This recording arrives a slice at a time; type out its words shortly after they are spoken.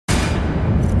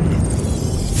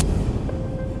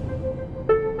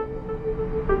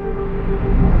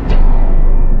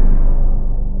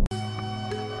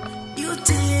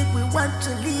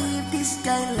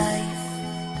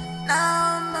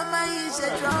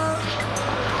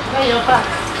Now you're back.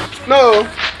 No.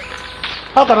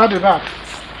 How can I be back?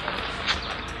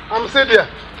 I'm still there.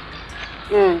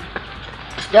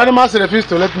 The animals refuse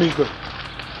to let me go.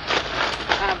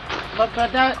 But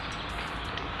brother,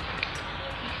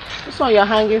 this one you're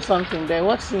hanging something there.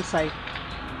 What's inside?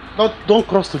 Don't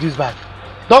cross to this bag.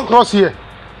 Don't cross here.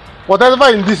 Whatever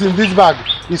in this bag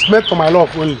is meant for my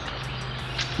love only.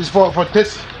 It's for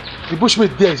Tessie. The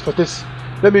bushmeat there is for Tessie.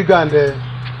 Let me go and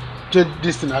change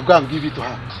this thing. I'll go and give it to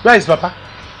her. Where is Papa?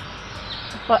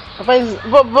 Papa is...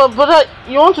 But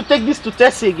you want to take this to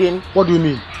Tessie again? What do you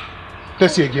mean?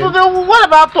 Tessie again? So what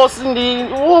about us in the...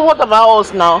 What about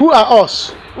us now? Who are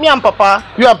us? Me and Papa.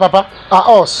 You and Papa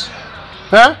are us.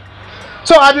 Eh?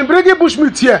 So I've been bringing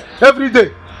bushmeat here every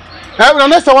day. Eh?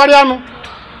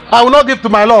 I will not give to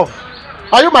my love.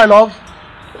 Are you my love?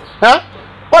 Eh?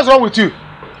 What's wrong with you?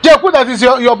 Jeku, that is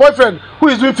your boyfriend who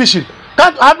is doing fishing.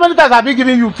 How many times have he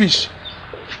given you fish?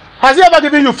 Has he ever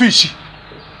given you fish?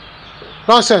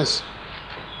 Nonsense.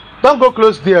 Don't go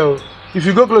close there. If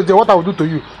you go close there, what I will do to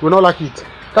you, you will not like it.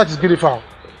 That is guinea fowl.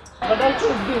 But I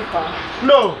choose guinea fowl.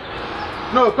 No.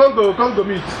 No, Congo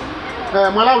meat.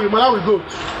 Malawi goat.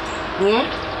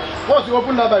 Once you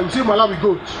open that, you see Malawi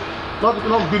goat.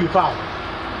 Not guinea fowl.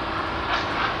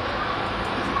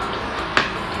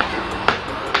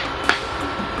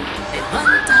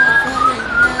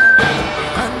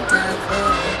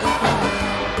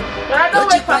 Don't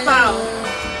wait, Papa.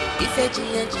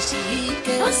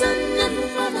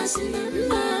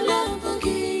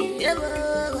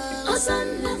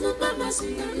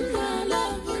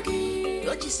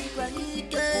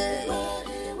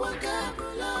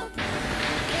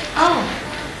 Oh,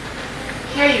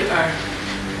 here you are.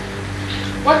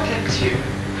 What kept you?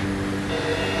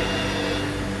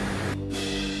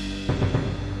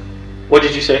 What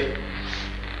did you say?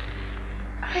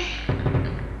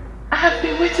 I have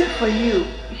been waiting for you.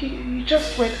 You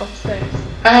just went upstairs.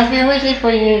 I have been waiting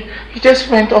for you. You just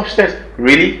went upstairs.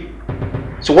 Really?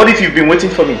 So what if you've been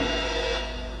waiting for me?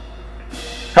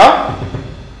 Huh?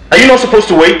 Are you not supposed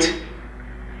to wait?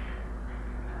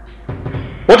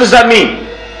 What does that mean?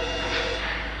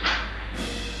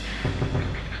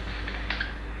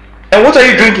 And what are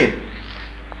you drinking?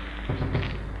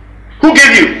 Who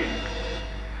gave you?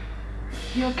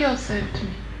 Your girl served me.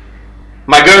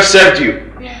 My girl served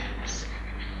you? Yes.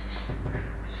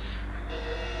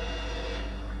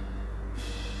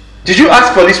 Did you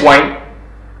ask for this wine?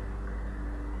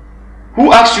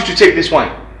 Who asked you to take this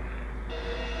wine?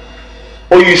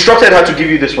 Or you instructed her to give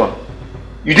you this one?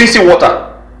 You didn't see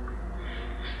water?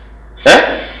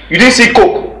 Eh? You didn't see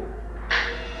Coke?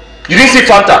 You didn't see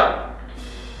Fanta?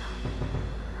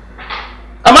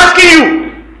 I'm asking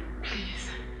you! Please.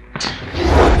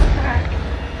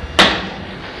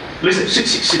 Listen,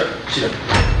 sit down.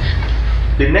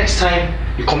 The next time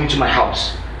you come into my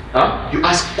house, you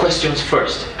ask questions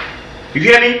first. You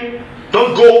hear me?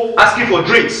 Don't go asking for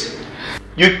drinks.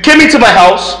 You came into my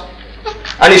house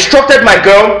and instructed my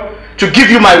girl to give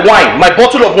you my wine, my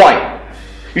bottle of wine.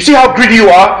 You see how greedy you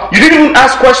are? You didn't even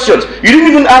ask questions. You didn't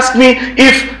even ask me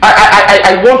if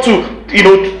I want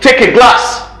to, take a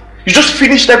glass. You just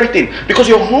finished everything because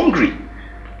you're hungry.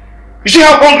 You see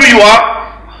how hungry you are?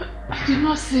 I did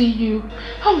not see you.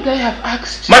 How would I have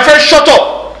asked you? My friend, shut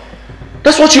up!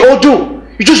 That's what you all do.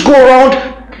 You just go around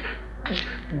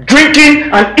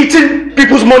drinking and eating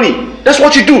people's money. That's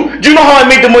what you do. Do you know how I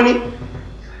make the money?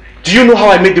 Do you know how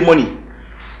I make the money?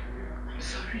 I'm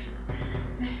sorry.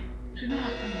 Do not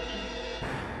happen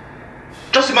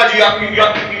again. Just imagine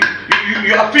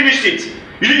you have finished it.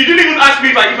 You didn't even ask me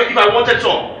if I wanted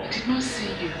some. I did not see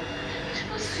you. I did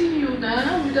not see you now.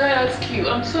 How would I ask you?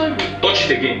 I'm sorry. Touch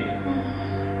it again.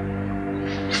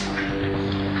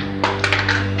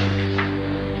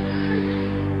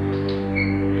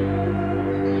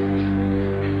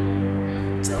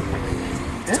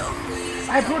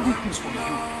 I brought these things for you.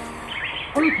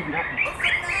 Only to be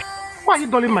happy. Why are you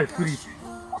dulling my spirit?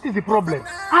 What is the problem?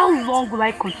 How long will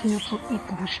I continue to eat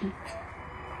bushmeat?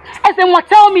 Ezenwa,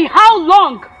 tell me, how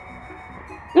long?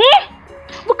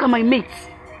 Look at my mates.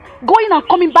 Going and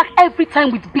coming back every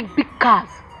time with big cars.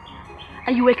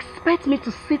 And you expect me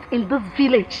to sit in this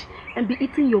village and be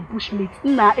eating your bushmeat?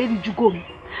 Nah, Eri.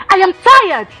 I am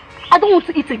tired. I don't want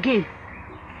to eat again.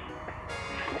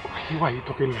 Why are you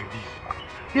talking like this?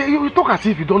 You talk as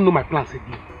if you don't know my plans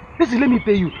again. Listen, let me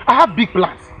tell you, I have big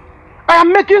plans. I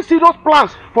am making serious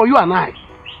plans for you and I.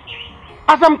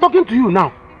 As I'm talking to you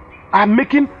now, I am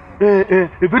making a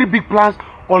very big plans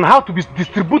on how to be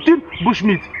distributing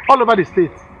bushmeat all over the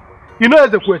state. You know,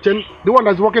 as a question, the one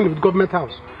that's working with the government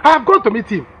house. I have gone to meet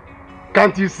him.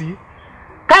 Can't you see?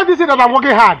 Can't you see that I'm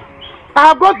working hard? I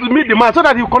have got to meet the man so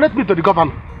that he will connect me to the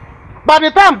governor. By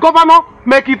the time governor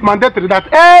make it mandatory that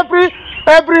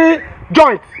every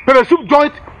joint, pepper soup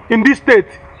joint in this state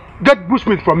get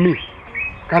bushmeat from me.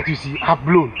 Can't you see? I've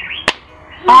blown.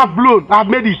 I've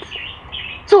made it.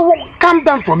 So calm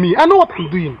down for me. I know what I'm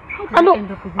doing. I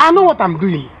know what I'm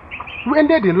doing. We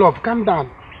ended in love. Calm down.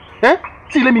 Eh?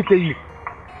 See, let me tell you.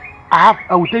 I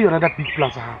will tell you another big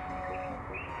plans I have.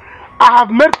 I have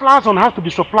made plans on how to be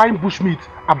supplying bushmeat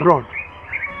abroad.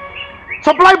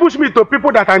 Supply bushmeat to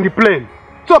people that are in the plane.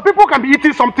 So people can be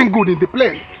eating something good in the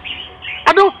plane.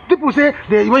 I know people say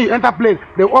when you enter plane,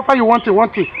 they offer you one thing,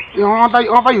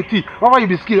 offer you tea, offer you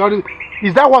biscuit.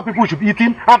 Is that what people should be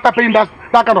eating after paying that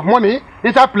kind of money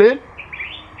inside plane?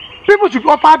 People should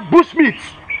offer bushmeat.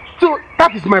 So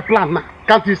that is my plan now.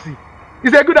 Can't you see?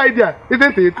 It's a good idea,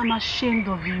 isn't it? I'm ashamed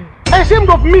of you. Ashamed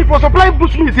of me for supplying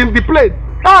bushmeat in the plane.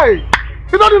 Hey,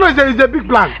 you don't know it's a big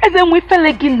plan. And then we fell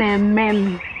again,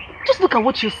 man. Just look at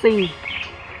what you're saying.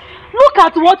 Look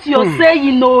at what you're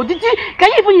saying. No, can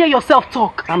you even hear yourself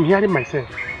talk? I'm hearing myself.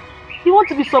 You want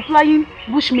to be supplying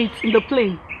bushmeat in the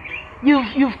plane.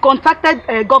 You've contacted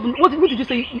governor. What did you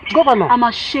say? Governor. I'm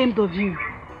ashamed of you.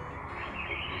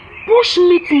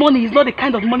 Bushmeat money is not the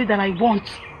kind of money that I want.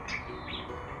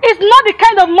 It's not the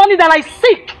kind of money that I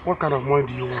seek. What kind of money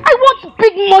do you want? I want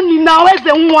big money now.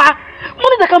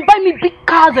 Money that can buy me big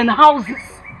cars and houses.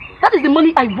 That is the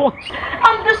money I want.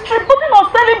 And distributing or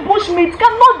selling bushmeat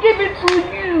cannot give it to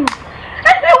you.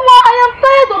 I am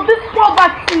tired of this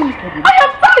poverty. I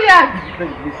am tired.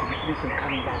 Listen,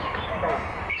 calm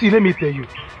down. See, let me tell you.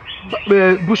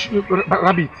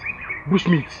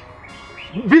 Bushmeat.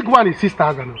 Big one is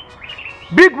 6,000.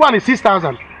 Big one is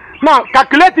 6,000. Now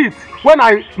calculate it when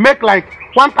I make like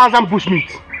 1,000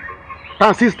 bushmeat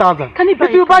times 6,000. Can you buy?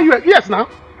 It will buy you a, yes now.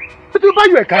 It will buy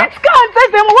you a car. It can't.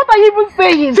 What are you even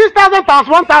saying? 6,000 times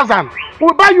 1,000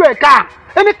 will buy you a car.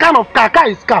 Any kind of car. Car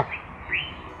is car.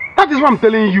 That is what I'm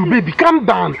telling you, baby. Calm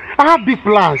down. I have big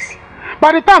plans.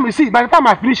 By the time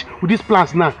I finish with these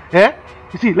plans now,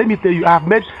 you see, let me tell you, I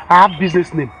have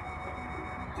business name.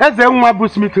 That's the one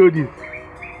bushmeat holdings.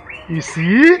 You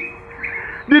see?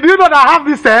 Did you know that I have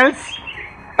this sense?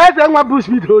 That's the one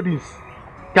bushmeat holdings.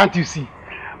 Can't you see?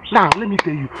 Now, let me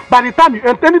tell you. By the time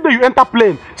any day you enter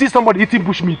plane, see somebody eating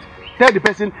bushmeat, tell the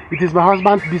person it is my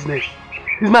husband's business.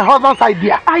 It's my husband's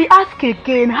idea. I ask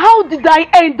again, how did I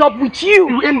end up with you?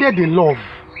 You ended in love.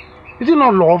 Is it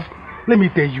not love? Let me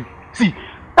tell you. See,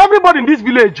 everybody in this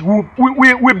village will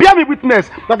bear me witness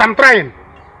that I'm trying.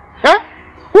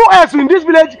 Who else in this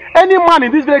village, any man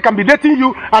in this village can be dating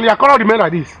you and your color remain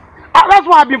like this? That's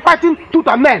why I've been fighting tooth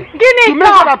and nail. To make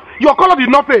sure that your color did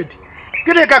not fade.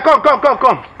 Guinea,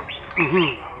 come.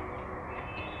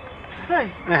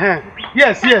 Hey.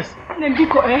 Yes. Then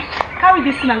Biko, carry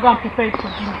this thing and go and prepare it for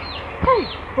dinner. Hey,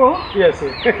 oh. Yes.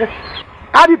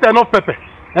 Add it enough pepper.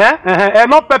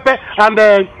 Enough pepper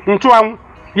and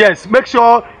yes, make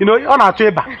sure on our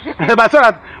chamber. But so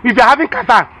that if you're having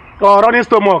catarrh or running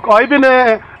stomach or even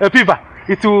a fever,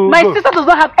 it will. My sister does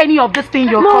not have any of this thing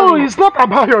you're calling. No, it's not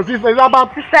about your sister. It's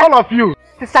about all of you.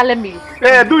 Sister, let me.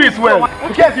 Do it well.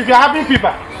 In case if you're having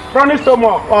fever, running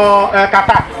stomach or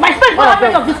catarrh. My sister does not have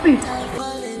any of these things.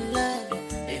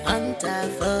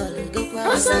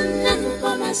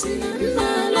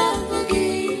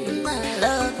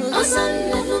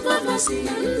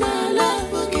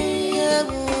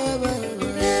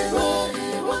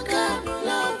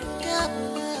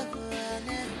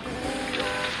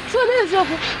 So there's your.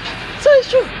 So it's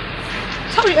true.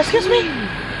 Sorry, excuse me.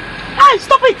 Hi,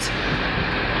 stop it.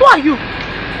 Who are you?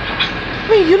 I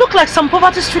mean, you look like some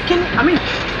poverty-stricken,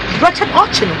 wretched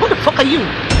urchin. Who the fuck are you?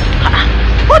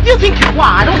 What do you think you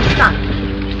are? I don't understand.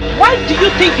 Why do you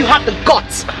think you have the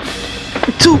guts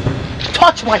to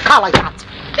touch my car like that?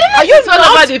 Are you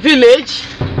all over the village?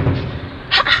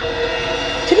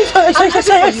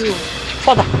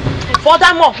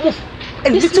 Further more, move. A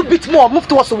little bit more, move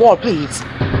towards the wall, please.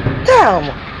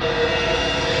 Damn.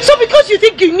 So because you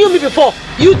think you knew me before,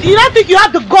 you don't think you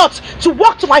have the guts to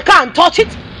walk to my car and touch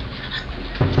it?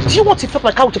 Do you want to fuck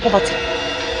my car with your poverty?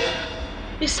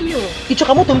 It's me.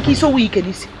 It's so weak and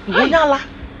easy.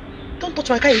 Don't touch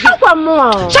my car again. Shut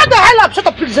the hell up! Shut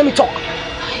up, please. Let me talk.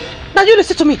 Now you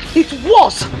listen to me. It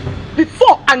was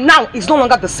before and now is no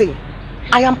longer the same.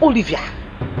 I am Olivia.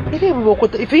 If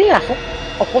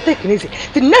you take it easy,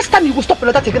 the next time you will stop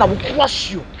like that again, I will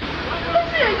crush you.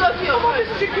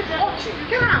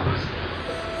 Get out.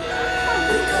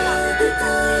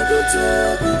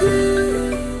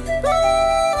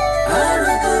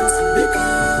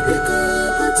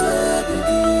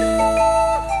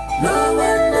 No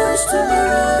one knows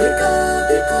tomorrow.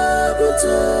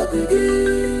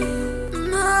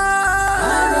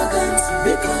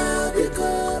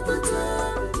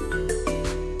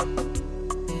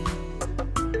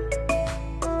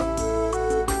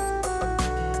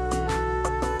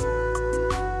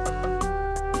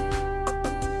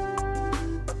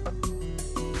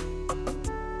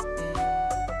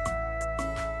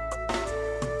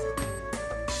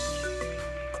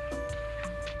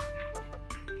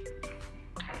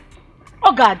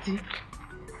 Ogadi.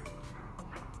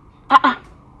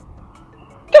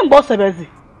 Sebezi.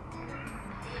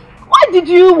 Why did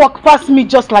you walk past me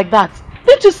just like that?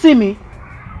 Didn't you see me?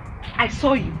 I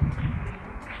saw you.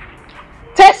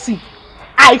 Tessie,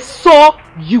 I saw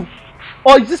you.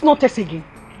 Or is this not Tessie again?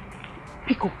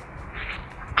 Pico,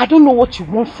 I don't know what you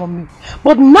want from me.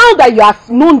 But now that you have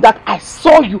known that I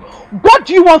saw you, what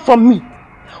do you want from me?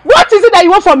 What is it that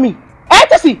you want from me?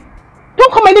 Tessie,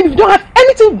 don't call my name if you don't have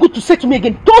anything good to say to me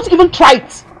again. Don't even try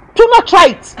it. Do not try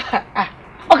it.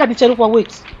 Okay, Cherupa,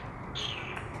 wait.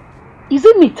 Is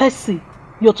it me, Tessie,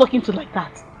 you're talking to like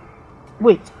that?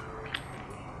 Wait.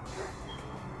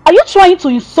 Are you trying to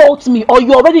insult me or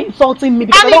you're already insulting me?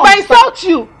 Because and if I insult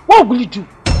you, what will you do?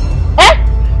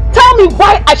 Tell me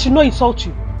why I should not insult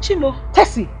you. Chimo.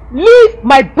 Tessie, leave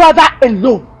my brother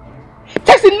alone.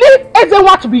 Tessie, leave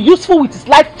everyone to be useful with his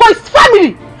life for his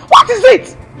family. What is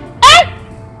it?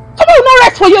 Somebody will not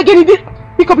rest for you again.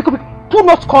 Pico, do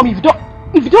not call me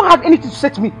if you don't have anything to say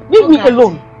to me. Leave me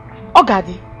alone.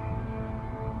 Ogadi,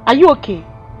 are you okay?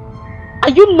 Are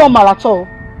you normal at all?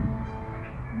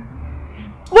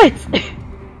 Wait,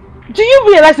 do you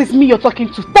realize it's me you're talking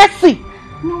to? Tessie!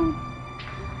 No,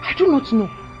 I do not know.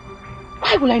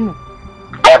 Why will I know?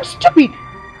 I am stupid.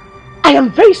 I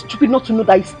am very stupid not to know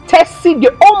that it's Tessie,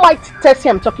 the almighty Tessie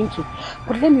I'm talking to.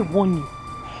 But let me warn you.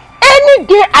 Any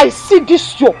day I see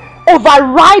this your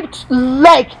overripe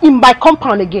leg in my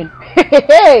compound again,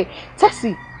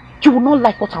 Tessie, you will not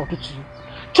like what I'll do to you.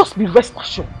 Just be rest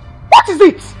assured. What is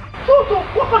it? So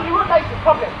walk on the road, that is the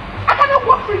problem. I cannot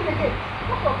walk free again.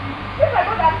 What of you? If I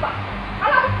don't answer,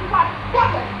 I'll have to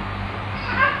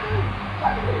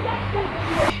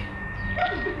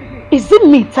what? Is it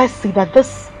me, Tessie, that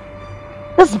this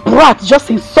brat just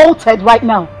insulted right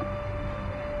now?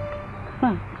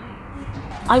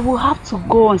 I will have to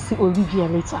go and see Olivia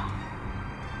later.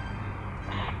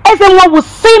 Everyone will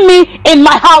see me in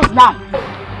my house now.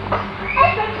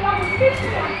 Everyone will see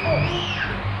me at home.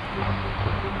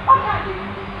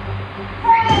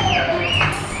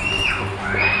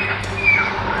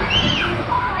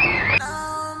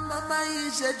 Mama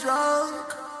is a drunk.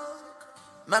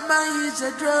 Mama is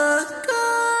a drunk.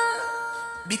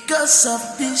 Because of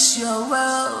this your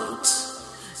wealth,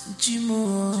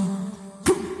 Jimo.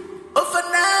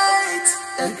 Overnight,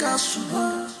 a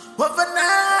gasuma.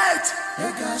 Overnight,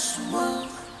 a gasuma.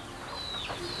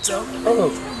 Tell me.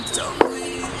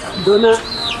 Donna,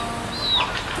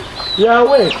 you are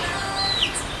awake.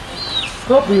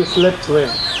 Hope you slept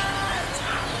well.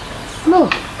 No,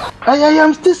 I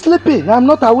am still sleeping. I am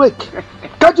not awake.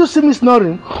 Can't you see me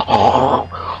snoring?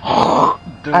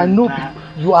 I know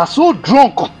you are so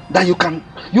drunk that you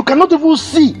cannot even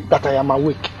see that I am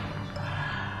awake.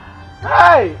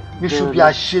 Hey, you should be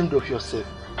ashamed of yourself.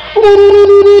 What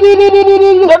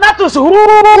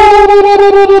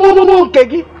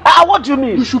do you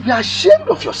mean? You should be ashamed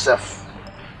of yourself.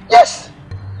 Yes.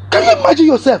 Can you imagine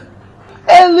yourself?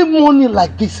 Early morning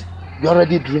like this, you're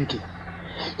already drinking.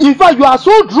 In fact, you are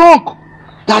so drunk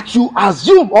that you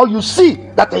assume or you see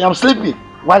that I am sleeping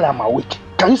while I'm awake.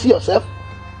 Can you see yourself?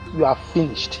 You are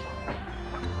finished.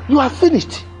 You are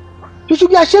finished. You should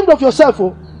be ashamed of yourself.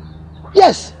 Oh.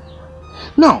 Yes.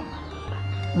 Now,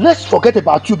 let's forget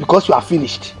about you because you are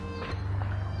finished.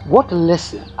 What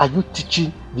lesson are you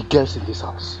teaching the girls in this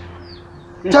house?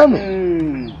 Tell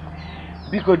me.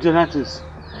 Because Donatus,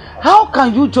 how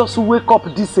can you just wake up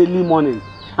this early morning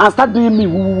and start doing me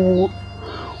woo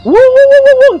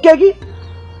Nkegi?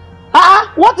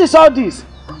 What is all this?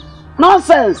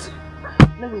 Nonsense.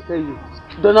 Let me tell you,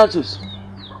 Donatus,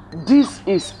 this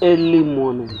is early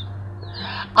morning.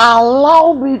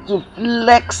 Allow me to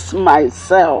flex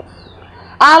myself.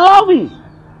 Allow me.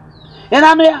 And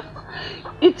I mean,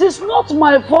 it is not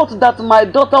my fault that my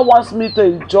daughter wants me to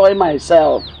enjoy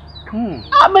myself.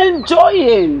 I'm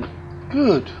enjoying.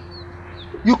 Good.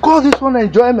 You call this one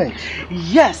enjoyment?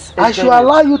 Yes. I should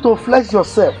allow you to flex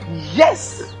yourself.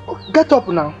 Yes. Get up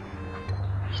now.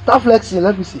 Start flexing.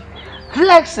 Let me see.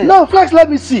 Flexing? No, flex. Let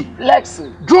me see.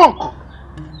 Flexing. Drunk.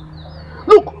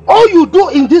 Look, all you do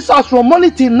in this house from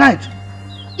morning till night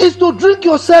is to drink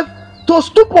yourself to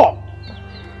stupor.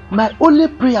 My only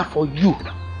prayer for you,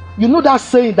 you know that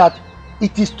saying that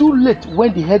it is too late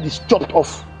when the head is chopped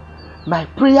off. my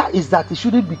prayer is that it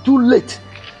shouldn't be too late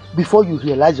before you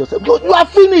realize yourself. You are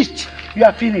finished. You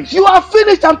are finished. You are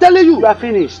finished, I'm telling you. You are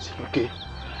finished. Okay.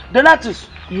 Donatus,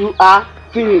 you are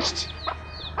finished.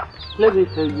 Let me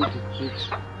tell you the truth.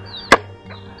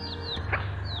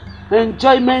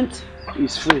 Enjoyment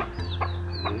is free.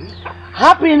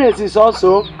 Happiness is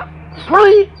also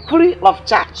free of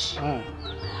charge.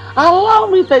 Allow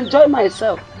me to enjoy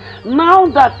myself now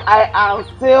that I am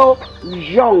still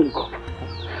young.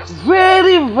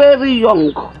 Very, very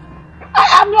young.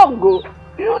 I am young,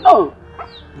 you know.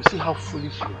 You see how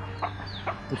foolish you are.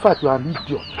 In fact, you are an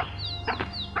idiot.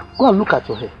 Go and look at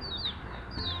your hair.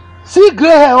 See grey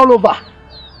hair all over.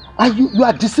 And you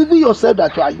are deceiving yourself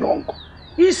that you are young.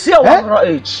 It's your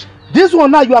age. This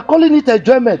one now, you are calling it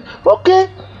enjoyment. Okay,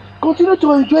 continue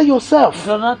to enjoy yourself.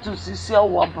 Donatus is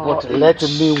your But let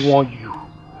me warn you.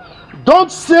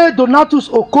 Don't say Donatus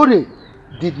Okore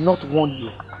did not warn you.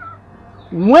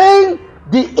 When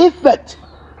the effect,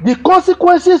 the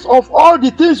consequences of all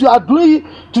the things you are doing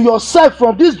to yourself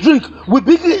from this drink will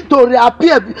begin to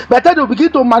reappear, by the time they will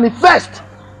begin to manifest,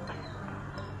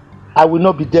 I will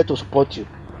not be there to support you.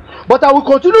 But I will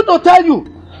continue to tell you,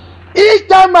 each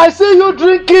time I see you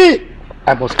drinking,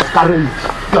 I must carry you.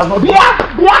 You are not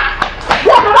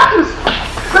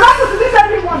Donatus, this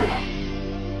every morning.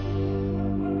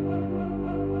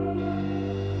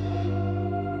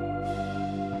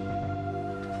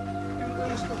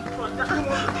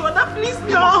 Brother, please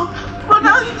no.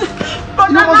 Brother,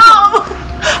 no.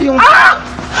 You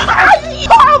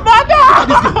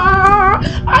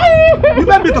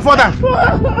better be to fall down.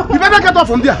 You better get off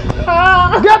from there.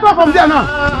 Get off from there now.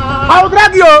 I'll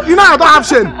drag you. You know I don't have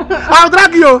shame. I'll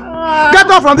drag you. Get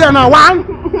off from there now. 1, 2.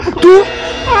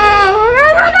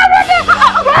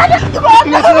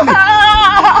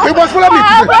 He was following me.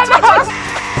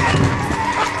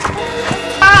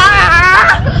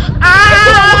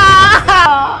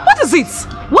 What is it?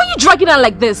 Why are you dragging her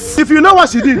like this? If you know what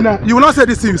she did now, you will not say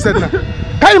this thing you said now.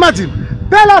 Can you imagine?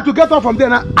 Tell her to get off from there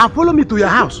now and follow me to your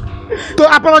house.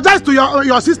 To apologize to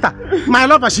your sister. My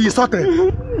lover, she insulted.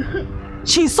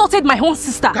 She insulted my own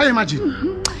sister. Can you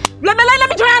imagine? Let me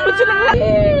join hand with you.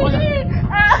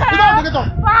 Get off.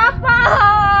 Papa!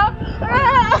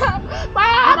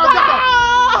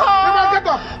 Get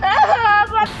off.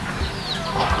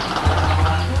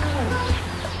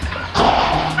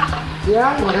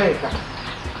 Yeah,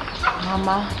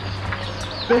 Mama,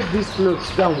 take these clothes,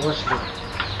 go and wash them.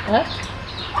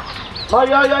 Oh,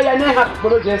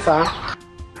 yeah.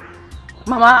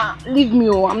 Mama, leave me.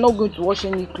 Oh, I'm not going to wash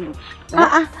any clothes.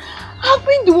 I've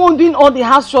been the one doing all the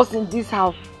house chores in this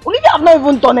house. Olivia have not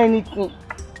even done anything.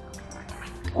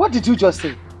 What did you just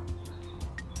say?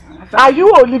 Are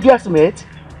you Olivia's mate?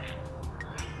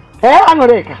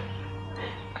 Anoreka,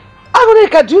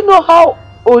 do you know how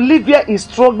Olivia is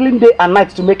struggling day and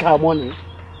night to make her money?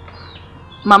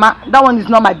 Mama, that one is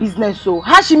not my business. So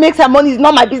how she makes her money is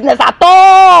not my business at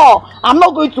all. I'm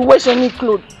not going to wash any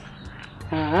clothes.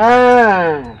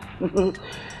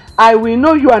 I will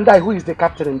know you and I who is the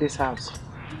captain in this house.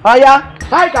 Oh yeah?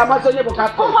 Hi, Kamaso, you're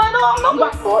captain. Oh, I know, I'm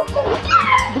not going to wash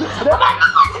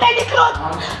any clothes.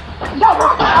 Stop.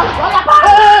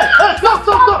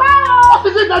 What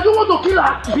is it that you want to kill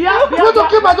her? You want to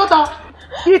kill my daughter?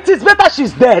 It is better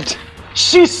she's dead.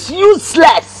 She's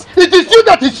useless. It is you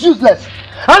that is useless.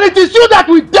 And it is you that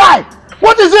will die.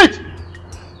 What is it?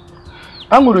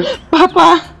 Angry.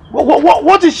 Papa.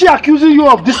 What is she accusing you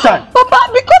of this time?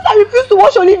 Papa, because I refuse to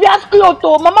wash Olivia's clothes,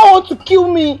 Mama wants to kill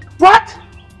me. What?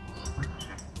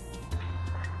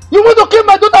 You want to kill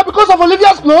my daughter because of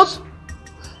Olivia's clothes?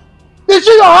 Is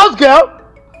she your house girl?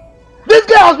 This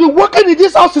girl has been working in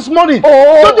this house this morning.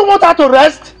 Oh. Don't you want her to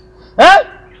rest? Eh?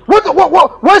 What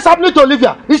is happening to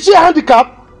Olivia? Is she a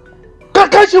handicap?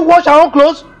 Can she wash her own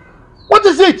clothes? What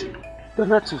is it?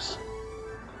 Donatus,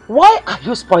 why are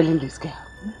you spoiling this girl?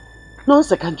 No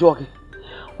second jogging.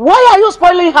 Why are you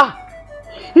spoiling her?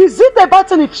 Is it a bad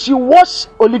thing if she wash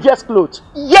Olivia's clothes?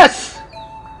 Yes!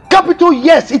 Capital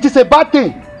yes, it is a bad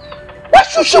thing. Why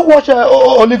should she wash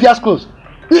Olivia's clothes?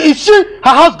 Is she her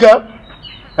house girl?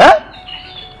 Eh?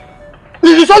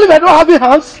 Is Olivia not having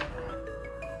hands?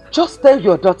 Just tell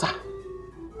your daughter,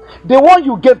 the one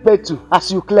you gave birth to,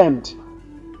 as you claimed.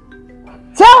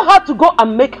 Tell her to go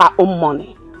and make her own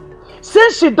money.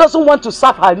 Since she doesn't want to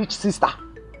serve her rich sister,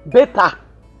 better.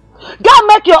 Go and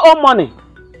make your own money.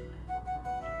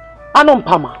 Ano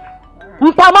mpama.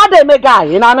 Mpama de me guy,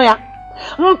 inano ya.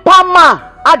 Mpama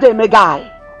ade me guy.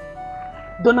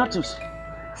 Donatus,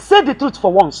 say the truth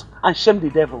for once and shame the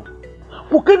devil.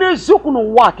 Ukene zoku no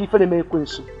work if any me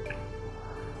kwensu.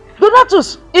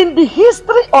 Donatus, in the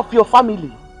history of your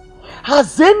family,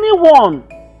 Has anyone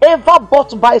ever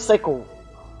bought bicycle?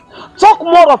 Talk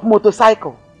more of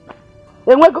motorcycle.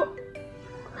 Enwego?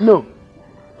 No.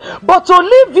 But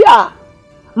Olivia,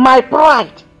 my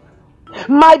pride,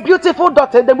 my beautiful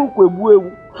daughter,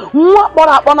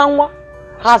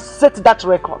 has set that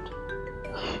record.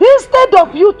 Instead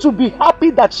of you to be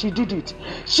happy that she did it,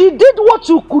 she did what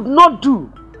you could not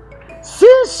do.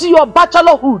 Since your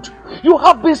bachelorhood, you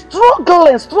have been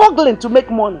struggling to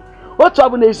make money.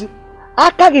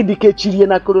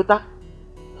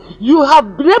 You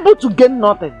have been able to gain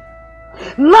nothing.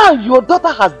 Now your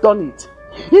daughter has done it.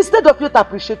 Instead of you to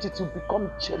appreciate it, you become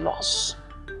jealous.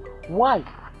 Why?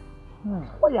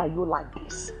 Why are you like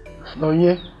this?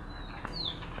 Nonye,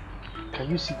 can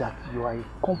you see that you are a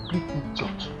complete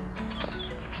idiot?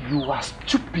 You are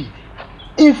stupid.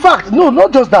 In fact, no,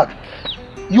 not just that.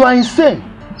 You are insane.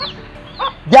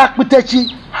 The architecture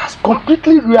has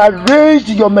completely rearranged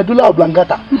your medulla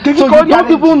oblongata. So you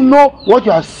don't even know what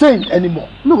you are saying anymore.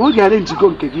 No,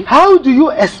 how do you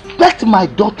expect my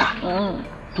daughter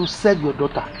to sell your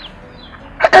daughter?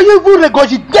 How can you even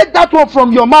regurgitate that one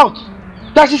from your mouth?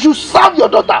 That she should serve your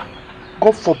daughter?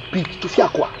 God forbid, to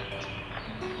fiakwa.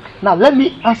 Now let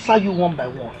me answer you one by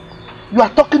one. You are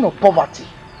talking of poverty.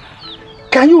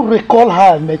 Can you recall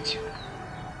how I met you?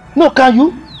 No, can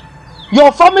you?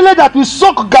 Your family that will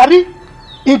soak gari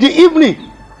in the evening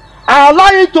and allow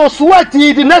you to sweat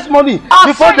in the next morning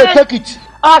before they take it.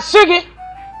 Shigi,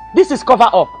 this is cover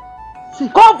up. See,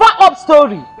 cover up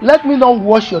story. Let me not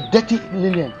wash your dirty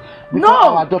linen before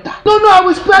our daughter. No, I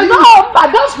will spare you. No,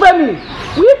 don't spare me.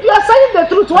 If you are saying the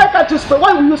truth, why can't you spare?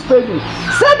 Why will you spare me?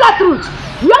 Say that truth.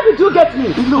 Where did you get me?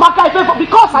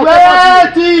 Because I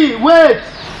wait.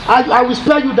 I will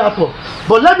spare you that one.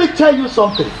 But let me tell you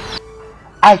something.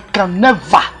 I can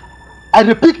never, I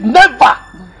repeat, never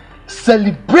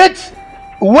celebrate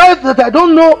wealth that I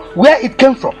don't know where it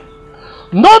came from.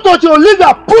 Not that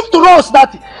Olivia proved to us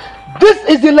that this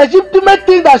is the legitimate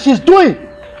thing that she's doing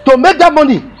to make that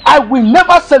money. I will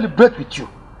never celebrate with you.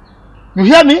 You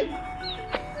hear me?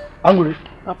 Angry?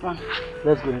 Papa.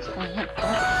 Let's go inside.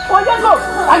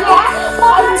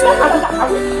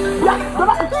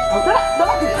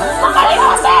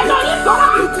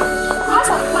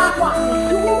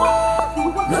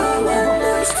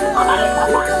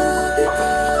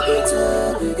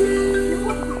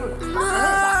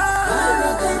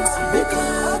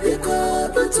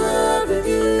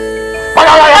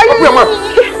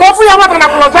 Open your mouth and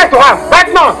apologize to her right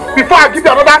now before I give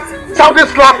you another sounding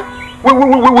slap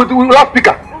with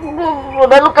loudspeaker.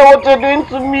 Brother, look at what you're doing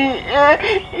to me.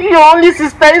 Your only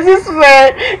sister, is this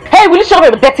fair? Hey, will you shut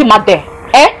up your dirty mouth there?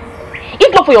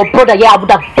 If not for your brother, I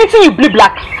would have beaten you blue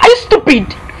black. Are you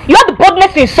stupid? You have the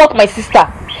boldness to insult my sister.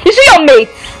 Is she your mate?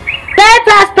 Let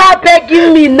her start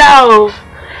begging me now.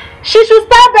 She should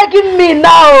start begging me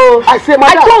now.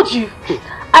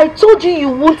 I told you you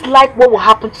won't like what will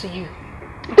happen to you.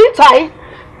 Didn't I?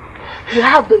 You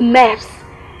have the nerves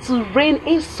to rain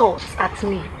insults at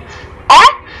me.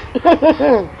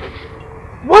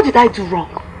 What did I do wrong?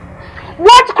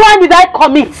 What crime did I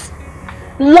commit?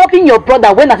 Loving your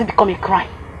brother, when does it become a crime?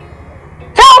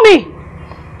 Tell me!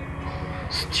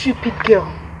 Stupid girl.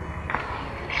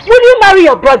 Will you marry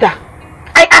your brother?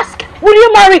 I ask, will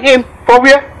you marry him? For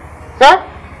where? Huh?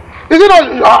 Is it not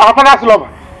our father's lover?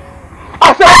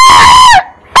 I said...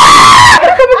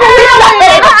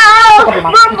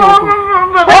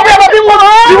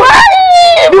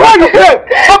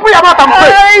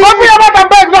 Open your mouth and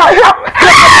beg now!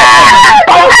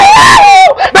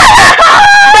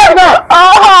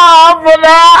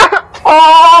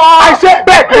 I said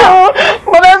beg now!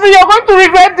 But I see you're going to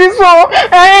regret this one.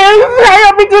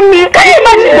 You're beating me. Can you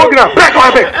imagine? Beg now, beg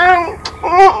or beg?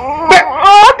 Beg!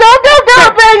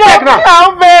 Beg now!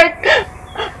 I'll beg.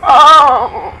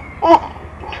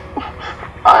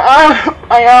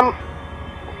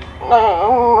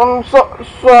 I'm so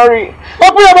sorry.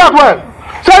 Open your mouth, well.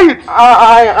 Say it. I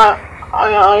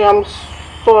am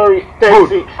sorry.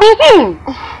 Thank you.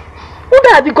 Who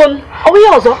have you gone?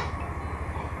 Also?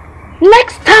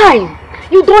 Next time,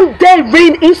 you don't dare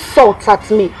rain insults at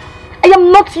me. I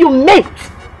am not your mate.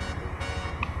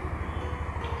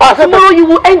 Tomorrow you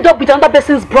will end up with another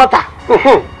person's brother.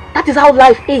 That is how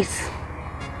life is.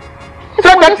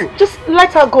 Thank you. Just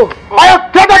let her go. I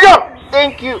have let her go.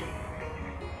 Thank you.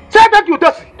 Say thank you,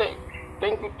 Tessie.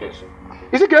 Thank you, Tessie.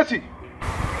 Is it Casey?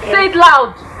 Say it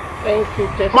loud. Thank you,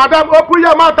 Tessie. Madam, open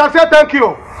your mouth and say thank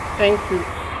you. Thank you.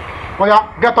 Oh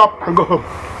yeah, get up and go home.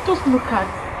 Just look at.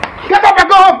 Get up and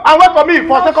go home and wait for me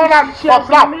for second hand She for has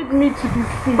slap. made me to be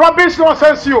sick. Rubbish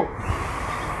nonsense you.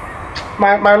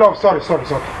 My love, sorry.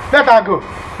 Let her go.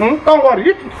 Don't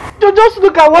worry. Just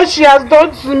look at what she has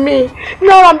done to me.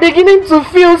 Now I'm beginning to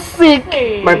feel sick.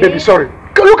 My baby, sorry.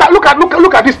 Look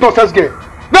at this nonsense girl.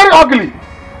 Very ugly.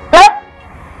 Eh?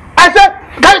 I said,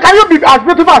 can you be as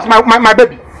beautiful as my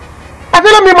baby? I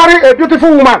said, let me marry a beautiful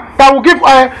woman that will give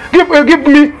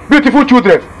me beautiful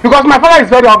children. Because my father is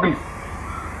very ugly.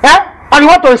 Eh? And you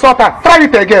want to insult her? Try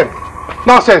it again.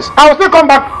 Nonsense. I will still come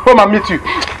back home and meet you.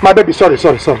 My baby, sorry.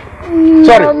 Sorry.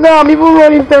 No, I'm even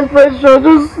running temperature.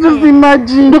 Just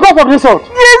imagine. Because of the insult?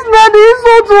 Yes, no, the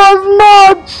insult was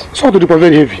much. Insult to the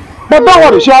very heavy. But don't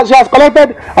worry, she has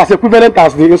collected as equivalent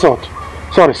as the insult.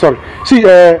 Sorry. See,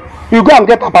 you go and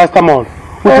get a paracetamol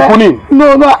with quinine.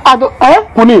 No, I don't.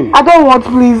 Quinine. I don't want,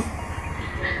 please.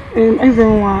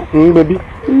 Baby.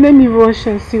 Let me rush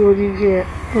and see Olivia.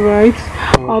 Right?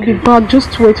 Okay. I'll be back.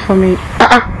 Just wait for me.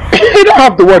 You don't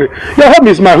have to worry. Your home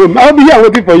is my home. I'll be here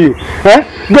waiting for you. Eh?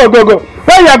 Go.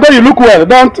 When you are going, you look well.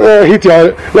 Don't hit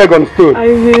your leg on the stool. I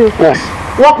will. Yes.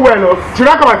 Walk well. Should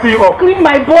I come and see you up? Clean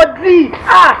my body.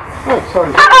 Oh,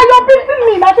 sorry. You're beating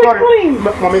me. Not clean.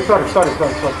 Mommy, sorry.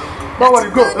 Don't worry,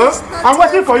 go. I'm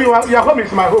waiting for you. Your home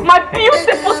is my home. My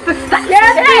beautiful sister.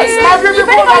 Yes, my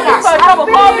beautiful lover.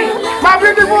 Call me. My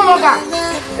beautiful lover.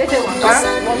 Next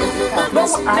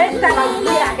time I will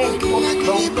be ahead.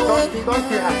 Don't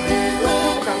say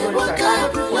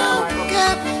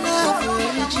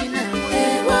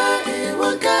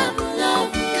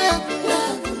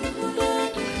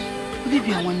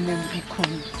Olivia, one them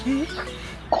become.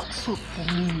 Cut so for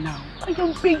me now. I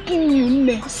am begging you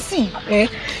now. See,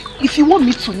 if you want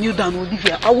me to kneel down,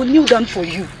 Olivia, I will kneel down for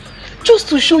you. Just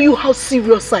to show you how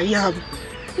serious I am.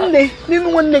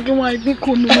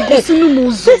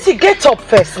 Sissy, get up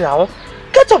first now.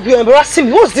 Get up, you're embarrassing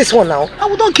me. What's this one now? I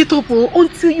will not get up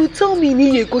until you tell me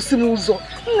this My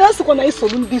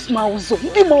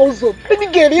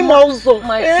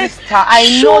sister, I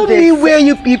know show this. me where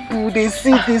you people they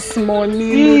see this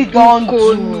money. We don't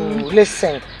do.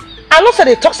 Listen, I know say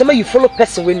they talk somewhere you follow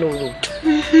person with no road.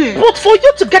 But for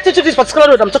you to get into this particular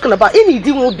road I'm talking about, any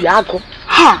deal will be ago.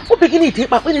 Ha! What begin it?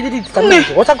 But when did it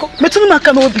what I go? Metuna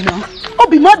can obi now.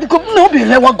 Obi mad go no be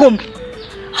lewa gom.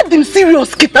 Adim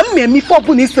serious kita me for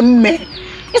bunis me.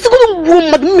 It's a good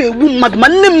woman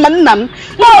man nam.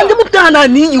 No, the mutana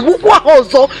ni you walk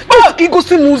also. But go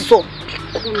simuzo.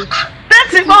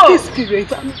 That's it.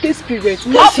 I'm desperate.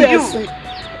 Not you.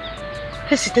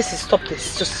 This is stop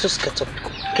this. Just get up.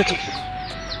 Get up.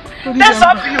 That's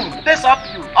up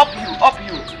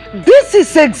you. This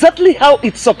is exactly how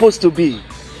it's supposed to be.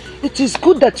 It is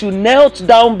good that you knelt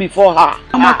down before her.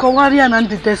 I'm a Kowarian and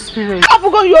the desperate. I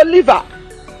forgot your liver.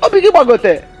 Obigi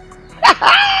bagote.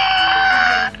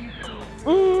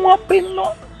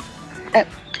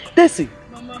 Desi,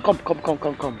 come.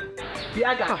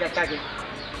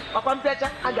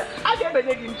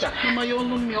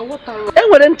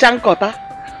 Enwere ncha nkọta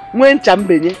nwee ncha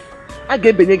mbenye a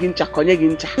ga-ebenye gị ncha konye gị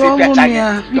ncha.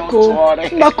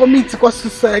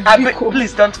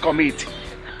 Please don't commit.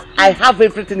 I have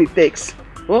everything it takes.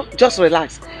 Oh, just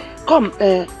relax. Come,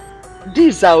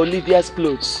 these are Olivia's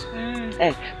clothes.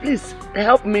 Please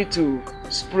help me to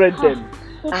spread them.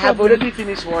 I have already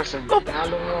finished washing. Don't worry,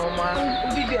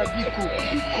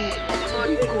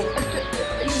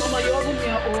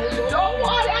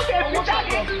 I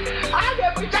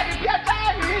get picture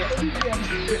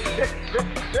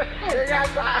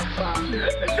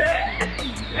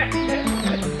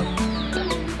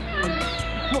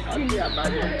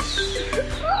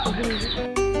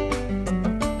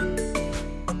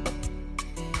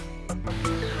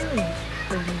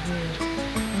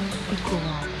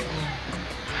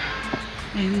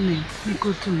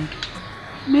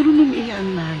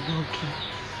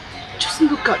Just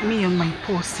look at me and my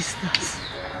poor sisters.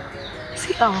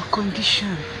 See our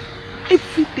condition.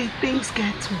 Every day things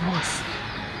get worse.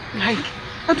 Like,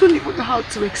 I don't even know how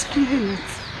to explain it.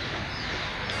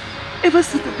 Ever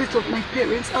since the death of my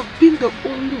parents, I've been the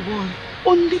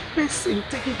only person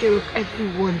taking care of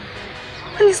everyone.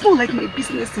 And it's not like my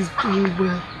business is doing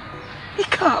well. It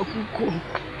can't go.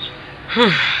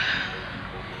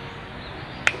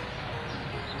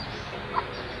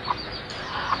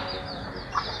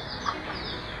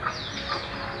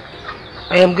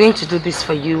 I am going to do this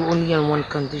for you only on one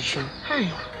condition. Hey,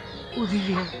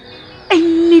 Olivia,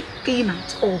 anything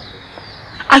at all.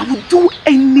 I would do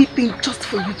anything just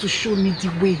for you to show me the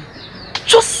way.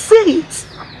 Just say it.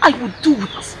 I would do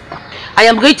it. I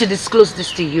am going to disclose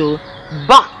this to you,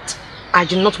 but I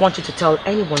do not want you to tell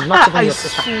anyone, not even your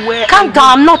sister. Calm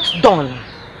down, I'm not done.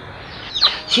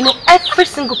 You know, every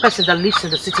single person that lives in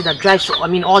the city that drives,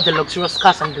 all the luxurious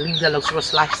cars and live their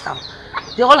luxurious lifestyle,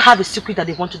 They all have a secret that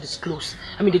they want to disclose.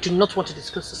 I mean, they do not want to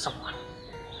disclose to someone.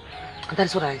 And that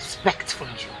is what I expect from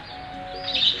you.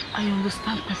 I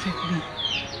understand perfectly.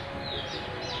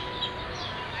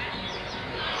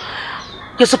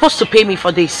 You're supposed to pay me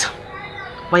for this.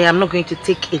 But I'm not going to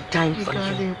take a dime from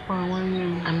you.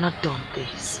 I'm not done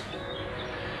this.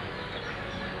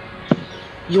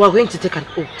 You are going to take an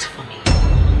oath for me.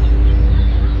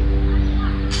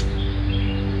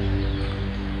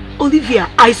 Olivia,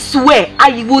 I swear,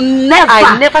 I will never.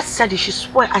 I never said you should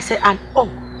swear. I said an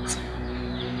oath.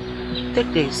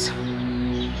 Take this.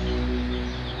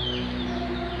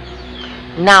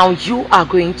 Now you are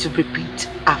going to repeat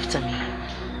after me.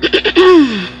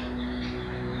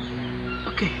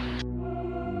 Okay.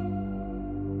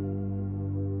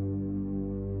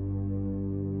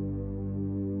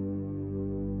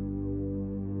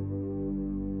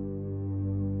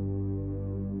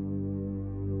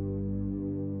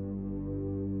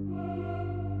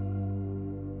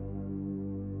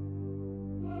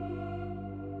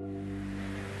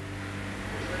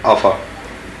 Alpha.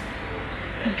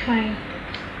 I'm fine.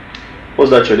 What's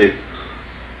that your name?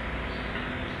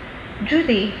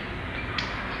 Judy.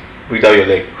 Without your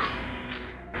leg.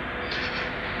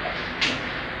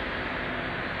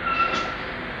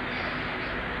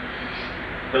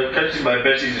 But can't you see my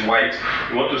bedsheet is white?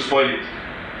 You want to spoil it?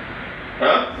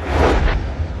 Huh?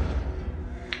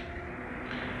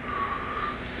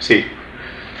 See.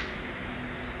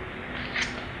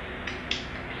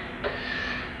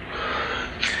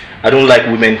 I don't like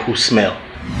women who smell.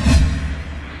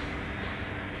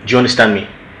 Do you understand me?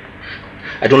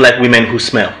 I don't like women who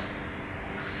smell.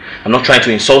 I'm not trying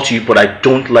to insult you, but I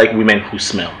don't like women who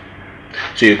smell.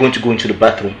 So you're going to go into the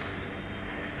bathroom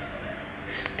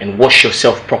and wash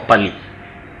yourself properly.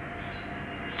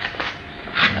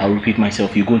 I'll repeat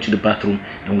myself. You go into the bathroom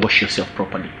and wash yourself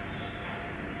properly.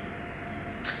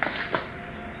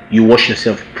 You wash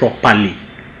yourself properly.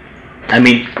 I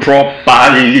mean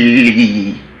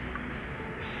properly.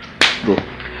 Go.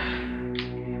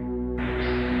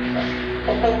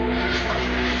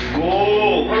 Go.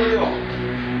 Hurry up.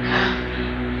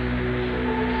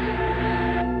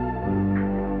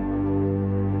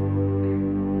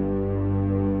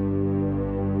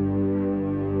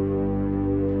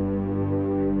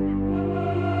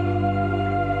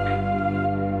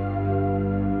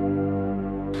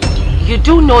 You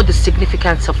do know the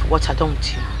significance of water,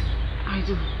 don't you? I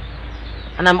do.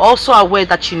 And I'm also aware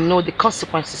that you know the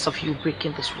consequences of you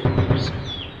breaking these rules.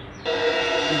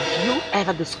 If you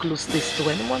ever disclose this to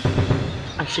anyone,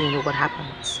 I'm sure you know what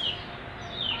happens.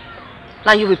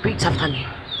 Now you repeat after me.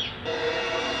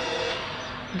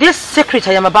 This secret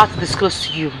I am about to disclose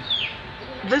to you.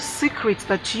 This secret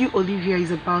that you, Olivia,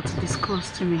 is about to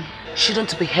disclose to me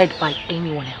shouldn't be heard by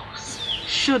anyone else.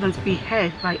 Shouldn't be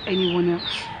heard by anyone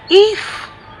else. If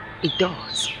it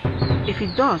does. If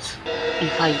it does.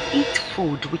 If I eat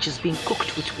food which is being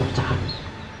cooked with water.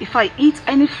 If I eat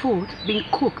any food being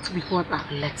cooked with water.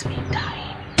 Let me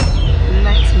die.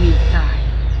 Let me die.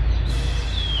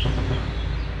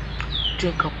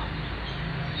 Drink up.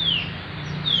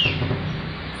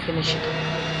 Finish it up.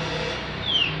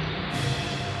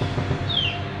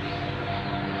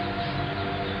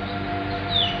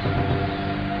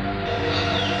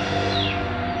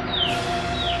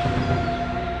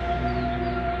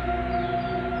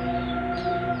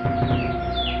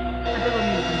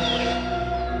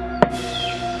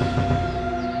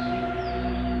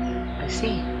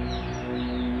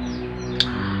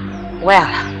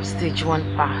 Well, stage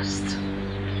 1 passed.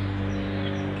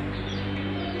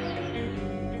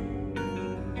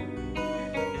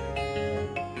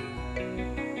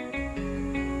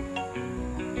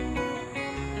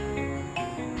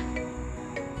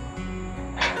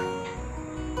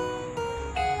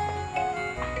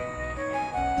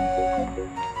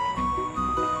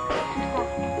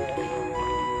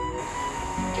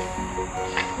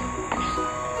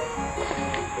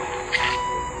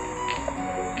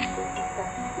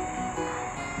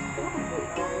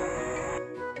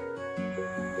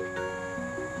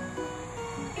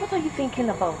 What are you thinking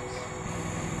about?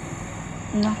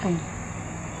 Nothing.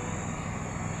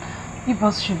 You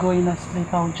both should go in and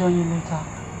sleep. I'll join you later.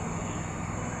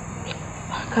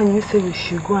 How can you say we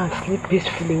should go and sleep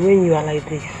peacefully when you are like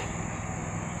this?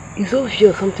 It's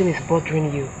obvious something is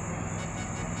bothering you.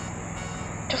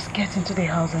 Just get into the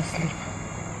house and sleep.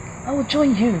 I will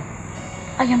join you.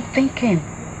 I am thinking,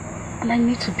 and I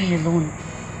need to be alone.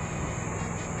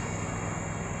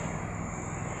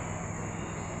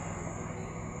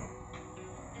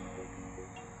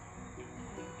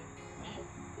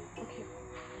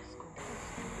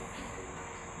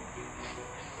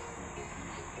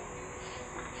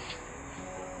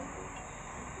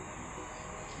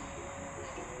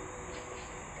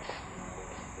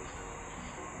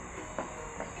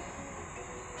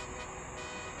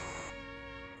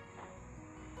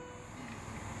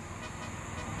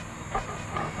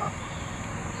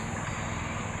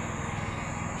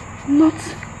 Not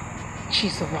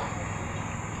Chizoba.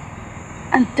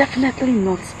 And definitely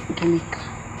not Ginika.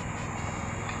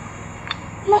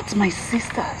 Not my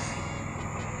sisters.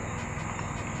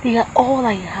 They are all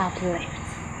I have left.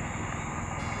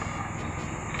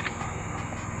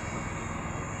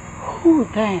 Who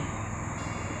then?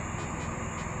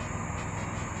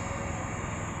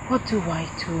 What do I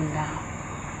do now?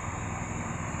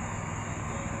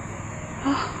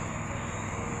 Oh,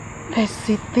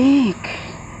 Percy, think.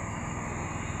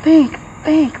 Think.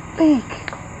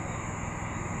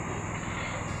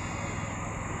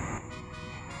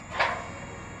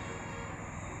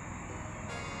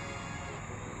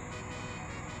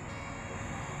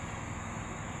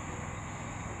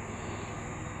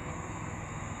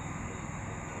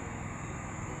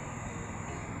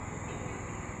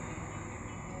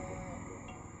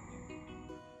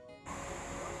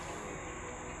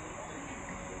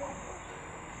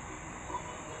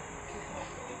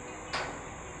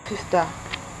 Sister,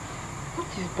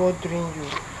 what is bothering you?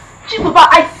 Chizoba,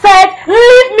 I said,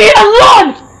 leave me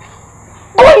alone!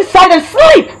 Go inside and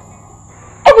sleep!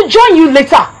 I will join you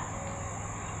later.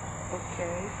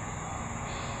 Okay.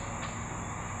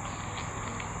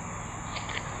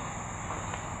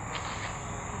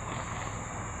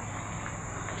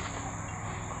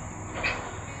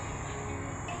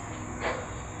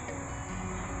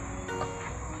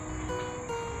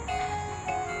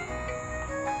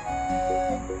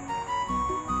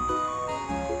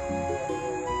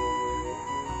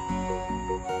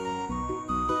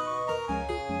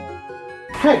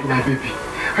 Hey, my baby,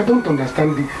 I don't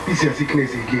understand this your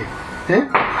sickness again. Eh?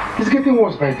 It's getting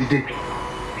worse by the day.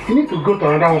 You need to go to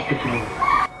another hospital.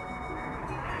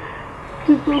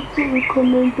 The doctor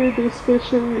recommended a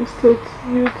specialist at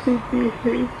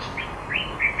NollyTv.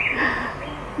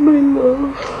 My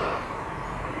love,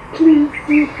 please,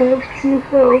 you have to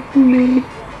help me.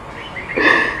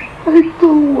 I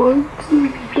don't want to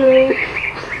die.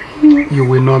 You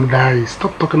will not die.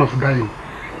 Stop talking of dying.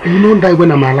 You will not die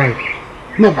when I'm alive.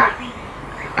 Never.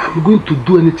 I'm going to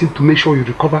do anything to make sure you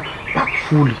recover back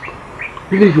fully.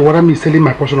 Even if you want me selling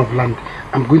my portion of land,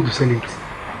 I'm going to sell it.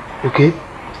 Okay?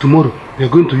 Tomorrow, we are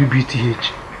going to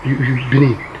UBTH. You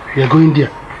Benin. We are going there.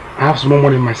 I have small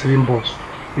money in my saving box.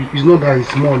 It's not that it's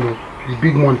small, no. It's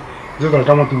big money. It's just that I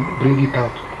don't want to bring it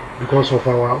out because of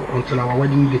until our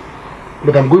wedding day.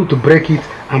 But I'm going to break it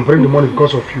and bring the money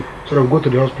because of you. So that we'll go to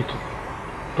the hospital.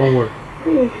 Don't worry.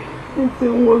 It's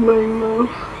a woman, love.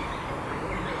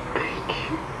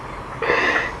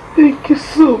 Thank you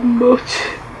so much.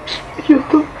 You're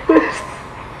the best.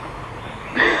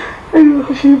 I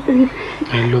love you, baby.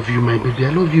 I love you, my baby. I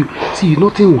love you. See,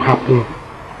 nothing will happen.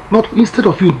 Not instead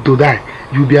of you to die,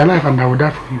 you'll be alive and I will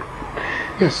die for you.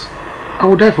 Yes, I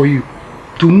will die for you.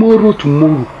 Tomorrow,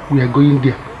 we are going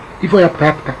there. If I have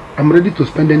I'm ready to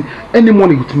spend any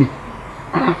money with me.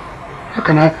 How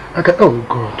can I? Oh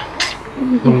God!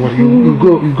 Don't worry. You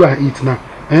go and eat now.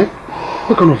 Eh?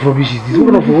 What kind of rubbish is this?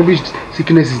 What kind of rubbish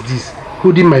sickness is this?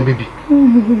 Holding my baby.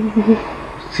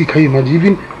 See, can you imagine?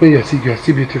 Even when you are sick, you are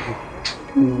still beautiful.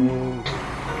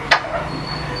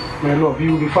 My love,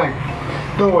 you will be fine.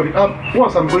 Don't worry.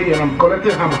 Once I'm going and I'm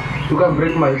collecting hammer to go and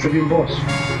break my saving boss.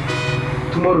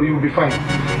 Tomorrow you will be fine.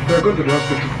 We are going to the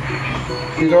hospital.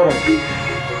 It's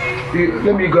alright.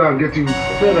 Let me go and get you. You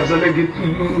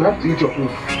have to eat your food.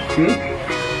 You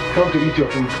have to eat your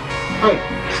food. Hi.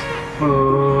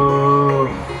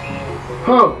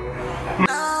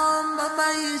 Mama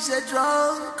is a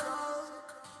drunk.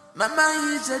 Mama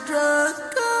is a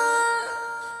drunk.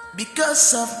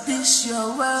 Because of this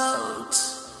your wealth,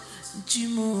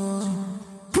 Jimo.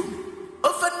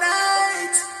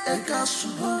 Overnight,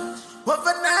 Ekasumo.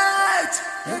 Overnight,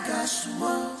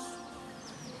 Ekasumo.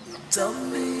 Tell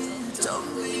me,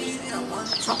 I want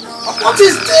to know. What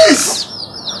is this?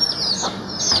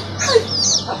 Hey,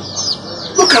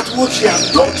 look at what she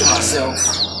has done to herself.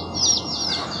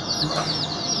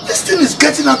 This thing is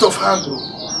getting out of hand.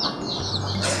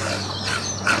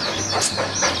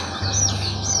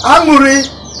 Amuri!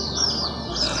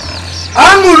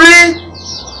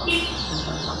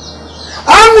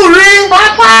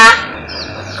 Papa!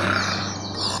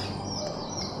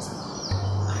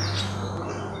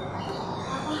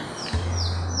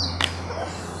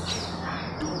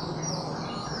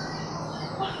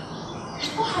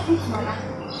 What happened to Mama?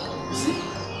 See?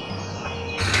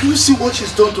 Can you see what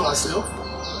she's done to herself?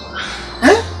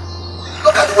 Eh?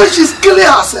 Look at the way she's killing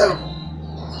herself.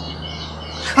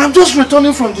 I'm just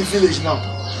returning from the village now.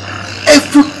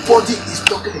 Everybody is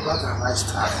talking about her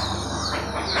lifestyle.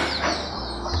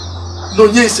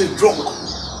 Nonye is a drunk.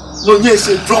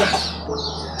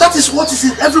 That is what is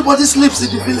in everybody's lips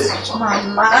in the village.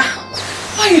 Mama,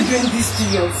 why are you doing this to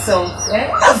yourself? Eh?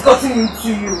 What has gotten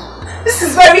into you? This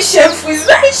is very shameful. It's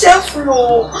very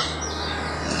shameful.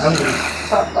 Angry.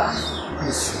 Papa.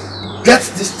 Please, get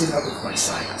this thing out of my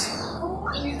sight.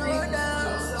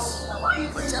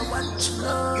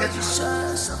 Get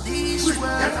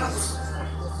out.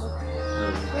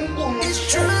 It's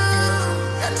true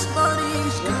that money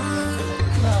is good.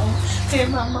 No. Hey,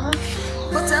 Mama.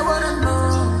 But I wanna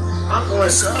know the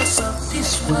source of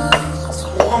this world.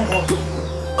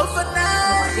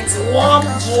 Overnight. It's warm.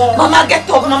 Mama, get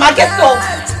up. Mama, get up.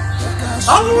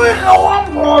 I'm going to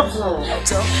warm water.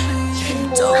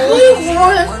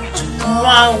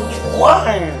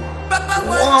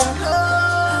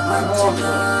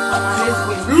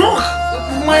 Look,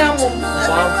 my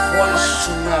voice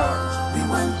now. We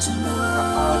want to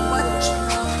know what you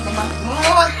know.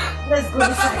 Mama, let's go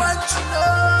inside.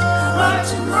 Want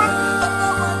to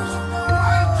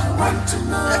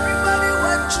know. Everybody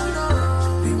want to know.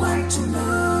 We want to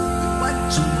know what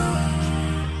you know.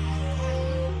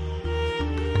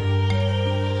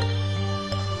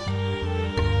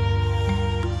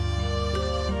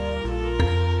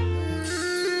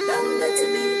 Don't let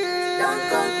me, don't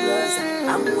come close.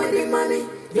 I'm with the money,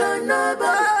 you're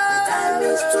nobody. Time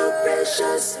is too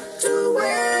precious to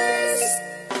waste.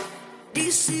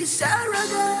 This is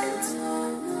arrogant.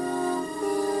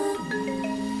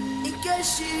 In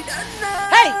case you don't know.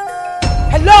 Hey!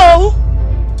 Hello?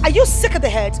 Are you sick of the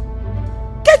head?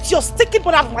 Get your stinking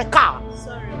butt out of my car.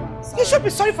 Sorry, Mom. You should be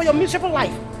sorry for your miserable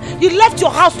life. You left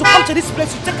your house to come to this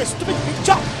place to take a stupid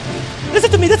picture.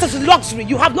 Listen to me, this is luxury.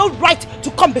 You have no right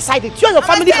to come beside it. You and your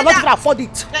family cannot even afford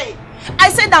it. Hey, I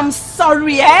said I'm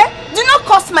sorry, eh? Do not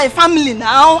cost my family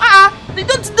now. They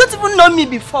don't even know me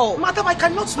before. Madam, I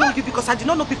cannot know you because I do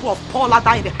not know people of poor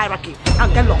ladder in the hierarchy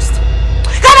and get lost.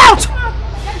 Get out!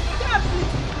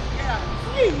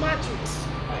 Can you imagine?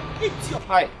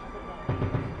 Hi.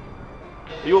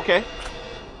 Are you okay?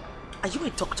 Are you a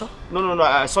doctor? No.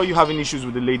 I saw you having issues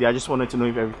with the lady. I just wanted to know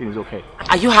if everything is okay.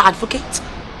 Are you her advocate?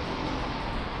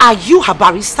 Are you her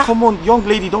barrister? Come on, young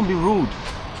lady, don't be rude.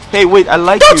 Hey, wait, I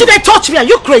like Don't you dare touch me, are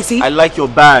you crazy? I like your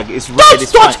bag. It's red. Don't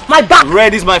it's touch fine. my bag!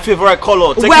 Red is my favorite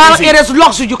color. Take well, it easy. it is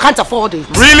luxury, you can't afford it.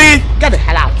 Really? Get the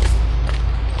hell out.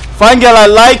 Fine girl, I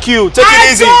like you. Take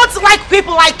it easy. I don't like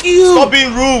people like you. Stop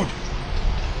being rude.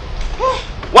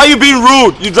 Why are you being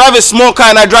rude? You drive a small car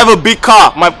and I drive a big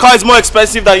car. My car is more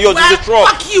expensive than yours. Well, it's a truck.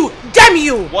 fuck you. Damn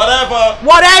you. Whatever.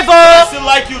 Whatever. I still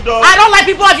like you though. I don't like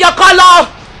people of your color.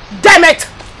 Damn it.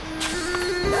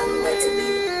 Don't let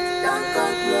me, don't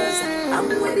come close. I'm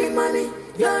with the money,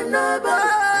 you're nobody.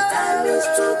 Time is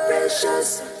too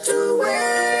precious to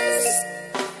waste.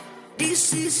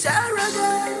 This is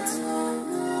arrogant.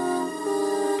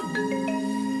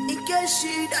 In case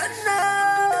you don't know,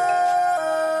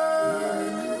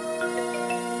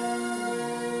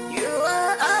 you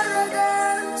are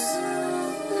arrogant.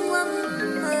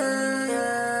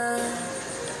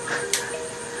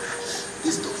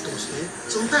 These doctors,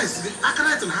 sometimes I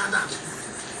can't hand out.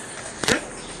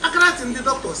 I can't in the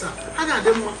doctors, I got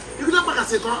them. You can not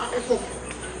say,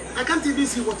 I can't even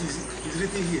see what is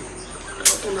written here. I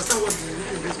don't understand what is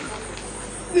written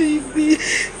here. Baby,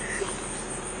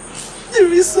 the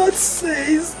result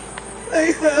says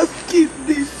I have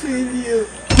kidney failure.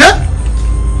 Yeah?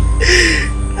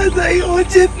 And I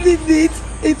urgently need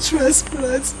a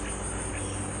transplant.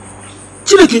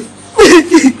 Chineke?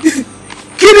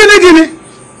 Kidney?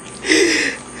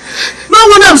 No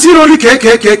one I'm seeing only K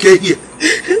here.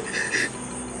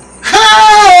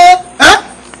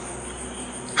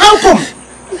 How come?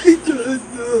 I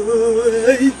don't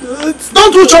know.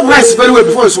 Don't you chop rice very well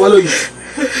before you swallow it.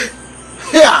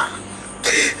 Yeah.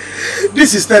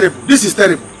 This is terrible.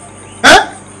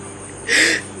 Huh?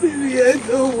 Baby, I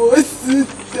don't want to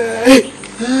die.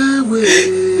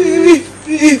 Baby,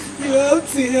 please, you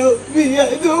have to help me. I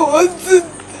don't want to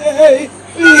die.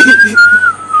 Please.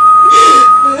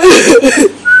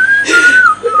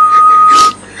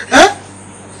 Huh?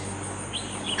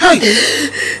 Hey,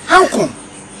 how come?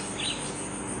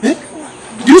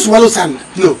 Do you swallow sand?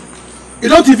 No. You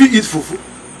don't even eat fufu.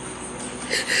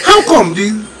 How come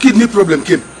the kidney problem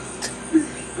came?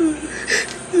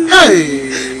 Hey,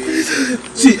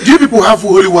 see, do you people have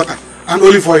holy water and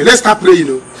olive oil? Let's start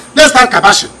praying, Let's start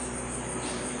kabashing.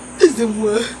 This is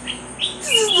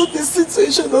not the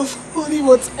situation of holy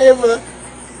whatever.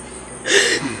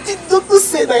 The doctor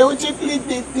said I urgently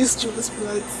need this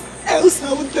transplant, else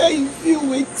I will die in a few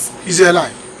weeks. Is he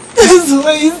alive? That's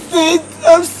why he said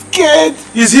I'm scared.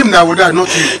 It's him that will die, not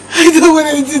you. I don't want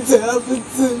anything to happen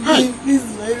to me. Please,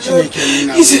 my Lord.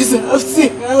 You just have to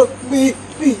help me.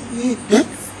 Eh?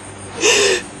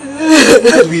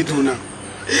 What do we do now?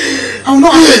 I will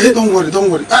not. Don't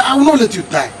worry. I will not let you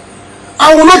die.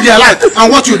 I will not be alive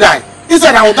and watch you die.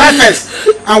 Instead, I will die first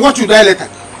and watch you die later.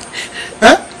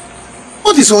 Eh?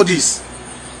 What is all this?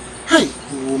 Hey,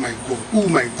 oh my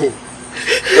God.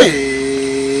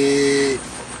 Hey.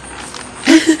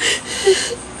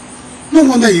 No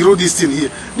wonder he wrote this thing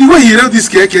here. The way he wrote this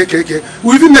care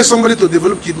will even make somebody to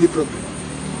develop kidney problem.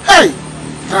 Hey,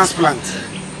 transplant.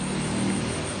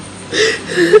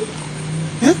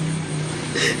 Yeah?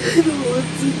 I don't want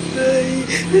to die.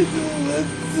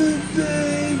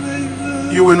 My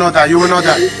God. You will not die.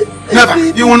 Never.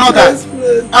 You will not die.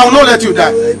 I will not let you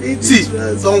die. See,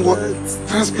 don't worry.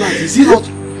 Transplant. Is he not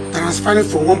transferring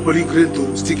from one polling grade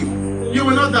to stick him? You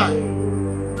will not die.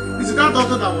 Is it that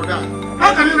doctor that will die?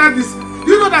 How can you write this?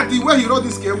 You know that the way he wrote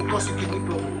this care will cause you kidney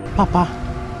problem. Papa,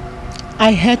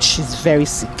 I heard she's very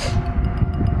sick.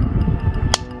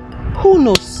 Who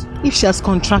knows if she has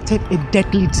contracted a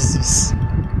deadly disease?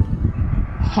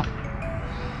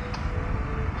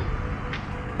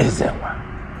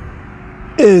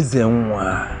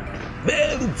 Ezenwa.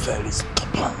 Very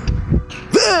stubborn.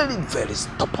 Very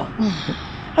stubborn.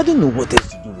 I don't know what else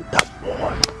to do with that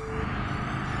boy.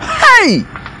 Hey!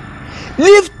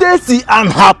 Leave Tessie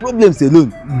and her problems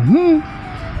alone.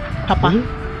 Papa,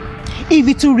 if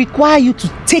it will require you to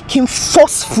take him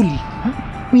forcefully,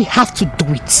 we have to do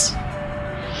it.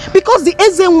 Because the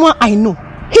Ezenwa I know,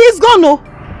 he is gone, no?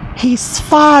 He is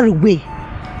far away.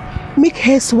 Make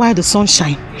haste while the sun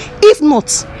shines. If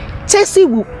not, Tessie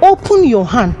will open your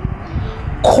hand,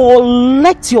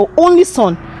 collect your only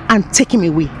son, and take him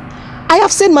away. I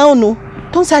have said my own, no.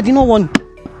 Don't say I did not want.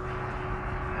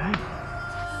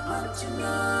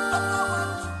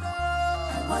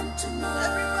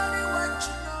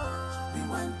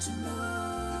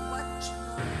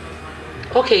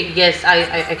 Okay, yes,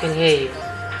 I can hear you.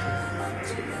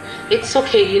 It's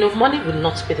okay, you know, money will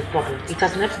not be the problem. It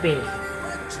has never been.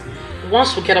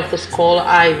 Once we get off this call,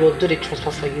 I will do the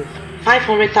transfer for you.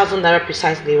 500,000 naira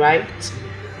precisely, right?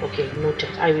 Okay, noted.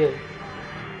 I will.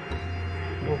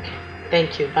 Okay,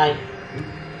 thank you. Bye.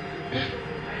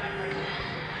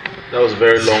 That was a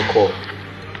very long call.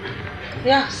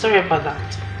 Yeah, sorry about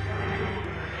that.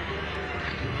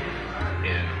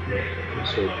 Yeah.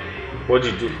 So, what do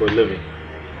you do for a living?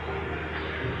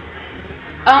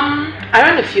 I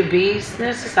run a few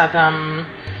businesses that I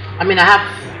have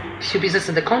a few businesses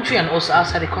in the country and also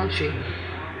outside the country.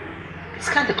 It's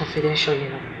kind of confidential, you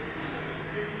know.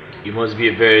 You must be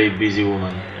a very busy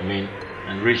woman.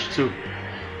 And rich too.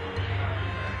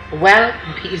 Well,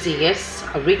 busy, yes.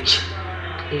 Rich,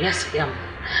 yes, I am.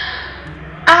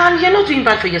 And you're not doing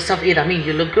bad for yourself either.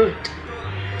 You look good.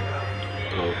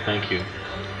 Oh, thank you.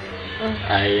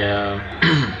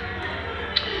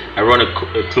 I run a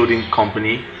clothing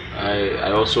company.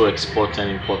 I also export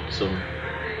and import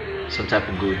some type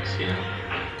of goods, you know.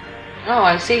 Oh,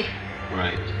 I see.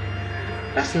 Right.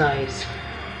 That's nice.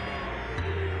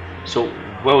 So,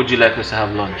 where would you like us to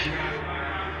have lunch?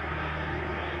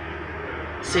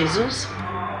 Caesar's.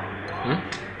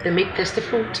 They make tasty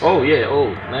food. Oh yeah.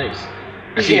 Oh, nice.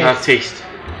 I see you have taste.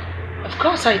 Of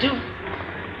course I do.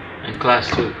 And class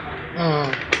too.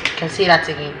 Can say that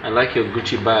again. I like your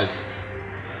Gucci bag.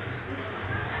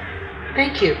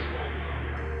 Thank you.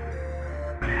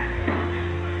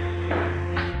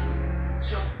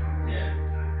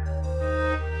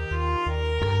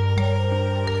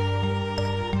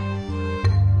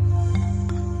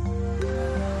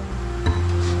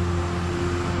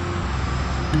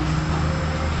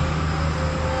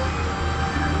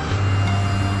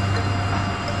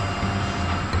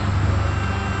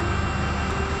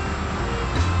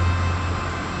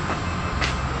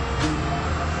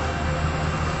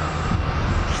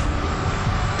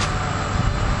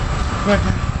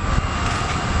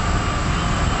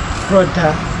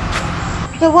 Brother,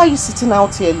 why are you sitting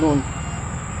out here alone?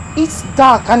 It's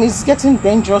dark and it's getting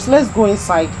dangerous. Let's go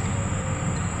inside.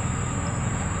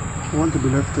 I want to be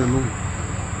left alone.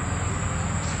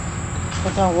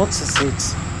 Brother, what is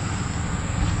it?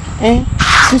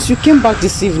 Since you came back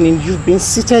this evening, you've been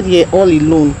seated here all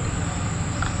alone.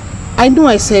 I know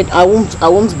I said I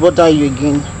won't bother you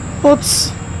again, but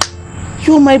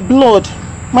you're my blood,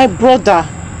 my brother.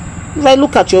 If I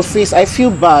look at your face, I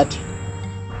feel bad.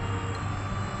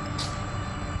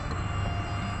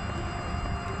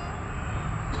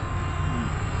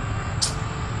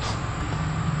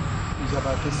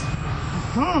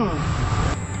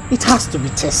 It has to be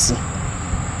Tessie.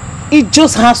 It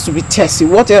just has to be Tessie.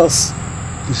 What else?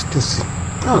 It's Tessie.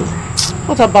 Oh,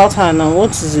 what about her now?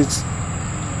 What is it?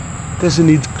 Tessie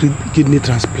needs kidney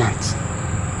transplant.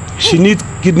 She needs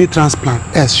kidney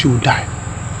transplant, else she will die.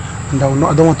 And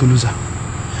I don't want to lose her.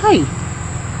 Hi.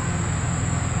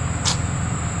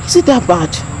 Is it that bad?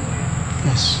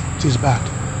 Yes, it is bad.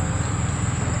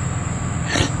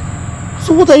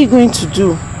 So what are you going to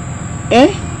do?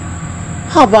 Eh?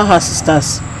 How about her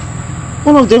sisters?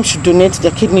 One of them should donate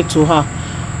their kidney to her.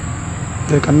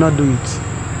 They cannot do it.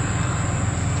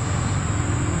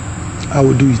 I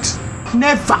will do it.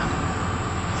 Never.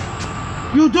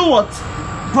 You do what?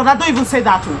 Brother, don't even say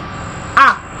that one.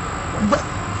 But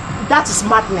that is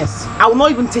madness. I will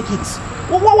not even take it.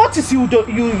 What is you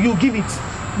give it?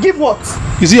 Give what?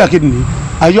 Is it your kidney?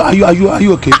 Are you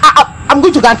okay? I'm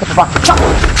going to go and Papa.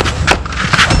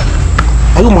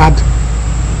 Are you mad?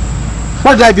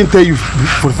 What did I even tell you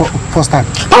for the first time?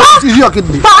 Papa! Is it your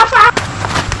kidney? Papa!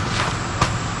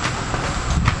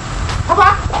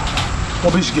 Papa!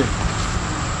 Rubbish girl.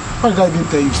 What did I even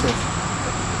tell you, sir?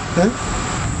 Eh?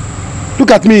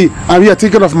 Look at me, I'm here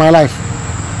thinking of my life.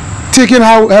 Thinking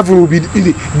how heaven will be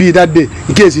that day,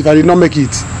 in case if I did not make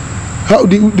it. How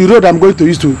the road I'm going to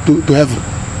use to heaven.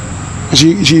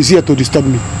 She is here to disturb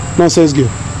me. Nonsense girl.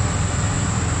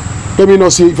 Let me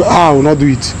not see if I will not do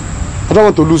it. I don't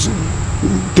want to lose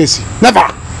Tessie. Never!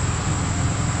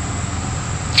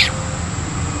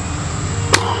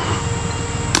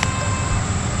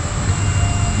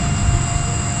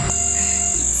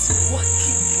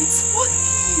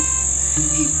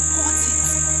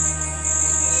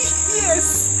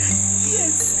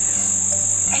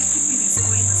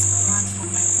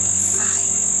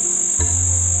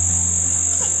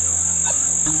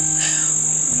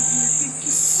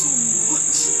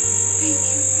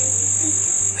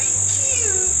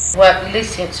 Well,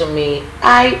 listen to me.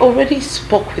 I already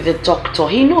spoke with the doctor.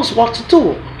 He knows what to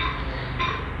do.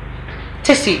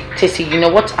 Tessie, you know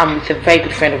what? I'm with a very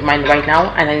good friend of mine right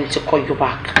now and I need to call you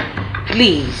back.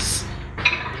 Please.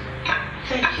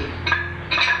 Thank you.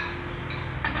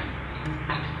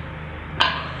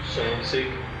 So you're sick?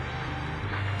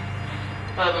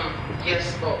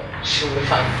 Yes, but she'll be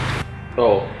fine.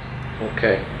 Oh,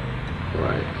 okay.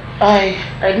 Right.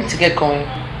 I need to get going.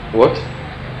 What?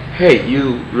 Hey,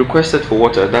 you requested for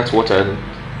water. That's water.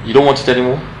 You don't want it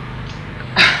anymore?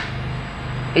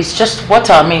 It's just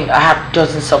water. I mean, I have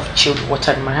dozens of chilled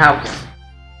water in my house.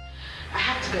 I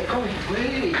have to get going.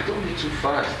 Wait, don't be too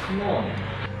fast. Come on.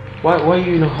 Why are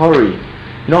you in a hurry?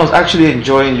 You know, I was actually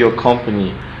enjoying your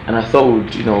company, and I thought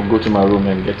we'd, go to my room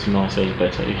and get to know ourselves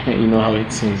better. You know how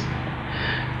it seems.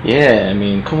 Yeah, I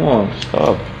mean, come on,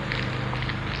 stop.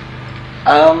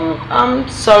 I'm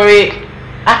sorry.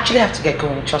 I actually have to get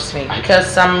going, trust me,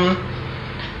 because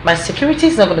my security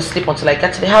is not going to sleep until I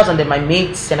get to the house, and then my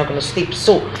mates are not going to sleep.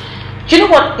 So, you know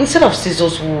what? Instead of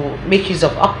scissors, we'll make use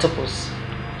of octopus.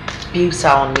 Bills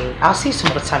are on me. I'll see you some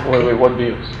other time. Okay? Wait, what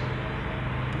bills?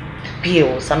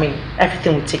 Bills. I mean,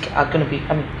 everything we take are going to be.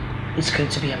 It's going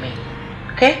to be on me.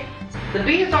 Okay? The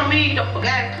bills on me. Don't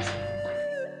forget.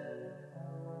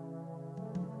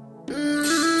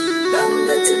 Don't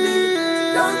get to me.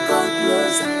 Don't come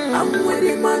closer. I'm with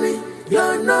the money.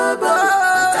 You're nobody.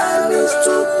 Time is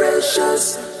too precious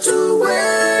to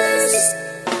waste.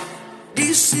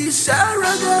 This is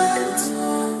arrogant.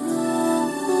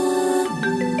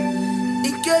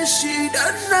 In case you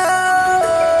don't know.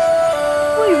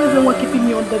 Why is everyone keeping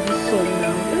me under this sun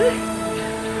now?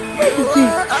 Where is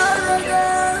it?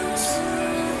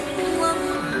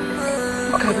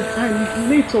 Look at the time. It's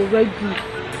late already.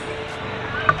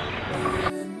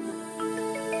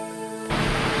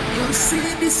 See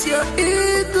this, your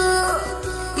ego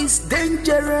is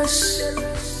dangerous.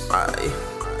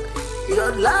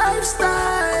 Your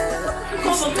lifestyle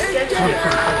is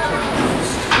dangerous.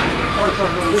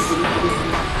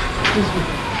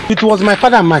 It was my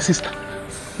father and my sister.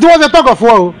 There was a tug of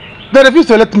war. They refused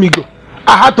to let me go.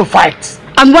 I had to fight.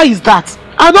 And why is that?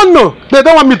 I don't know. They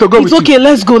don't want me to go with you. It's okay,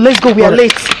 let's go. We are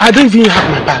late. I don't even have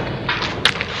my bag.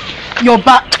 Your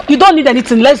bag? You don't need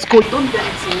anything. Let's go. Don't need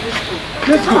anything.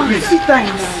 Let's go, please. Sit down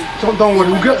now. Don't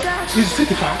worry, we'll get. Is it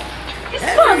far? It's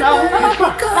fun now.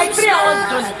 Like 3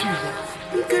 hours journey.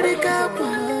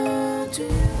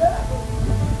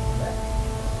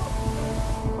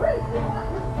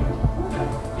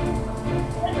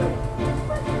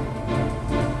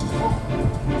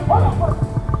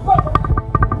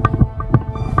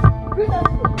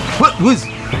 Who is?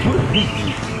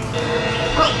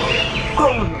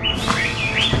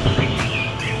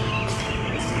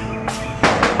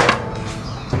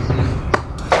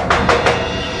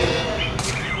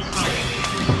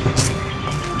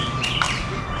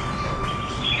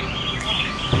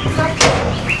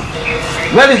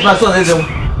 Where is my son? What is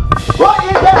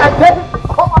there? I tell you to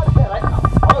come out here right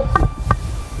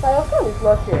now.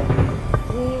 not here.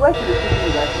 He went to the city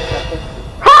with his sister.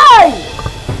 Hey!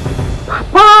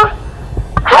 Papa!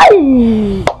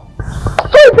 Hey!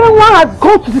 So everyone has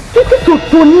gone to the city to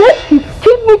donate his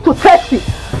kidney to Tessie.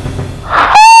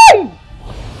 Hey!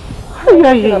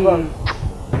 Hey!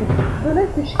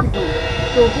 Donate fish kidney.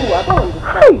 So who? I don't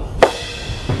understand.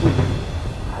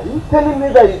 Are you telling me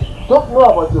that you don't know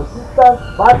about your sister's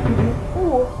bad kidney?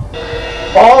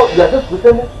 Or you are just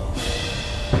pretending?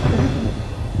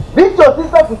 Beat your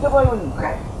sister to tell you in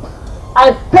Christ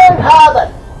and tell her that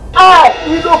I,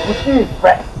 Ido, put you in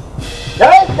Christ.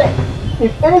 Then say,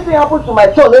 if anything happens to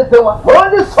my son, let's say my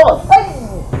only son, hey,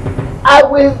 I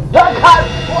will drag her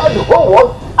throughout the whole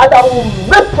world and I will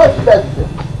make her best.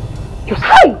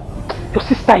 Your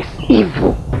sister is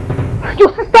evil.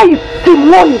 Your sister is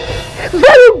demonic,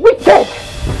 very wicked.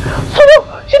 So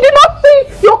she did not see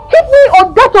your kidney or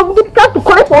that of Nipka to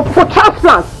collect for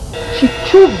transplant. She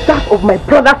chose that of my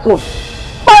brother's son,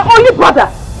 my only brother.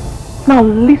 Now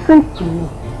listen to me.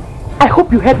 I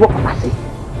hope you heard what Papa said.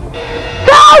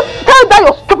 Tell that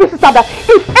your stupid sister that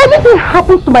if anything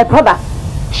happens to my brother,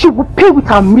 she will pay with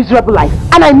her miserable life.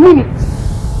 And I mean it.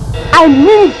 I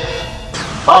mean it.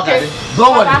 Okay,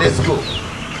 don't worry, let's go.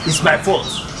 It's my fault.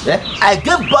 Yeah? I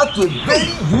gave birth to a very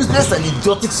useless and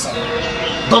idiotic son.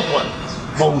 Don't worry,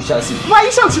 but we shall see. Why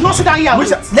you should not sit down here?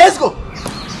 Let's go.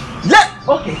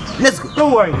 Okay, let's go.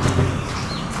 Don't worry.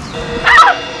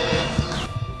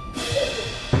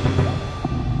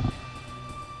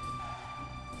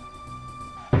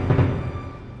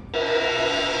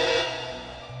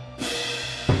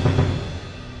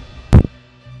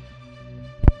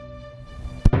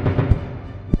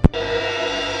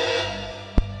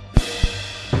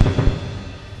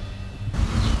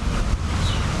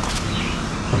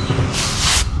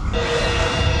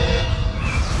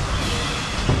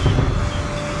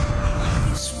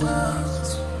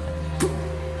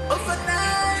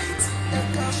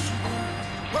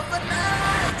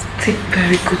 Take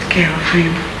very good care of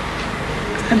him.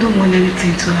 I don't want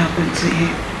anything to happen to him.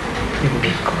 You'll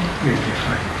be fine.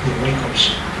 You'll wake up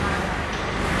soon.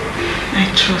 I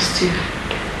trust you.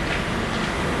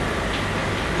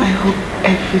 I hope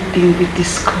everything we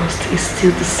discussed is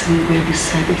still the same way we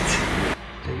said it.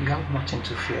 You have nothing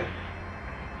to fear.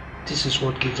 This is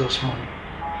what gives us money.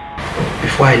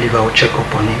 Before I leave, I will check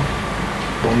up on him.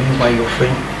 But meanwhile, your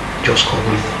friend just called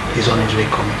me. He's on his way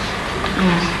coming.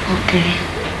 Oh, okay.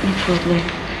 No problem.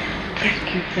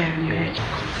 Thank you very much.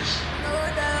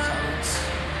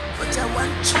 But I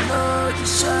want to know the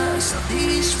source of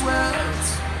these words.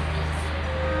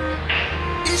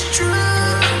 It's true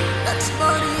that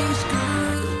money is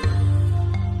good,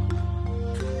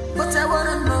 but I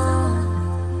wanna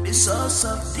know the source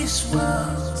of this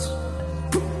world.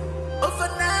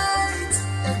 Overnight,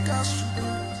 a gas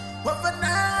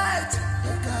overnight,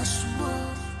 a gas.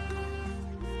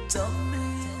 Tell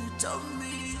me,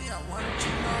 I want to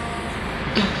know.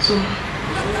 Doctor,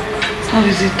 how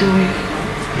is he doing?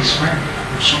 He's fine.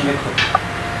 He'll soon wake up.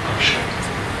 I'm sure.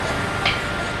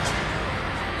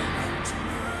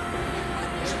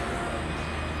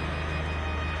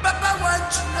 Papa want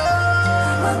to know.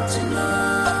 I want to know.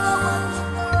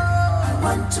 I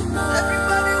want to know.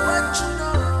 Everybody want to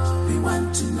know. We want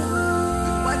to know.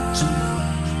 We want to know.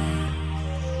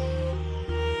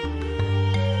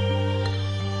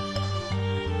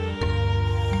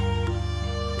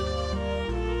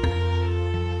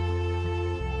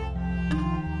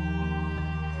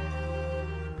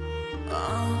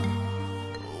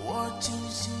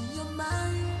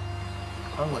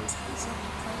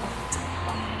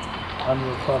 I'm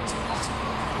your father.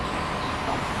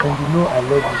 And you know I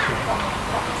love you so much.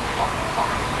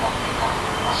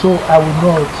 So I will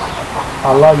not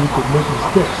allow you to make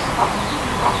mistakes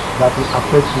that will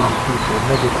affect you in the future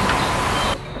negatively.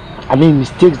 I mean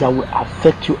mistakes that will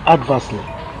affect you adversely.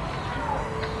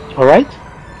 Alright?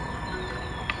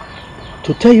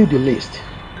 To tell you the least,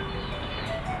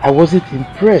 I wasn't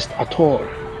impressed at all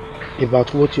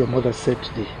about what your mother said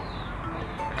today.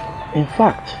 In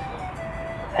fact,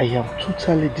 I am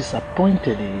totally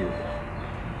disappointed in you.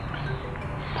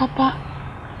 Papa,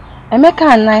 Emeka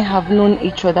and I have known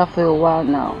each other for a while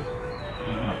now.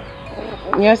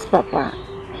 Yes, Papa.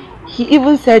 He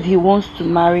even said he wants to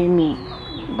marry me.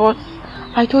 But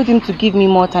I told him to give me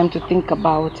more time to think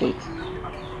about it.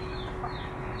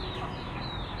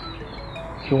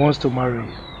 He wants to marry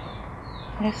you?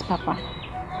 Yes, Papa.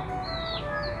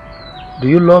 Do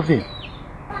you love him?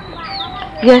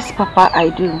 Yes, Papa, I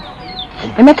do.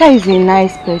 Emeka is a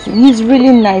nice person. He's really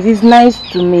nice. He's nice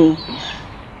to me.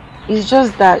 It's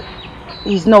just that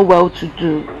he's not well to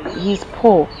do. He's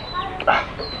poor.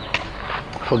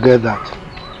 Forget that.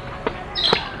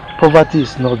 Poverty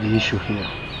is not the issue here.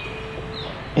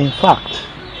 In fact,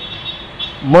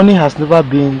 money has never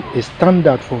been a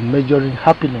standard for measuring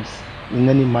happiness in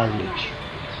any marriage.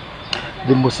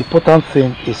 The most important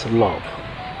thing is love.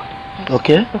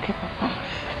 Okay? Okay, Papa.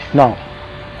 Now,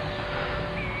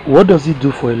 what does he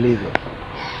do for a living?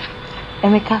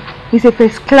 Emeka, he's a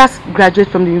first-class graduate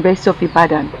from the University of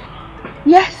Ibadan.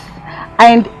 Yes.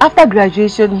 And after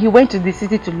graduation, he went to the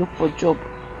city to look for a job.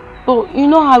 So, you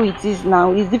know how it is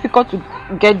now. It's difficult to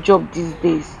get job these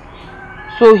days.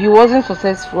 So, he wasn't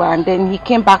successful and then he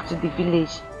came back to the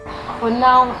village. For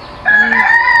now,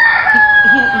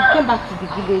 he came back to the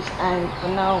village and for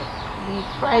now, he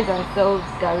fries and sells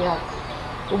garri at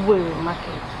Owerri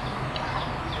market.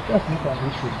 That's not an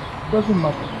issue. Doesn't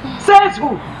matter. Says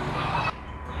who?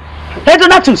 Hey,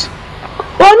 Donatus.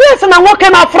 Onye say na nwoke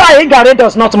na fry garri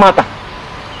does not matter.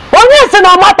 Onye say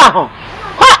na matter huh?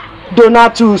 Ha!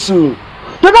 Donatus.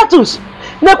 Donatus.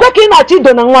 Nekwe ki na chi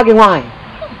do na nwa gi nwanyi.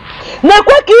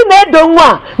 Nekwe ki na-edo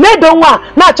nwa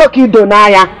na-achọ ka ido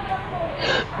n'anya.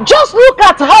 Just look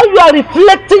at how you are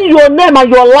reflecting your name and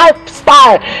your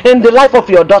lifestyle in the life of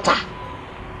your daughter.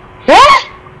 Eh?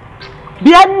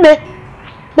 Bianne,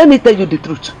 let me tell you the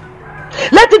truth.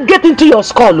 Let it get into your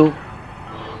skull. Oh.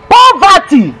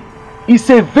 Poverty is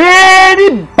a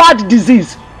very bad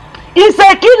disease. It's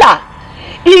a killer.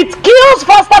 It kills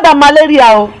faster than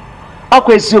malaria.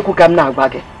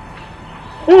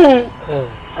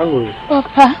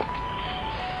 Papa.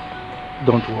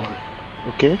 Don't worry,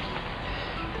 okay?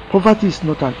 Poverty is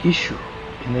not an issue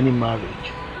in any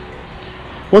marriage.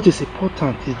 What is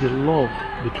important is the love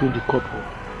between the couple.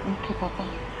 Okay, Papa.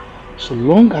 So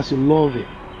long as you love him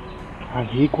and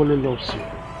he equally loves you,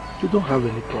 you don't have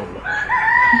any problem.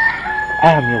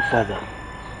 I am your father.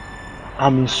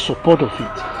 I'm in support of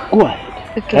it. Go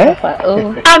ahead. Okay, Papa.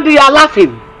 Oh. And you are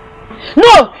laughing.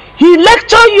 No, he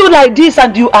lecture you like this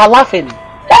and you are laughing.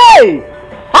 Hey!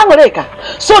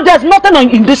 So there's nothing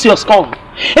in this your skull. And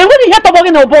when you hear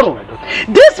talking about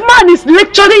this man is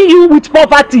lecturing you with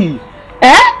poverty.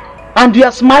 Eh? And you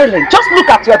are smiling. Just look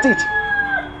at your teeth.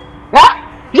 Eh?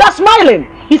 You are smiling.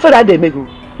 If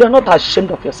you are not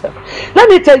ashamed of yourself. Let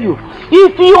me tell you,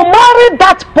 if you marry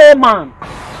that poor man,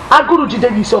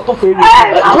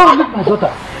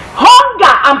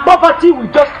 hunger and poverty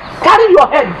will just carry your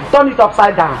head, turn it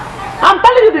upside down. I'm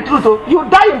telling you the truth, oh, you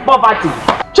die in poverty.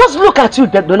 Just look at you,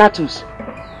 Donatus.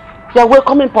 You are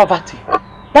welcoming poverty.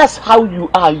 That's how you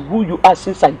are, who you are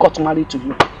since I got married to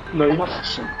you. No, you're not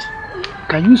ashamed.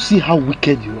 Can you see how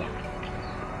wicked you are?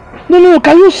 No,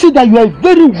 can you see that you are a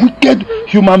very wicked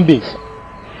human being?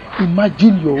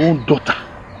 Imagine your own daughter.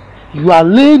 You are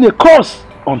laying a curse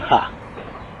on her.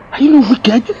 Are you not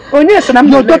wicked? Oh yes, and I'm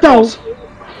your daughter.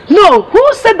 No,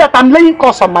 who said that I'm laying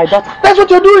curse on my daughter? That's what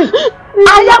you're doing.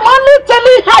 I am only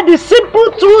telling her the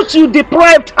simple truth you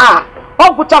deprived her.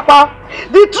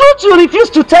 The truth you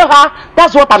refused to tell her,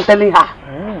 that's what I'm telling her.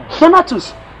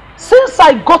 Donatus, since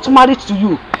I got married to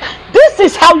you, this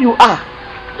is how you are.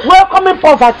 Welcoming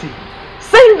poverty.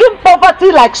 Singing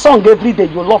poverty like song every day,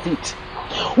 you love it.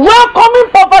 Welcoming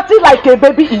poverty like a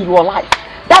baby in your life.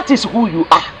 That is who you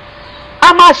are.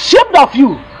 I'm ashamed of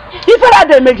you. If I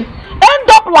end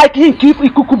up like him, keep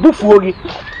ikukubufuogi.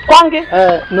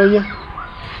 No,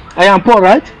 I am poor,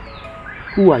 right?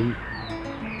 Who are you?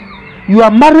 You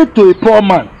are married to a poor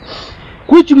man,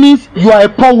 which means you are a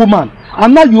poor woman.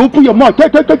 And now you open your mouth.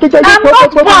 I'm not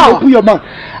poor. Open your mouth.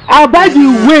 By the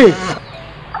way,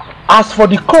 as for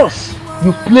the curse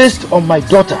you placed on my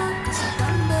daughter,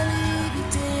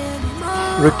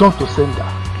 return to sender.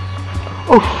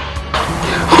 Oh.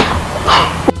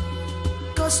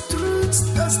 Cause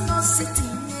truth does not sit in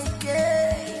a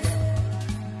cave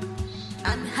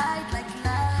and hide like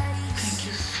lies. Thank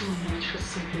you so much for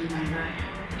saving my life.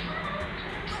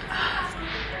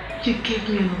 You gave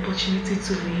me an opportunity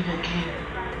to live again.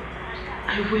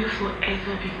 I will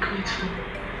forever be grateful.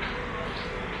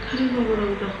 I don't know what I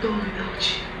would have done without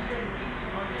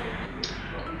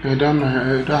you. You don't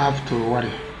have to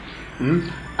worry.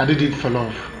 I did it for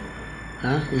love.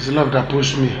 It's love that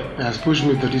pushed me. It has pushed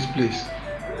me to this place.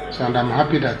 So, and I'm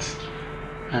happy that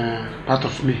part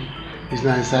of me is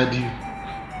now inside you.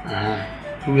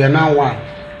 We are now one.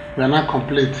 We are now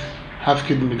complete. Half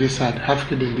kid in this side, half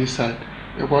kid in this side.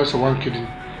 Also one kid,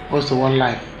 also one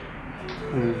life.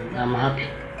 I'm happy.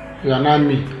 You are now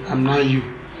me. I'm now you.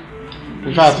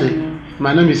 In fact,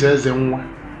 my name is Ezenwa.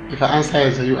 If I answer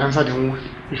Eze, you answer the one.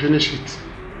 You finish it.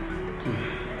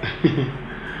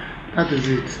 That is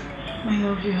it. My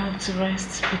love, you have to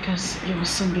rest because you will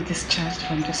soon be discharged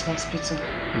from this hospital.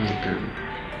 Okay.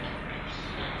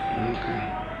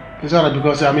 It's alright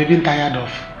because I'm even tired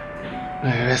of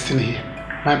resting here.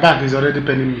 My back is already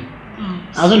paining me.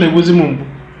 So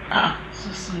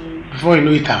sorry. Before you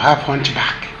know it, I'll have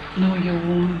hunchback. No, you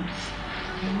won't.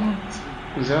 You won't.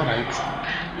 Is that right?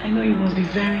 I know you must be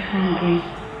very hungry.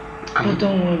 But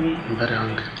don't worry. I'm very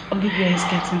hungry. Olivia is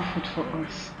getting food for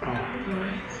us. Oh.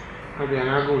 Alright. Okay, and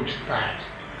I'll go to bed.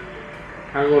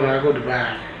 I'll go to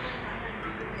bed.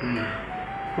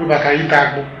 Go back and eat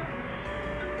that.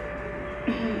 I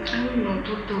don't know,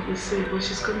 doctor will say, but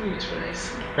she's coming with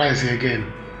rice. Rice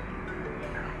again.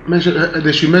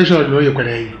 They should mention you're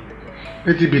going.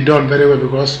 Let it be done very well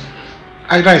because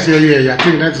I say I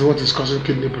think that's what is causing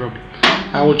kidney problem.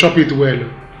 I will chop it well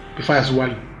before I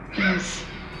swallow. Yes,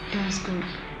 that's good.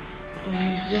 But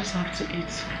you just have to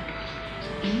eat.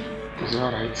 It's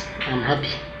alright. I'm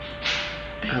happy.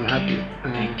 I'm happy.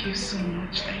 Thank you so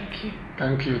much. Thank you.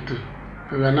 Thank you too.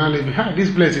 We are now living. This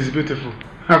place is beautiful.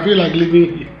 I feel like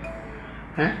living here.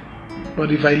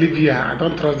 But if I live here, I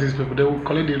don't trust these people. They will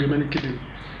collect the remaining kidney.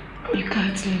 You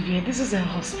can't live here. This is a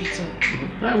hospital.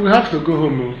 We have to go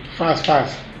home fast.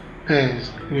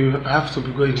 You have to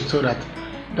be going so that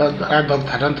doctor,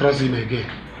 I don't trust him again.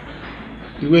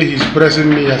 The way he's pressing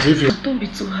me as if you. Don't be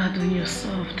too hard on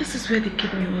yourself. This is where the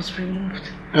kidney was removed.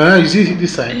 You see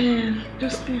this side? Yeah,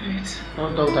 just leave it.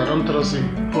 No, doctor, I don't trust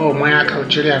him. Oh, my account,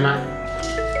 Chiriana.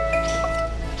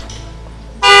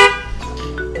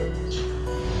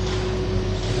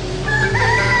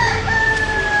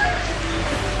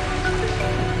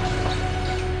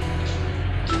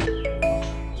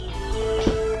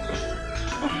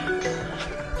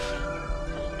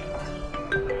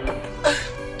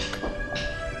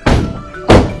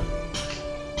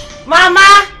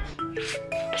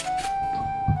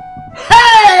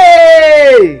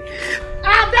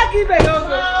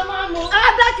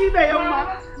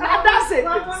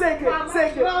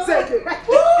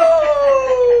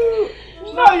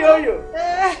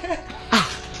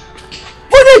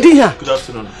 Good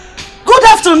afternoon. Good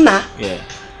afternoon, now. Yeah.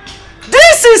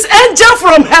 This is angel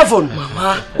from heaven.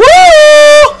 Mama. Woo!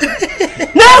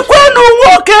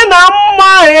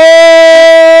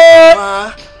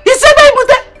 He said,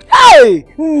 hey,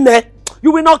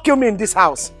 you will not kill me in this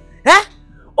house.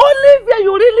 Olivia,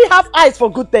 you really have eyes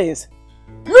for good things.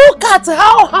 Look at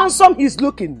how handsome he's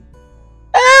looking.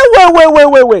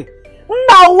 Wait.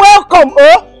 Now welcome,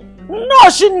 No,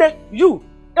 you.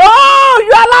 Oh,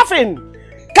 you are laughing.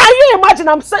 Can you imagine?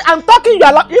 I'm talking. You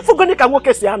are laughing. If you're going to walk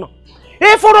Siano,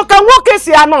 if you can walk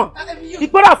Siano, you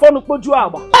put a phone to you.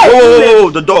 Whoa,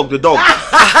 the dog.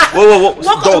 Whoa,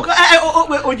 dog.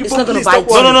 It's not gonna bite.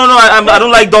 No. I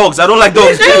don't like dogs. No,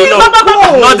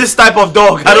 not this type of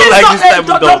dog. I don't like this type of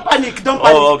dog. Don't panic.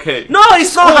 Oh, okay. No,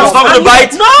 it's not. It's not gonna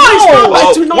bite. No, it's not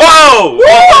bite you. Whoa.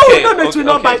 No, it will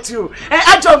not bite you.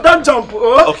 Don't jump.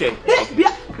 Okay.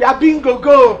 Yeah, bingo,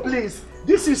 go, please.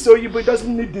 This is so you, but it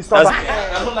doesn't need this. I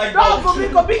don't like dogs.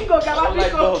 Bingo, Bingo.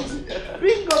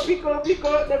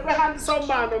 The handsome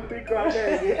man on bingo.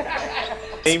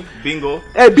 Name Bingo.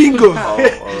 Bingo.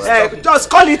 Oh, right. Just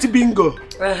call it bingo.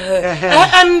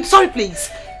 Sorry, please.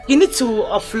 You need to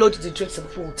offload the drinks and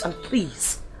food, and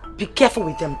please be careful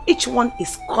with them. Each one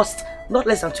is cost not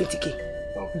less than 20k.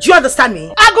 Okay. Do you understand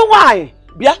me? Why?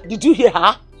 Yeah, did you hear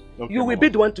her? Okay, you will be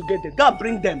the one to get them. Go and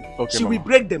bring them. Okay, she will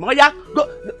break them. Oh yeah, go.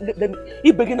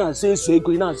 He begin and say,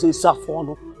 going and say,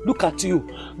 Saffron. Look at you.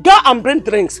 Go and bring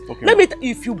drinks. Okay, let me.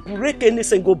 If you break any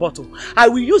single bottle, I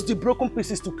will use the broken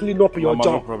pieces to clean up your Mama,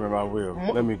 job. No problem. I will.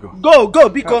 Let me go. Go,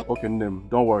 because. Okay, Nim,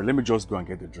 don't worry. Let me just go and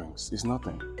get the drinks. It's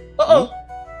nothing.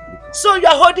 So you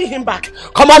are holding him back.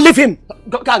 Come on, leave him.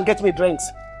 Go and get me drinks.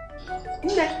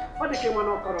 Let's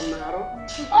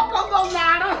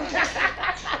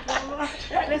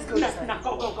go.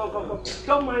 Go.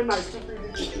 Don't mind my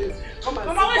stupidity, please. Come and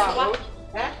sit down.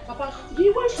 Papa, he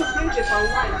wants to bring the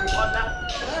wine to order.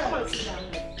 Come and sit down.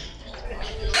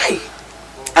 Hey,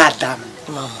 Adam,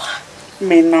 Mama.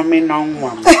 Me no,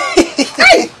 Mama.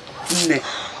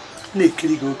 Ne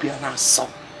kirigo be an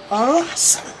awesome.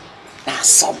 Awesome.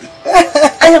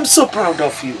 I am so proud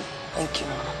of you. Thank you,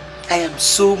 Mama. I am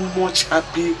so much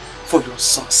happy for your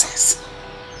success.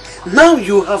 Now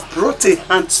you have brought a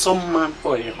handsome man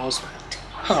for a husband.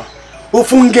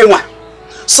 Ofungewa.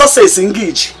 Success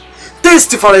engage.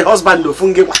 Taste for a husband,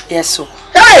 Ofungewa. Yes, sir.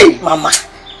 Hey! Mama,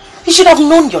 you should have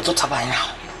known your daughter by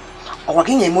now. Or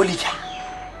working in Olivia.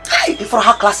 Hey! Before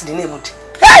her class in the neighborhood.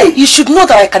 Hey! You should know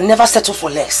that I can never settle for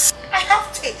less. I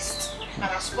have taste and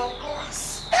a small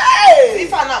glass. Hey!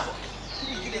 If I know.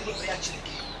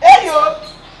 Hey, yo!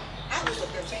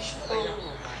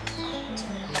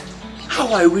 How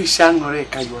I wish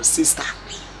Angoreka, your sister,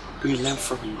 will learn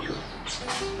from you.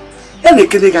 Any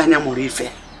Kenegania Morife.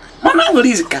 Mama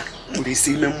Morizika,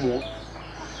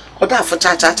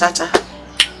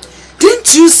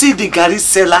 Didn't you see the Gary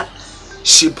seller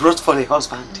she brought for her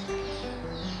husband?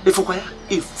 If we were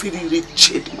a very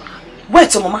rich man.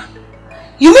 Wait, Mama.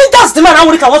 You mean that's the man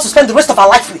Anwurika wants to spend the rest of her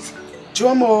life with?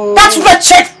 Jomo. That's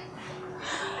wretched!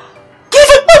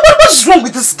 What is wrong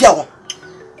with this girl?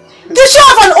 Did she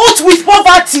have an oath with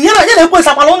poverty?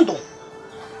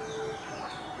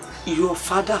 Your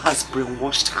father has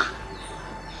brainwashed her.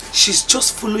 She's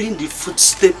just following the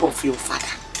footsteps of your father.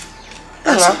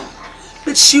 That's all.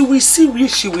 But she will see where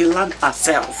she will land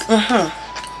herself.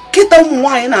 She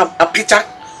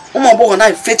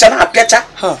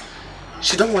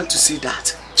don't want to see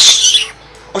that.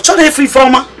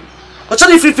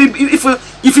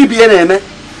 If you be an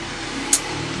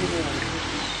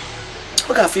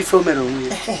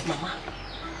Mama,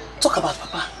 talk about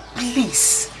Papa,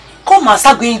 please. Come and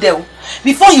start going there.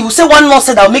 Before he will say one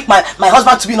nonsense that will make my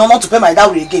husband to be normal to pay my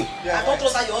dowry again. Yeah. I don't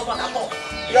trust that your husband at all.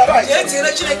 You are right.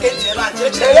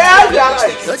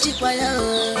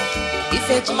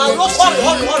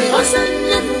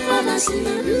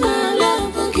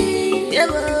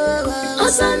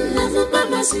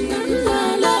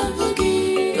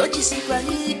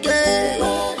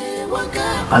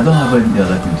 I don't have any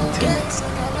other thing to tell you.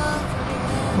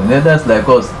 When elders like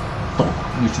us talk,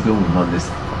 you children will not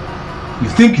listen. You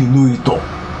think you know it all.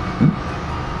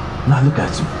 Now look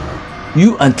at you.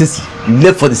 You and Tessie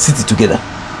left for the city together.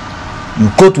 You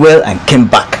got well and came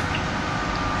back.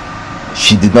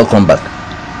 She did not come back.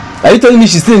 Are you telling me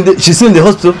she's still in the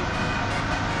hospital?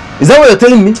 Is that what you're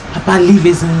telling me? Papa, leave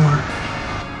Ezenwa.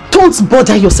 Don't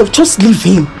bother yourself, just leave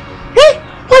him. Hey,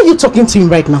 why are you talking to him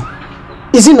right now?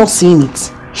 Is he not seeing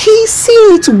it? He's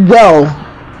seeing it well.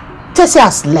 Tessie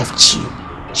has left you.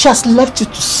 She has left you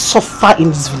to suffer in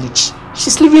this village.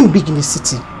 She's living big in the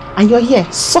city. And you're here,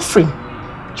 suffering.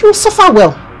 You will suffer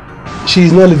well. She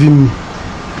is not leaving me.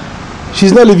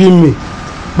 She's not leaving me.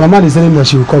 My man is telling me that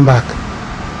she will come back.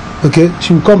 Okay?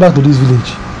 She will come back to this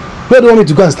village. Where do you want me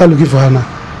to go and start looking for her now?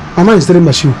 My man is telling me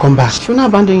that she will come back. She will not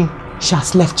abandon you. She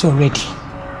has left you already.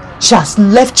 She has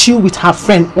left you with her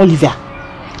friend Olivia.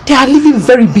 They are living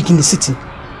very big in the city.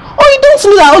 Oh, you don't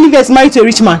know that Olivia is married to a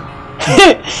rich man?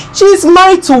 She is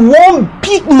married to one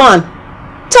big man.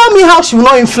 Tell me how she will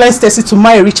not influence Tessie to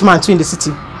marry a rich man too in the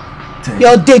city.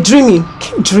 You're daydreaming.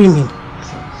 Keep dreaming.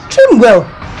 Dream well.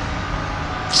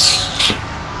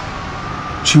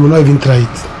 She will not even try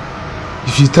it.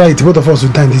 If she try it, both of us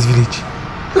will die in this village.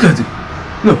 Look at it.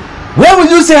 No. Where will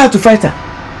you say how to fight her?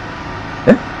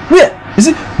 Eh? Where? You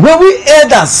see, when we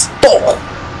elders talk,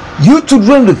 you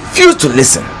children refuse to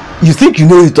listen. You think you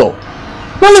know it all.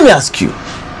 Now let me ask you.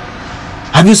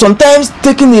 Have you sometimes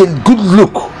taken a good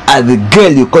look at the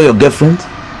girl you call your girlfriend?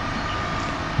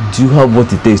 Do you have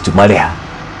what it takes to marry her?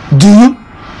 Do you?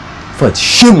 But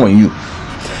shame on you.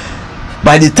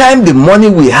 By the time the money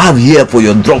we have here for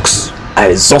your drugs are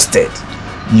exhausted,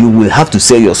 you will have to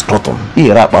sell your scrotum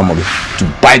to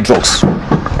buy drugs.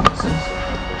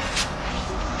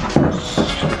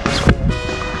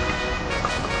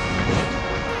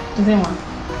 Did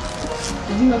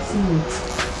you not see me?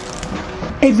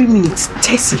 Every minute,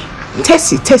 Tessie.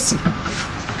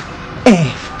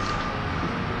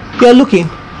 You're looking.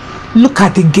 Look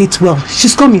at the gate well.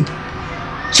 She's coming.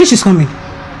 She's coming.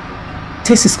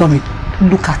 Tessie's coming.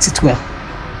 Look at it well.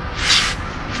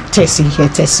 Tessie here,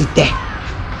 Tessie there.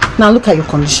 Now look at your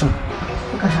condition.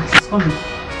 Look at her. She's coming.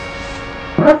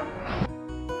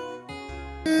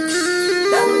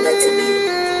 Don't let me,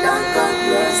 don't come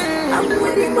close. I'm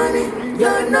with the money.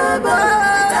 You're nobody.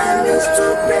 Time is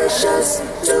too precious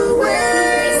to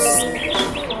waste.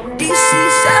 This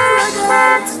is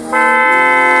arrogant.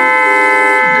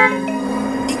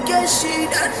 In case she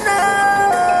don't know,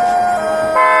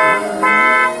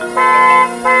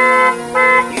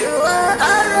 you are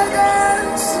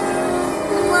arrogant.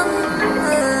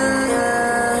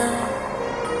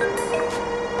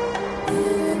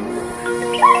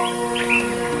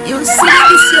 You see,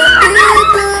 it's your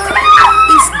ego.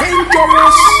 It's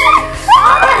dangerous.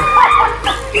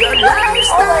 Your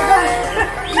lifestyle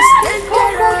is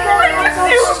dangerous.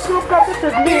 This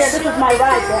is me and this is my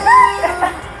right.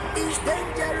 It's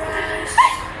dangerous.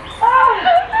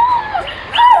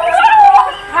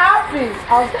 Happy.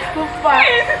 I'm so fine.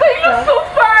 You're so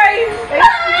fine.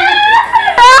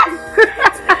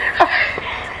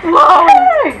 Wow.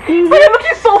 You're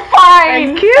looking so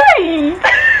fine. Thank you.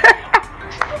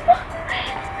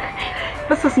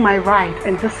 This is my right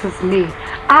and this is me.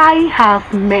 I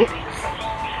have made it.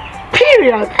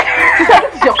 Period. Sister,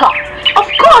 this is your car. Of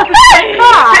course, it's my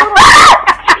car.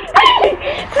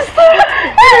 Sister,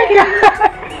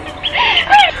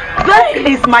 this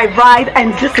is my bride,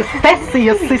 and this is Tessie,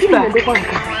 your sister.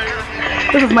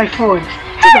 This is my phone.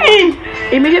 Hey!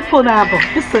 Immediate phone number.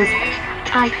 This is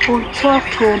iPhone 12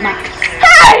 Pro Max.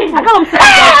 Hey! I got him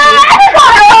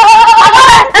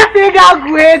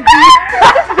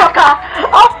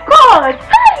Of course!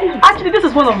 Actually, this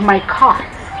is one of my cars.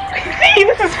 See,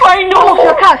 this is fine. No,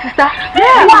 your car, sister.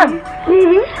 Yeah. One.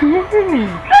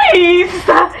 Hey,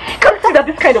 sister. Can't see that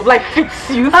this kind of life fits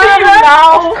you. See you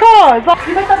now. Of course.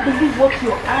 You better believe what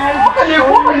your eyes show you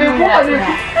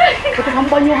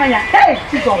right now. Hey,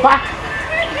 she's your back.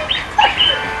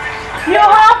 You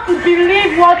have to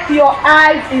believe what your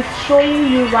eyes is showing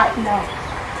you right now.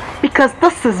 Because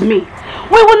this is me.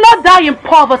 We will not die in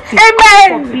poverty.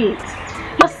 Amen. Forbid.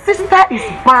 Your sister is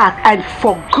back and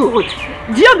for good.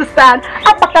 Do you understand?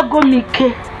 Apatago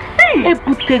Mike.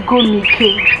 Eputego Mike.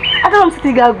 I don't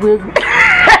think I'll go.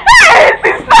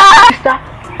 Sister,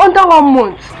 under 1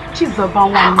 month, she's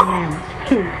about 1 month.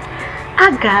 I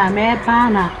got me a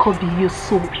copy your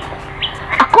soap. I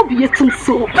copy your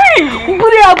soap.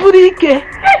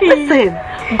 Listen,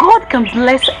 God can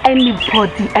bless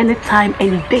anybody, anytime,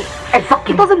 any day.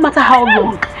 Exactly. It doesn't matter how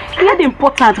long. Here the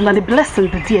important and the blessing,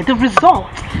 the result.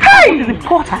 Hey! Is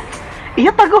important.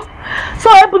 Iyatago. So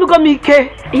ebulugo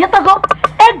mike. Iyatago.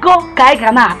 Ego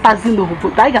kaigana pazino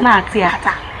but kaigana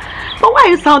theater. But why are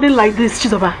you sounding like this,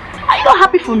 Chizoba? Are you not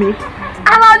happy for me?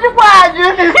 I'm not so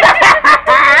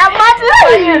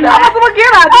you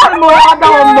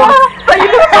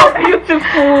look so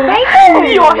beautiful. Thank you.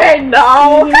 See your hair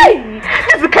now. Hey.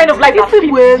 This is the kind of life that fits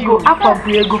you. After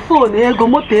ego, phone, ego,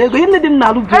 motor, ego. You need them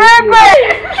now.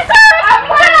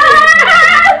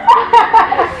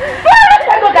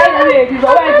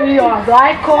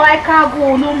 I can't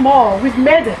go no more. We've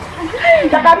made it.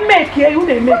 That I make here, you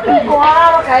they make it.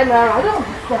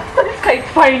 This guy is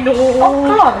fine. Of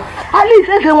course. At least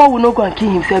everyone will not go and kill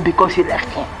himself because he left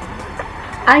him.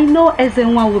 I know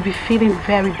everyone will be feeling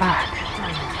very bad.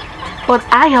 But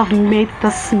I have made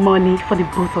this money for the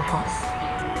both of us.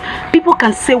 People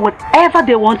can say whatever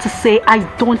they want to say. I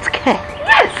don't care.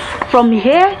 Yes. From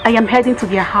here, I am heading to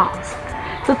their house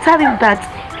to tell him that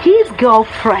his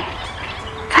girlfriend,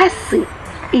 Tessie,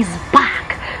 is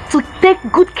back to take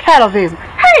good care of him.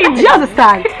 Hey, do you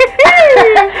understand?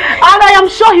 And I am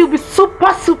sure he'll be super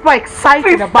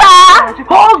excited about it.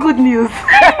 All good news.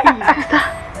 Sister,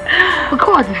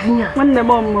 God is here.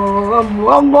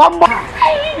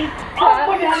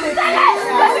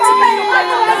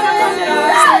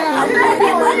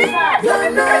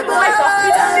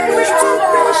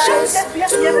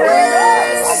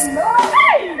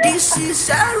 This is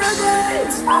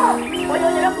arrogance.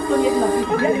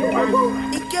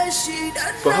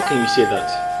 But how can you say that?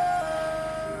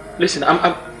 Listen,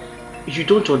 you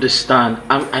don't understand.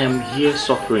 I am here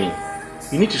suffering.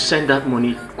 You need to send that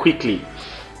money quickly.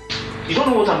 You don't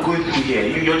know what I'm going through here.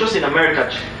 You're just in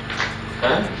America.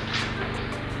 Huh?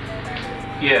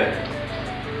 Yeah.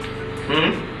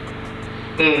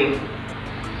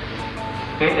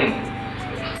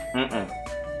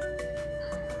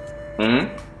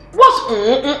 What's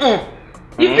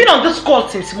You've been on this call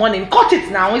since morning. Cut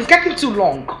it now. It's getting too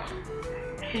long.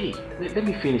 Hey, let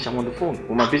me finish. I'm on the phone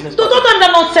with my business. Don't tell me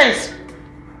that nonsense.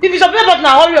 If it's a baby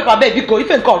now, hurry up, I beg. Because if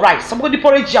you call rice, I'm going to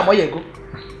porridge jam. Where you go?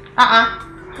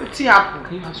 What's happening?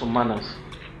 Can you have some manners?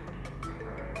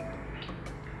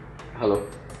 Hello.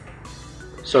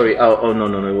 Sorry. Oh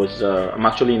no. It was. I'm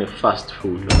actually in a fast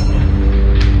food.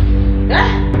 Yeah?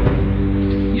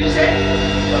 You said?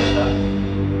 Sorry.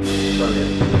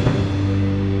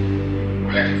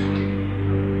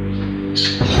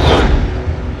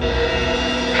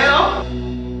 Hello?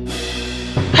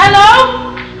 Hello?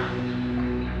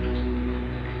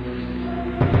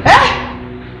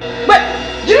 Wait,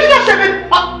 did you just say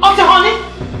of the honey?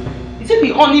 Is it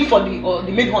the honey for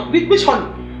the main honey? Which honey?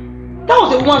 That was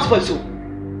the woman's voice. So.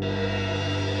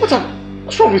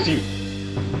 What's wrong with you?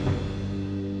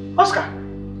 Oscar,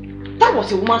 that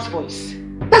was a woman's voice.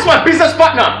 That's my business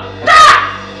partner.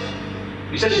 Ah!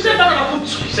 You said that on a foot.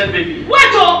 She said baby. Wait,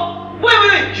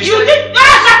 wait. You did.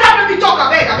 Shut up, let me talk. I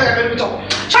beg, let me talk.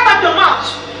 Shut up your mouth.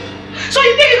 So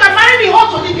you think you can marry me hot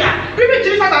to Libya? Bring me to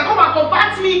this house and come and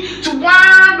convert me to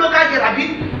one local girl,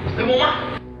 Abi? The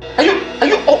woman?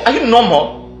 Are you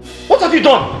normal? What have you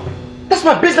done? That's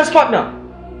my business partner.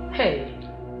 Hey.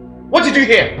 What did you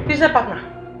hear? Business partner.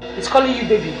 He's calling you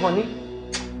baby, honey.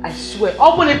 I swear.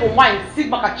 Open it for wine, sit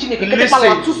back at Chineke.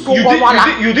 Listen,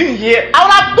 you didn't hear. I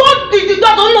would have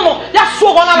done no. That's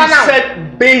so now. She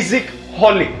said basic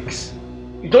holics.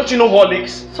 Don't you know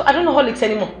holics? So I don't know holics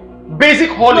anymore.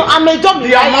 Basic holics. No, I'm a dummy.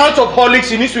 The amount of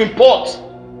holics you need to import.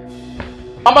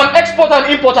 I'm an exporter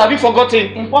and importer. Have you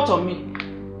forgotten? Import on me.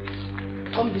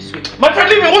 Come this way. My friend,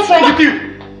 leave me. What's wrong with you?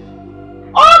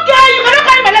 Okay, you cannot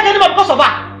carry my leg anymore because of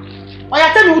her. Oh,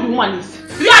 yeah, tell me who the woman is.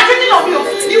 You are cheating on me.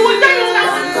 You will tell me who that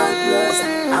is.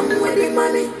 I'm with the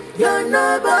money. You're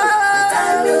nobody.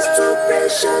 Time is too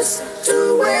precious to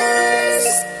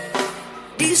waste.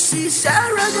 This is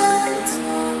arrogant.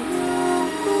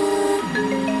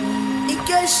 In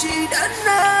case you don't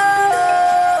know,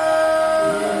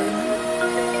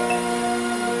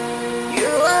 you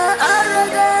are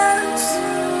arrogant.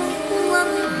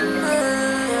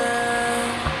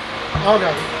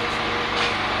 Okay.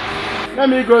 Let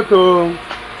me go to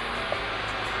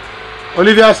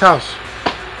Olivia's house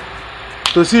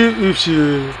to see if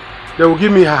they will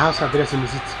give me her house address in the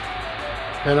city.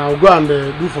 Then I will go and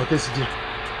do for test there.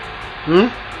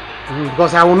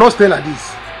 Because I will not stay like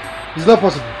this. It's not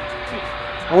possible.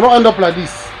 I will not end up like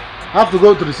this. I have to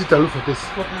go to the city and look for test.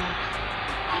 But now,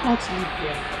 I want to live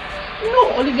there. You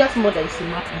know, Olivia's mother is a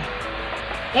madman.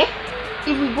 Eh?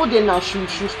 If we go there now, she'll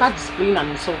start displaying and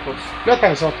insult us. Let her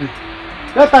insult me.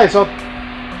 Let her insult me.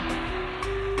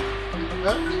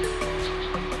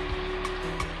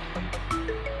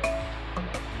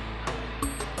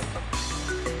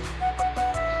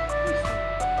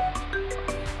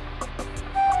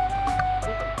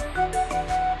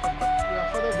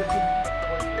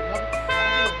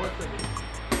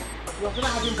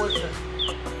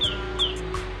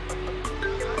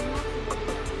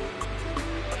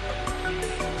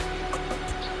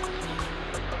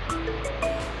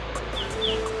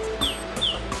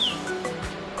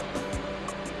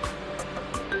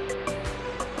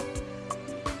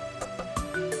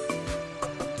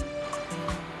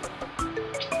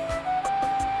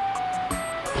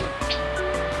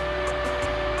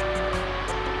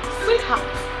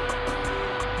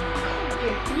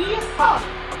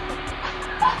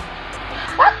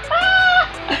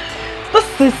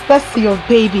 That's your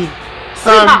baby.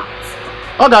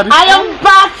 Oh, Daddy. I am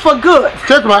back for good.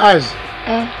 Check my eyes.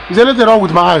 Is there anything wrong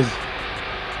with my eyes?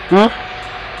 Am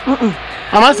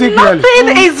I seeing clearly?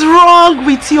 Nothing is wrong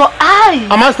with your eyes.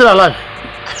 Am I still alive?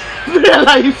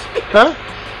 Alive? Huh?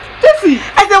 Tessie.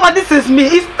 I said, what, this is me.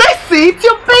 It's Tessie. It's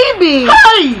your baby.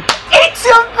 Hey! It's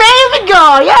your baby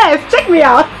girl. Yes, check me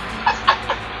out.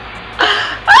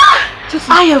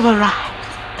 I have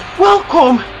arrived.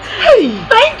 Welcome. Hey,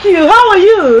 thank you. How are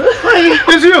you? Hey,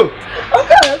 it's you.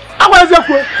 Okay. How is your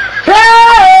food?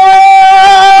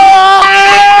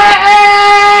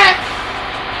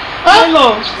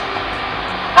 Hello.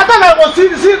 I thought I was see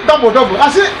double.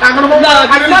 I see. I'm gonna no,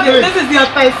 this is your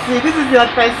Tessie. This is your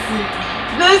Tessie.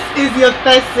 This is your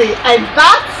Tessie, and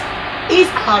that is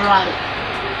her right.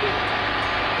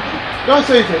 Don't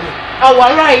say it again.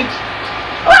 Our right.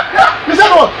 You said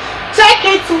what? Take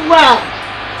it well.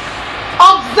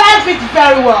 Observe it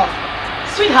very well.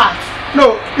 Sweetheart.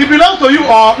 No, it belongs to you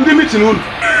or the meeting room.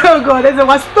 Oh God, this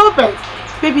was stupid.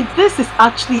 Baby, this is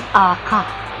actually our car.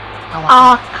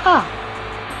 Our car.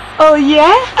 Oh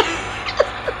yeah?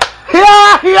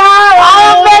 Yeah.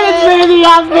 I made it, baby.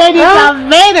 I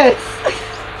made it.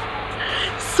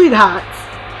 Sweetheart,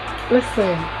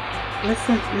 listen.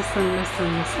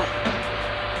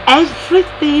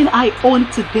 Everything I own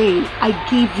today, I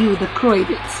give you the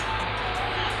credit.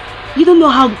 You don't know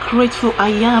how grateful I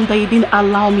am that you didn't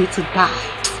allow me to die.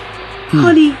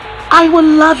 Honey, I will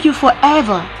love you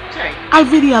forever. I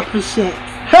really appreciate.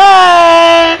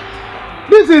 Hey!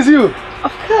 This is you.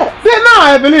 Of course. Then now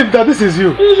I believe that this is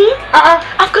you.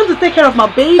 I've come to take care of my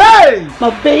baby. Hey!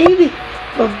 My baby.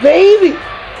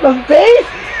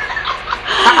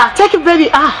 Take it, baby.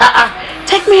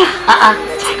 Take me out.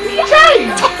 Take me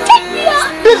out. Take me out.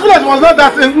 This place was not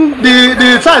that.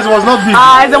 The size was not big.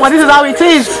 This is how it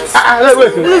is.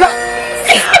 Wait.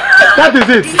 That is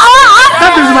it.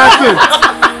 That is my thing.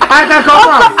 I can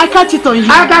confirm. I can't cheat on you.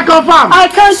 I can confirm. I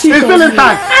can't cheat on you. It's still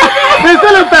intact. It's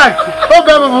still intact. Oh,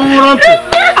 baby, we run to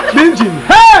the engine.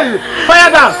 Hey! Fire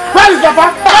down. Where is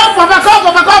Papa? Come, Papa.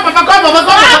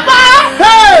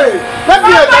 Hey! Let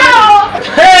me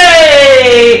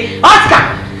Hey!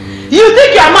 Oscar! You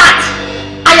think you are mad?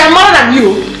 I am more than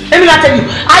you. Let me not tell you.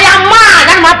 I am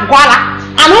mad. I'm not Kuala.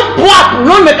 And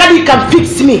no mechanic can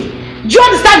fix me. Do you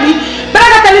understand me? Better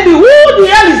not telling me who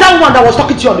the hell is that one that was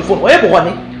talking to you on the phone.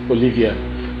 Olivia,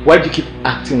 why do you keep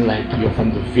acting like you're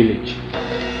from the village?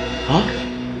 Huh?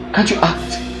 Can't you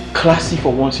act classy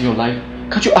for once in your life?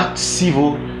 Can't you act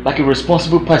civil like a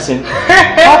responsible person?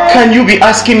 How can you be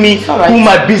asking me who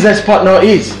my business partner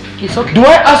is? It's okay. Do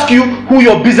I ask you who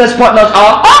your business partners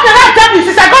are? How can I tell you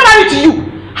since I got married to you?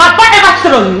 Have I ever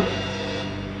cheated on you?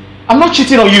 I'm not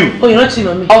cheating on you. Oh, you're not cheating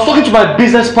on me? I was talking to my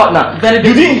business partner.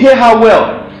 You didn't hear her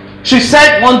well. She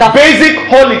said basic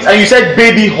Horlicks and you said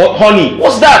baby honey.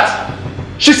 What's that?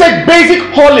 She said basic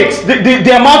Horlicks.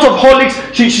 The amount of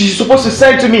Horlicks she's supposed to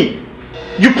send to me.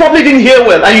 You probably didn't hear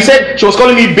well and you said she was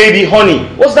calling me baby honey.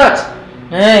 What's that?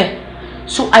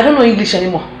 So I don't know English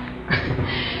anymore.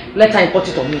 Let her import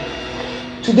it on me.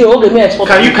 Today, all the men export.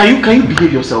 Can you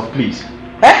behave yourself, please?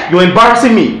 You're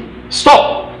embarrassing me.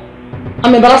 Stop.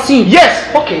 I'm embarrassing you? Yes.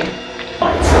 Okay.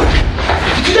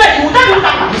 Today, you will tell me what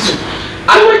happened this week.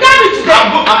 You will tell me today.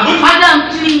 Madam,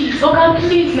 please. Okay,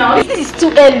 please now. This is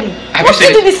too early. Have you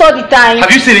seen do this all the time?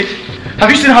 Have you seen it? Have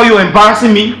you seen how you're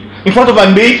embarrassing me in front of my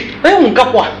maid? Huh? In front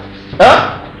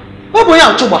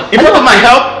of my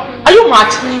help? Are you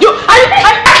mad? I'm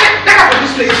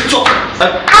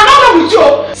not done with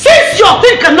you. Since your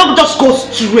thing cannot just go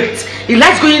straight, it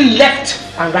likes going left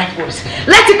and rightwards.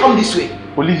 Let it come this way.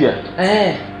 Olivia,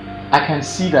 I can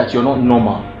see that you're not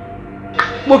normal.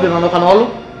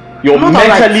 You're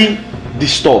mentally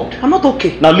disturbed. I'm not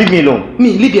okay. Now leave me alone.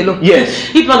 Me, leave you alone? Yes.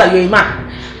 If not that you're a man,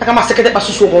 I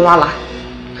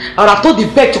would have told the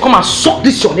beg to come and suck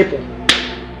this your nipple.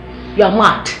 You are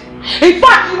mad. In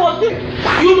fact,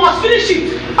 you must finish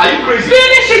it. Are you crazy?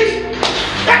 Finish it.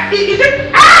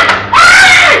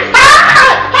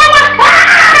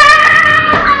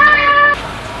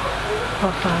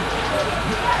 Papa,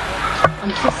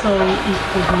 I'm so sorry if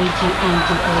we've made you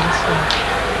angry all this while.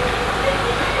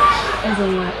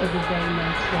 Ezra is a very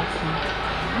nice person.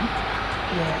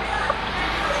 Yes.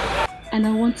 And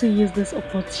I want to use this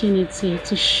opportunity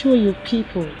to show you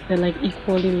people that like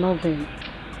equally loving.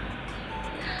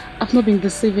 I've not been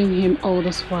deceiving him all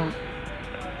this while.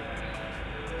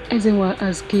 Ezra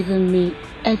has given me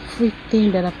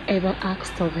everything that I've ever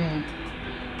asked of him.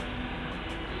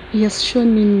 He has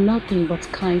shown me nothing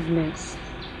but kindness.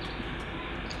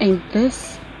 And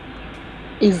this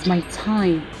is my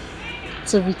time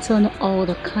to return all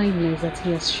the kindness that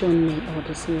he has shown me all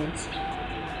these years.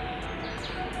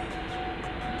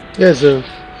 Yes,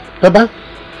 Papa,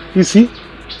 you see?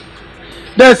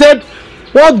 They said,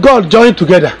 what God joined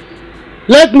together,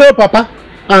 let no Papa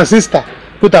and sister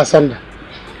put asunder.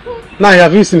 Now,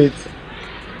 have you seen it?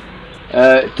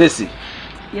 Tessie.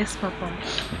 Yes, Papa.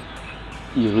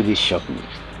 You really shocked me.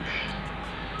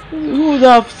 Who would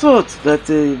have thought that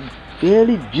a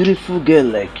very beautiful girl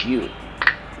like you would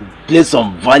place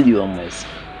some value on myself?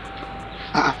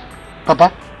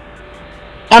 Papa,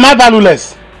 am I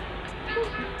valueless?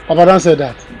 Papa, don't say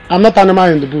that. I'm not an animal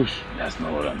in the bush. That's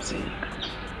not what I'm saying.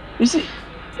 You see,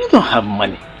 you don't have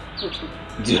money.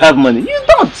 Do you have money? You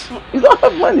don't. You don't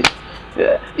have money.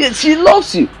 Yeah, she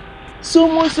loves you. So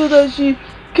much so that she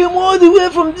came all the way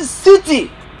from the city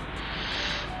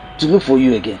to look for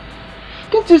you again.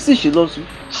 Can't you see she loves you?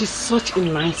 She's such a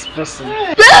nice person.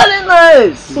 Very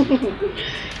nice!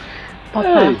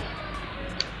 Papa,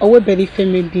 our very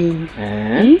family being.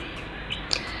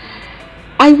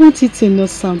 I want you to know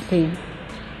something.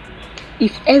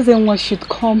 If Ezenwa should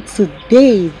come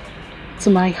today to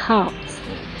my house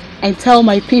and tell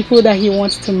my people that he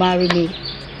wants to marry me,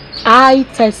 I,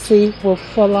 Tessie, will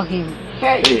follow him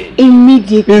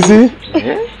immediately. Is he?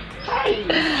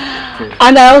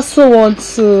 And I also want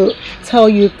to tell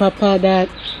you, Papa, that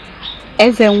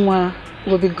Ezenwa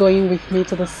will be going with me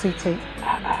to the city.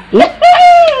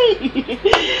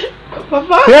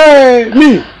 Papa? Hey,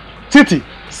 me, city.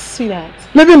 Sweetheart.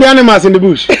 Leaving the animals in the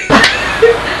bush.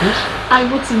 I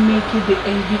want to make you the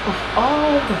envy of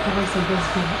all the boys in this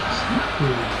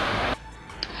village.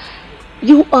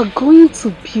 You are going to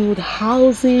build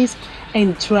houses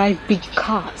and drive big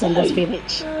cars in this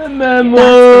village. Amen.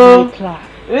 That's my plan.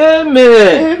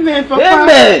 Amen. Amen, Papa.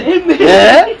 Amen.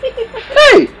 Amen.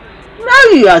 Hey, now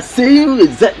you are saying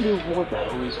exactly what I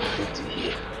always wanted to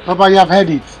hear. Papa, you have heard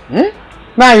it.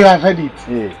 Now you have heard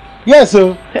it. Yes,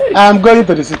 so I am going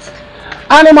to the city.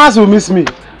 Animals will miss me.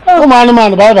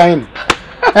 Animal about him.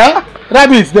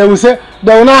 Rabbits, they will say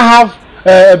they will not have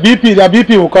BP. Their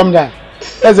BP will come down.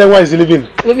 That's why is living.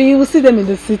 Maybe you will see them in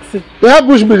the city. They have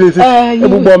bush meat in the city.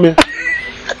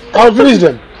 I'll finish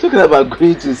them. Talking about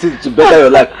going to the city to better your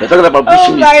life. You're talking about bush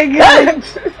meat.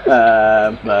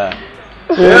 Oh my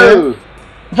God.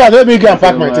 In fact, let me go and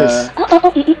pack my things.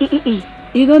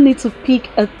 You don't need to pick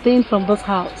a thing from this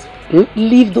house.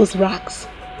 Leave those racks.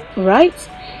 Right?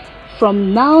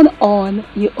 From now on,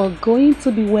 you are going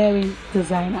to be wearing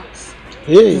designers.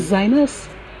 Designers.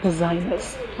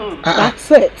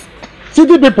 That's it.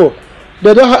 City people,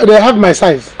 they have my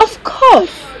size. Of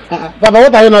course. Papa,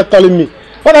 what are you not telling me?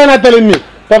 What are you not telling me?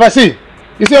 Papa, see,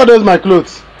 you see all those my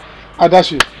clothes? I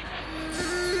dash you.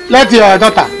 Let your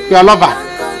daughter, your lover,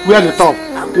 wear the top.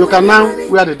 You can now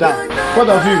wear the down. What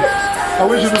of you? I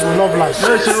wish you people love life.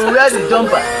 No, she will wear the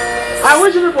jumper. I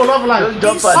wish you people love life.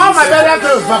 All my burial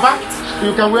clothes, Papa,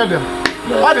 you can wear them.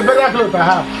 All the burial clothes I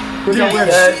have, you can wear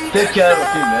them. Take care of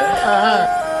him,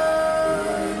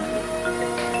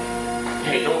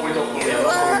 Hey, don't wait up for me.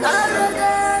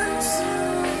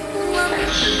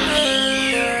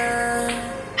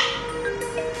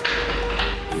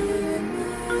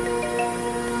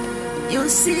 You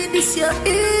see this, your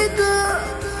ego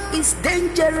is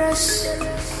dangerous.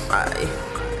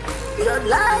 Your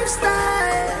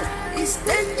lifestyle is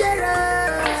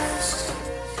dangerous.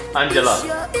 Angela.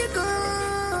 Your ego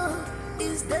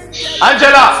is dangerous.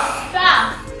 Angela!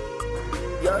 Stop.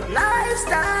 Your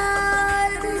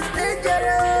lifestyle is dangerous.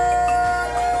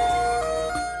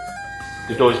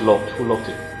 The door is locked. Who locked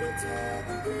it?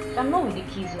 I'm not with the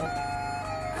keys.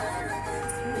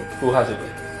 Who has it?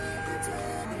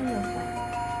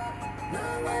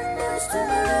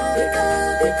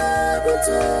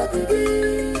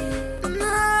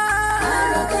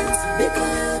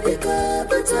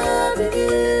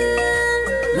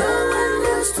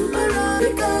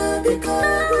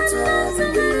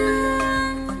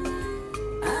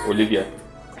 Olivia,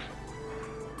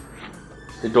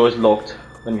 the door is locked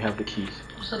when you have the keys.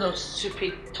 What sort of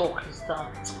stupid talk is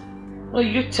that? Well,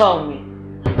 you tell me.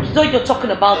 You know you're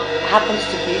talking about happens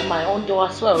to be my own door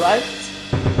as well, right?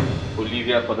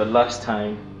 Olivia, for the last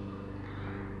time,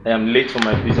 I am late for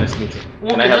my business meeting.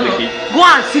 Can I have the key? Go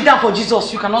and sit down for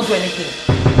Jesus. You cannot do anything.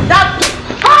 That.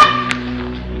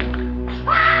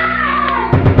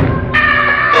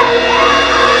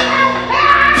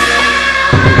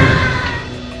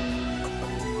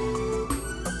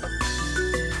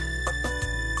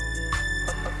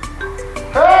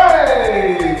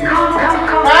 Hey! Come.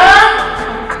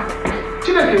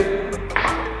 Chineke,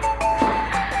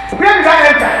 where did I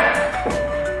enter?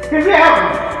 Can you help me?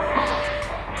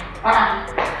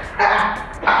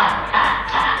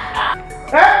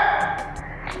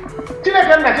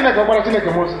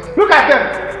 Chineke, look at them.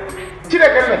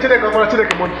 Chineke,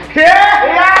 here.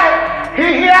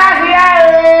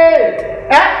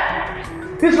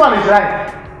 This one is right.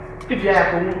 If you are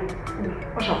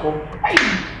home,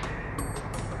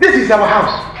 this is our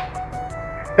house.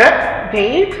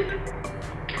 Babe?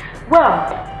 Well,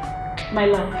 my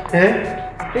love,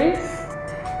 this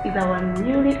is our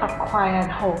newly acquired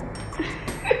home.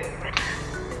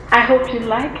 I hope you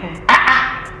like it.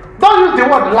 Don't use the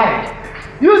word like.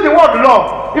 Use the word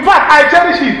love. In fact, I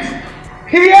cherish it.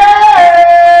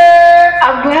 Yeah!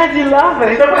 I'm glad you love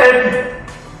it.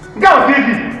 Go,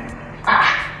 baby.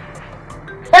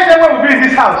 Everyone will be in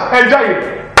this house. Enjoy it.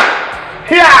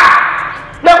 Here!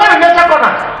 Let's go to Nature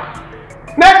Corner.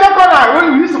 Nature Corner. When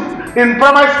we used to, in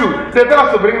primary school, they tell us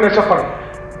to bring Nature Corner.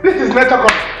 This is Nature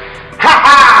Corner. Ha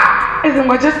ha!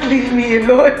 Just leave me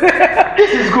alone.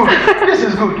 This is good. This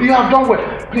is good. You have done well.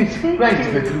 Please, where is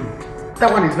the bedroom?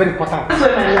 That one is very important.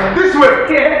 This way.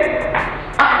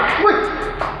 Wait.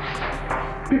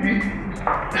 Baby,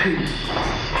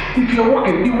 if you're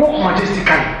walking, you walk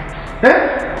majestically.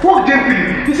 Walk gently.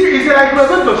 You see, it's like we're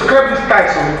going to scrape this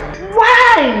tiles on it.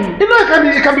 Why? You know,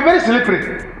 it can be very slippery.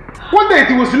 One day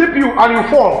it will slip you and you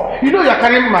fall. You know you're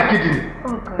carrying my kidney.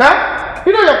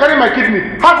 You know you're carrying my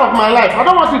kidney. Half of my life. I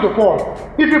don't want you to fall.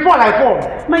 If you fall, I fall.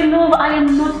 My love, I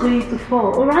am not going to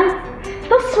fall, alright?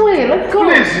 This way, let's go.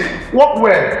 Please, walk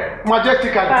well,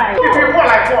 majestically. Bye. If you fall,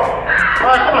 I fall.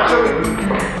 Alright, come and show me.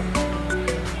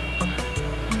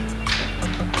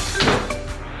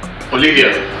 Olivia,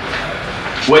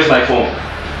 where's my phone?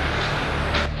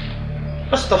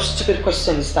 What sort of stupid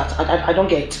question is that? I don't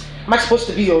get. Am I supposed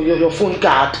to be your phone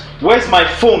guard? Where's my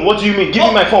phone? What do you mean? Give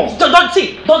me my phone.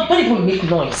 Don't even make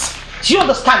noise. Do you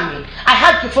understand me? I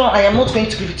have your phone. I am not going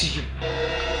to give it to you.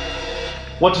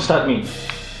 What does that mean?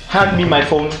 Hand me my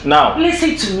phone now.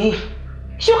 Listen to me.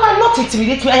 You cannot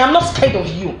intimidate me. I am not scared of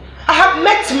you. I have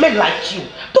met men like you,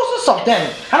 dozens of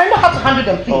them, and I know how to handle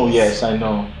them things. Oh yes, I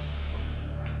know.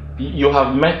 You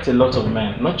have met a lot of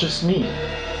men, not just me.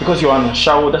 Because you are in a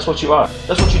shower, that's what you are.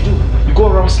 That's what you do. You go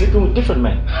around sleeping with different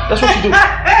men. That's what you do.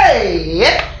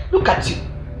 Hey! Look at you.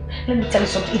 Let me tell you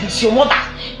something. It is your mother,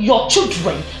 your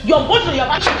children, your boyfriend, your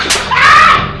man.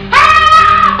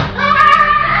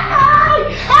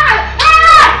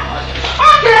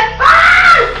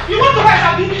 You want to fight,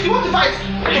 Abby? You want to fight?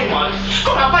 Come on.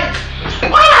 Come and fight.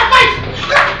 Come and fight.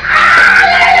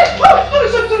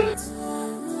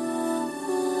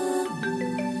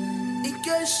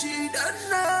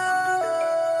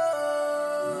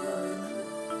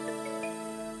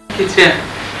 It's here.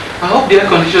 I hope the air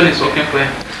condition is working for you.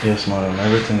 Yes, madam.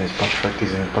 Everything is perfect.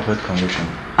 It's in perfect condition.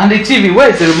 And the TV, where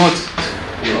is the remote?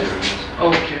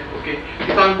 Okay.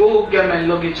 You can go get my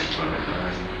luggage.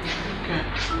 Okay.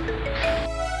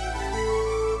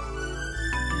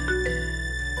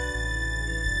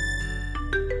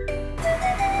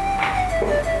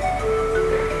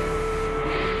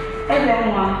 My love.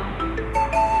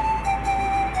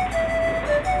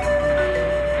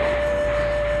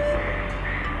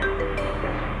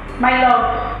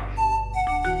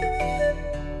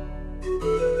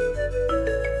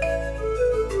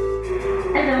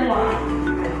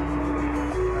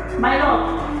 My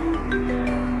love.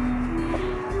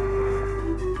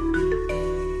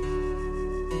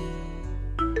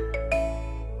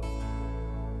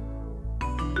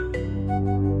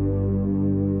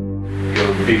 You're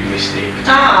a big mistake.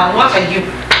 What are you?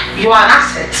 You are an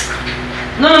asset.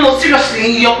 No,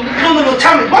 seriously. No,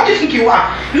 tell me. What do you think you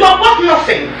are? You are worth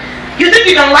nothing. You think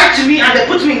you can lie to me and they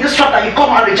put me in this trap that you call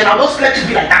marriage and I'll just let it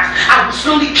be like that? I will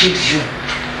slowly kill you.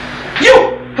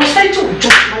 You're starting to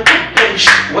judge my bench.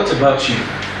 What about you?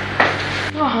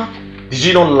 Did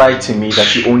you not lie to me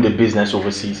that you owned a business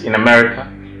overseas in America?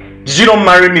 Did you not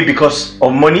marry me because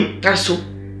of money? And so?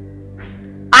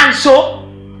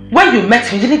 When you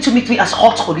met me, you didn't meet me as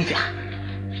hot Olivia.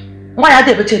 Why are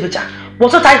they better?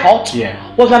 Wasn't I hot? Yeah.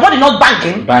 Was my body not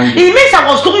banging? It means I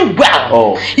was doing well.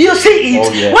 Oh. You see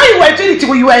it? Yeah. When you were doing it,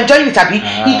 when you were enjoying it, Abby,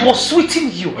 it was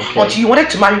sweeting you. Okay. Until you wanted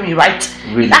to marry me, right?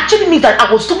 Really? It actually means that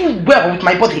I was doing well with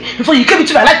my body before you came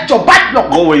into my life with your bad luck.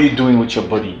 What were you doing with your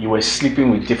body? You were sleeping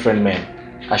with different men.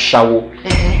 A shower,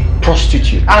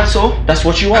 prostitute. And so? That's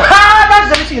what you are.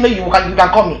 That's everything you can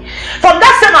call me. From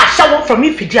that same shower from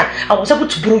me, Fidia, I was able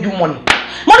to borrow you money.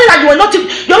 Money that you're not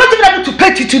even able to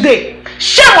pay till today.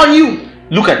 Shame on you.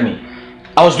 Look at me.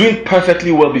 I was doing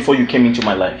perfectly well before you came into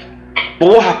my life. But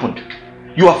what happened?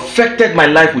 You affected my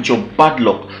life with your bad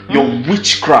luck, your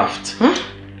witchcraft.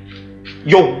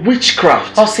 Your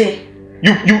witchcraft. I'll say.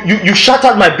 You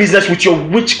shattered my business with your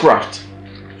witchcraft.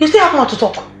 You still have more to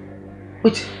talk.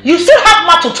 Wait, you still have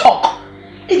more to talk.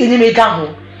 You will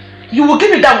give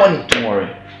me that money. Don't worry.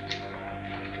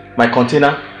 My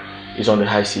container is on the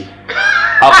high sea.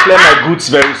 I'll clear my goods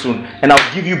very soon and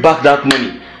I'll give you back that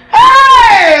money.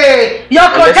 Hey! Your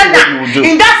container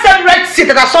in that same red sea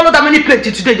that I swallowed that many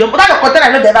plates today. Your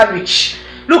container is never rich.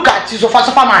 Look at you, so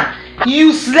man.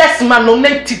 Useless man,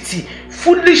 non-entity.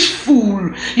 Foolish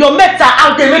fool. Your mates are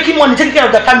out there making money, taking care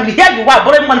of the family. Here you are,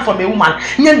 borrowing money from a woman.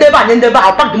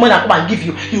 I'll pack the money and come and give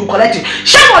you. You will collect it.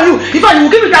 Shame on you. If you will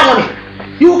give me that money.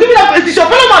 You will give me that. It is your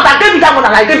fellow man that gave me that money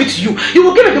and I gave it to you. You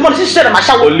will give me the money since you said I'm a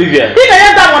shower. Olivia, if I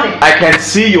have that money. I can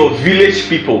see your village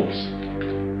people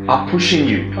are pushing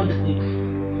you.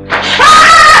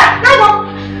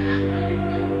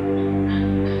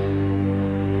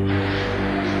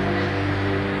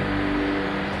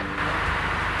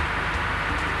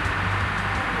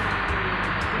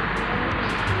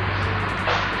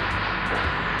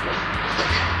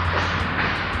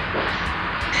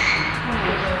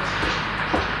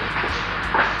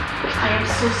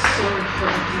 So sorry for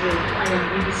the delay. I am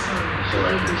really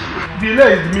sorry.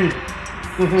 Delay is me.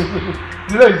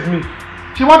 Delay is me.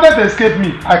 She wanted to escape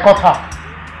me. I caught her.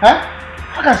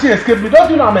 How can she escape me? Don't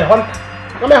you know I'm a hunter?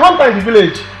 I'm a hunter in the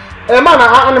village. A man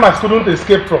and animals couldn't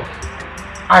escape from.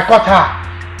 I caught her.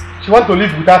 She wants to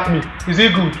live without me. Is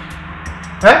it good?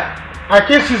 I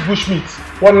killed 6 bushmeats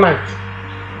one night.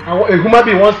 A human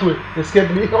being wants to escape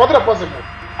me. What is possible?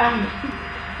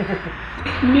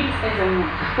 Meet everyone.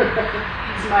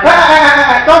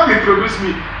 Don't introduce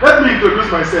me. Let me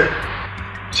introduce myself.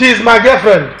 She is my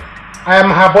girlfriend. I am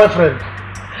her boyfriend.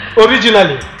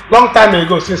 Originally, long time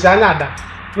ago, since Anada,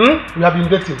 we have been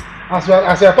dating. As we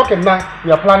are talking now,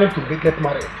 we are planning to get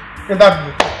married. In that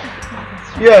view.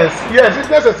 Yes, it's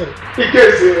necessary. In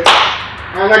case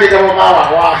I'm not getting over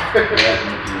wow.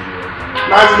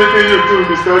 Nice meeting you too,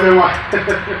 Mr. Onyewa.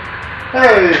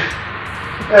 Hey.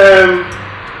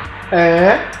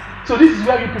 So this is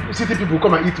where you people, city people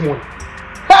come and eat money.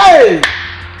 Hey!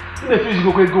 The fish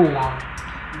go now.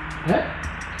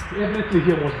 Everything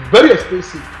here must be very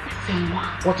expensive.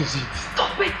 What is it?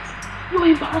 Stop it! You're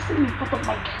embarrassing me in front of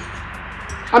my guests.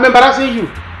 I'm embarrassing you.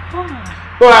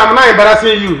 Oh, I'm not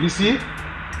embarrassing you, you see?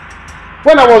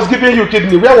 When I was giving you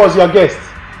kidney, where was your guest?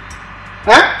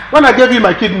 When I gave you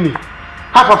my kidney,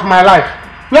 half of my life,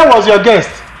 where was your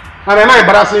guest? And I'm not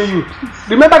embarrassing you.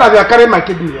 Remember that you are carrying my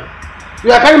kidney here.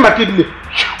 You are carrying my kidney.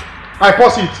 I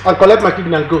pause it and collect my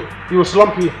kidney and go. You will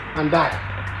slump here and die.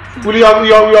 Will your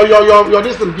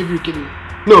this will give you kidney?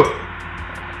 No.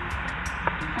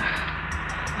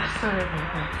 Sorry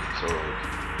about that.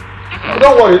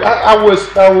 Don't worry. I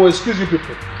will excuse you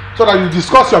people so that you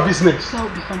discuss your business. That will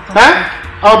be fantastic.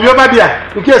 I'll be over there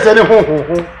in case any You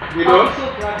know. I'm so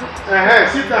glad.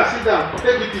 Sit down.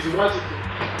 Take it easy. One second.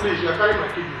 Please, you are carrying my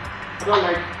kidney. I don't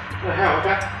like.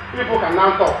 Okay. People can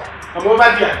now talk. I'm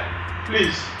over there.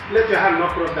 Please, let your hand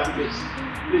not cross that place.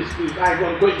 Please. I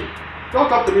won't go in. Don't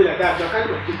talk to me like that. You're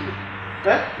carrying my kidney.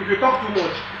 If you talk too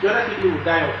much, the other people will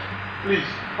die off. Please,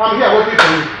 I'm here waiting for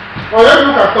you. Oh, let me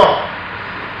look at talk.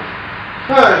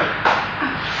 Hey.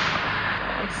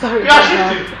 Sorry. You are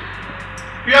shifting.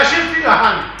 You are shifting your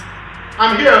hand.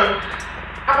 I'm here.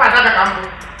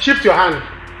 Shift your hand,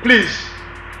 please.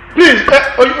 Please,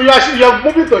 you are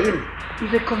moving to him.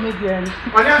 He's a comedian.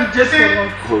 Oh,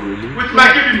 really? With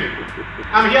my kidney.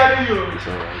 I'm hearing you. It's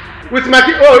alright. With my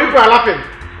kidney. Oh, people are laughing.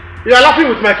 You are laughing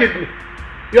with my kidney.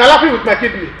 You are laughing with my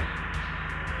kidney.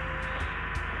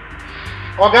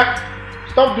 Oga,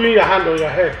 stop doing your hand on your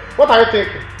head. What are you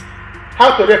thinking?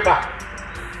 How to rape her?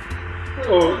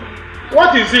 Oh,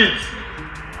 what is it?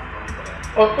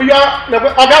 Oh, you are.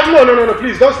 Oga, no,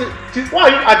 please don't say. Why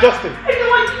are you adjusting? Can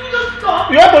you just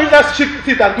stop? You have to use that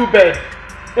seat and do bed.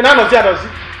 And I don't see.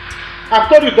 I've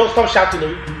told you don't stop shouting.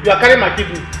 You are carrying my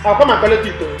kidney. I'll come and collect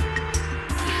it.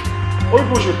 Oh, you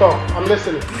push your talk. I'm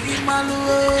listening.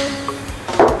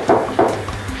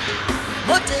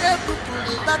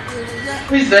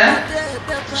 Who is there?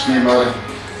 It's me, mother.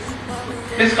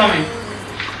 Please come in.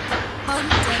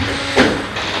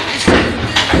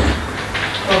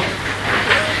 Oh.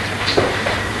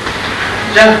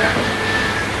 Jack,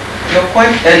 you're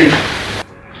quite early.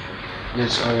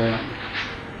 Yes, I am.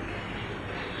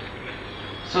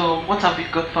 So, what have you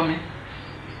got for me?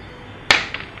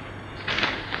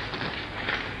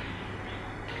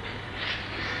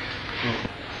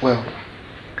 Well,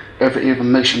 every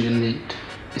information you need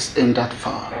is in that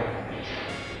file.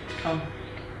 Oh,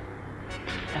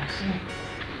 I see.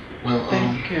 Well,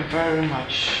 thank you very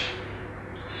much.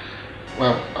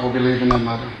 Well, I'll be leaving now,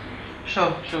 madam.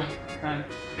 Sure. Right.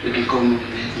 You can call me.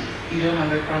 You don't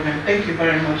have a problem. Thank you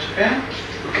very much, okay?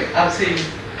 Okay. I'll see you.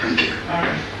 Thank you.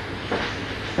 Alright.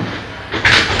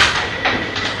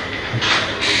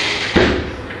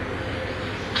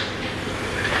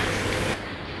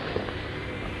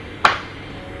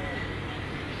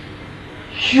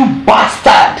 You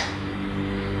bastard!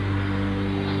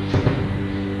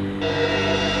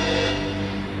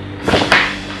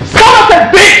 Son of a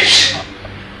bitch!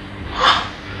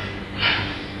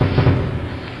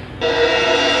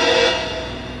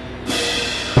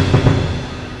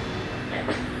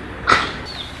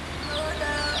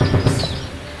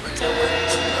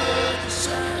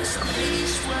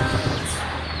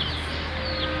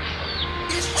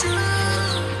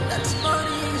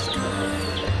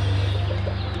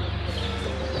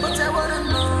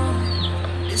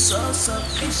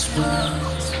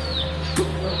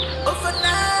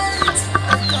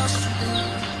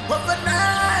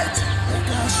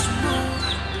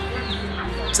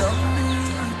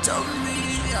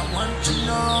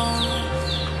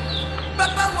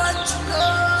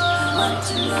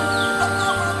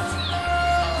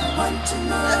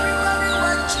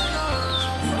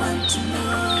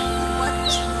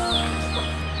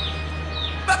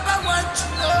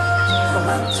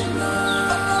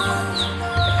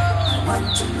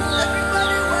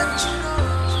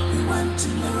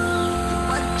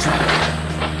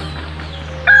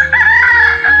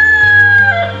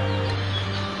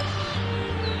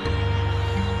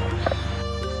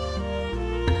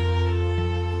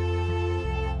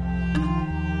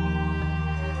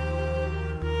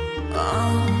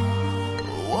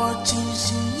 What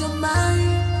is in your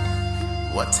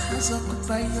mind? What has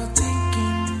occupied your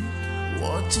thinking?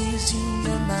 What is in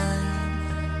your mind?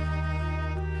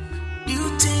 Do you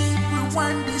think we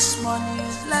want this money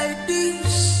like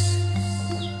this?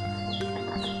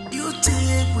 Do you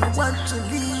think we want to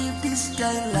live this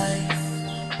kind of life?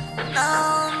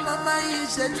 Now mama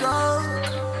is a drug.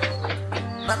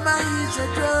 Mama is a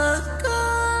drug.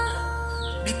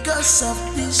 Because of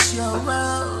this your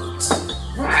wealth.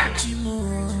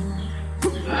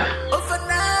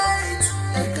 Overnight,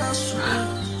 they got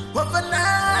smoke.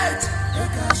 Overnight, they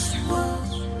got smoke.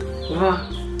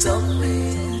 Tell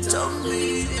me,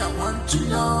 I want to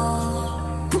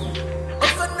know.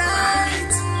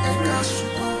 Overnight, they got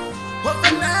smoke.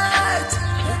 Overnight,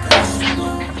 they got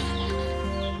smoke.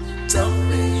 Tell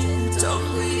me,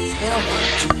 I want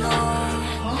to know.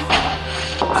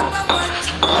 I want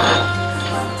to know.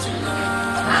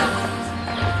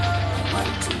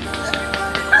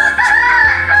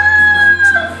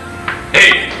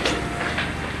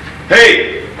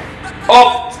 Hey!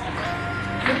 Up!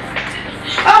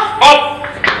 Up!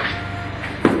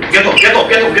 Get up! Get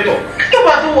up and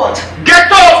do what?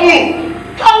 Get up! Move!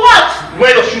 For what?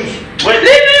 Wear your shoes.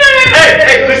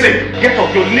 Hey, listen. Get up.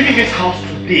 You're leaving this house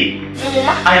today.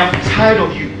 I am tired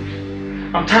of you.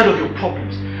 I'm tired of your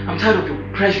problems. I'm tired of your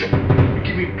pressure. You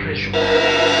give me pressure. You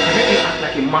make me act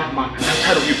like a madman. I'm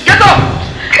tired of you. Get up!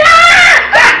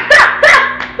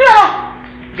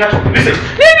 Get up! Listen.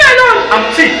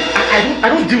 See, I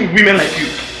don't deal with women like you.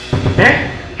 Eh?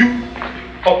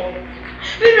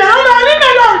 Leave me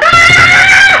alone.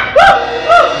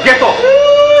 Get up.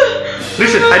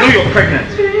 Listen, I know you're pregnant,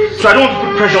 so I don't want to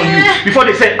put pressure on you before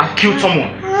they say I've killed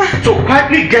someone. So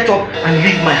quietly get up and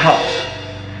leave my house.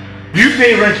 Do you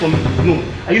pay rent for me? No.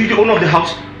 Are you the owner of the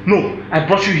house? No. I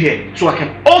brought you here so I can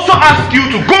also ask you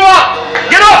to go out.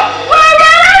 Get up.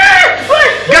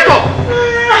 Get up.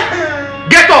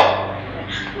 Get up.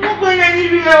 I'm not going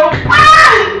anywhere.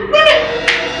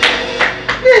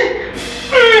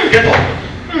 Get up.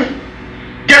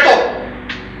 Get up.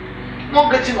 I'm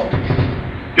not getting up.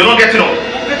 You're not getting up.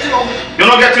 I'm getting up. You're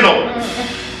not getting up.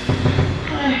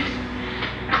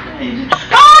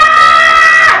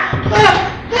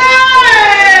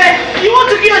 You want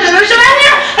to kill your generation?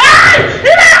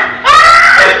 Get up.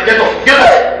 Get up. Get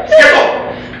up.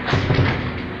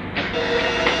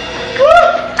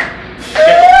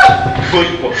 Go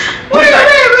inside. Wait.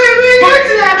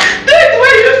 Do it the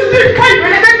way you used to do it. Why you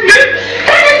better do it?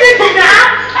 Anything from now?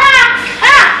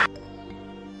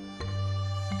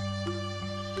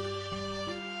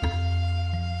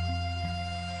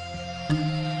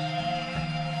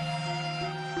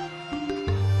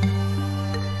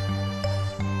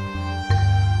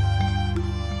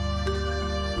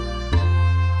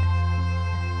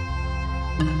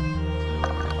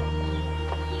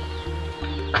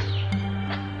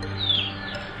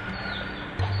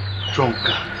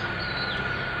 Drunkard.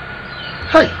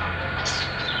 Hey!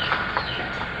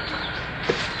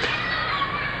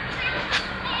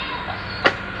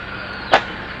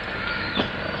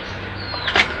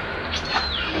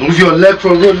 Move your leg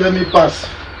from road, let me pass.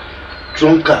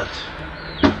 Drunkard.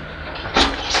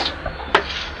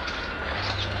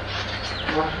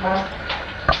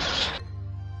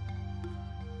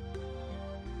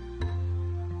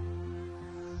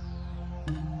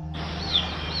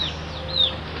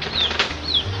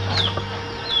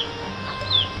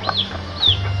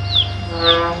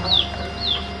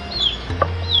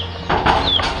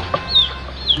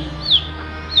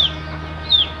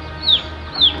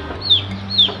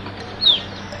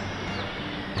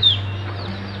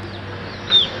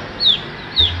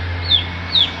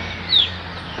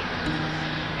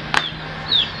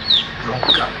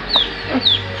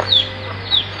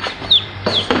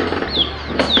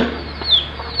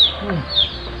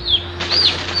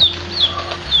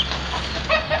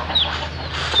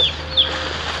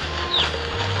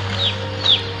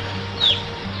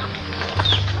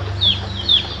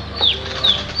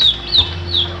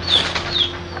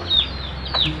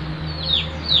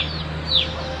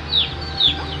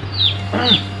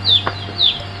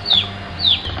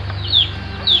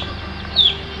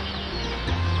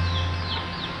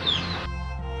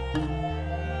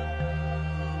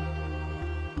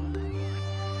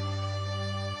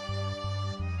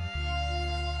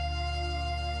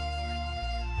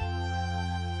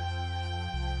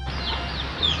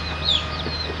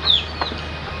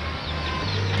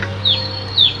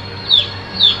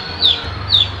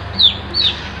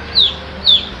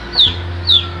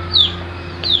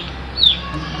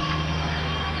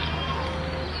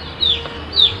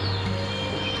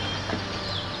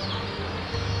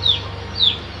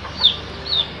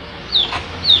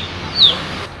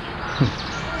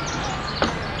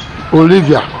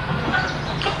 Olivia,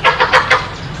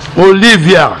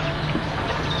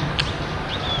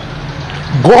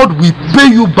 God will pay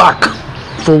you back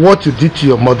for what you did to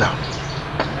your mother.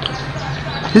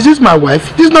 Is this my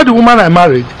wife? This is not the woman I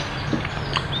married.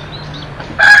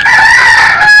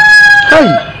 Hey!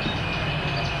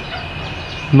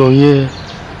 No, yeah.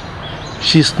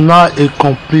 She's now a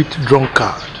complete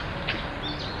drunkard.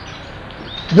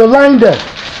 You're lying there.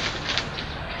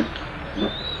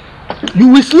 You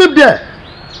will sleep there.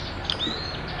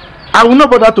 I will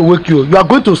not bother to wake you. You are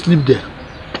going to sleep there.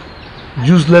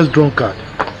 Useless drunkard.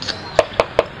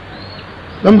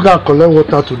 Let me go and collect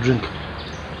water to drink.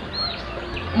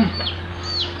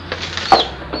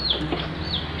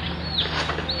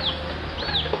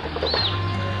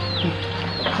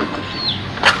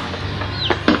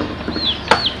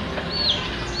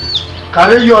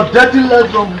 Carry your dirty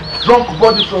leg from drunk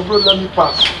body from road, let me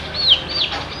pass.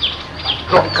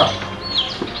 Drunkard.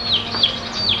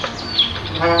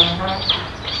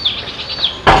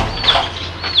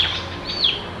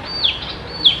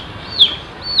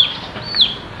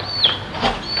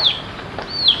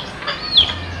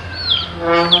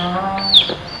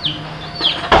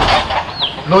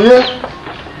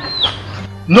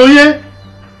 Noye,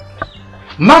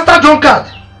 Master Drunkard,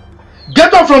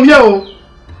 get up from here, oh.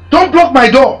 Don't block my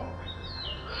door.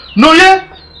 Noye.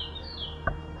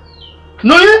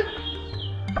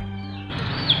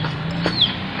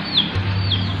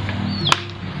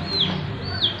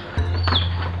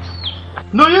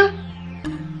 Noye?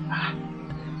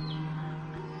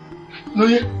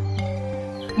 Noye?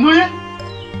 Noye?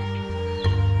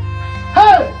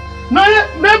 Hey! Noye!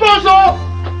 Neighbors, oh!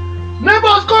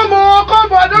 Neighbors, come on,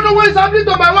 come on! I don't know what is happening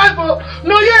to my wife, oh!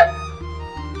 Noye!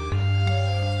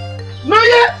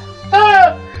 Noye!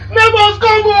 Hey! Neighbors,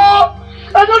 come on!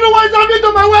 I don't know what is happening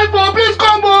to my wife, oh! Please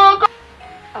come on!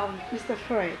 Mr.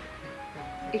 Fred,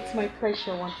 it's my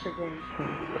pleasure once again.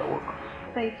 You're welcome.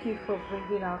 Thank you for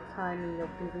bringing out time in your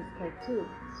busy schedule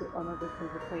to honor this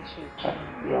invitation.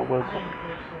 You're welcome.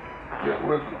 You're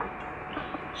welcome.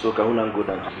 So can we now go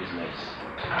down to business?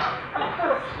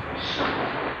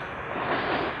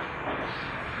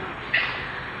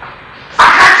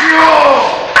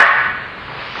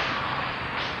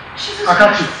 Jesus I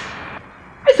got you.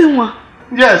 Ezenwa.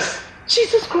 Yes.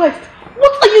 Jesus Christ.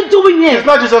 What are you doing here? It's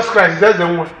not Jesus Christ, it's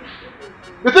Ezenwa.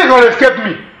 You think you will escape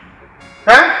me?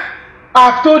 Eh?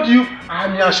 I've told you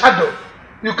I'm your shadow.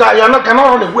 You cannot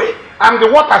run away. I'm the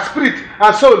water, spirit,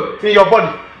 and soul in your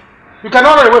body. You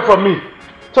cannot run away from me.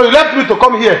 So you left me to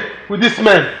come here with this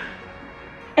man.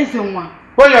 Ezenwa.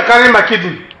 When you're carrying my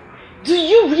kidney. Do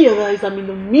you realize I'm in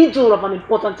the middle of an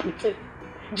important meeting?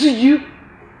 Do you?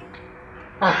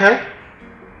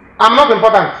 I'm not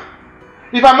important.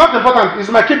 If I'm not important, is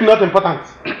my kidney not important?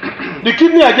 The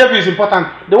kidney I gave you is important.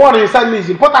 The one inside me is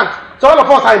important. So all of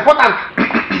us are important.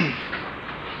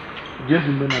 Give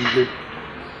the men and break.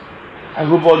 I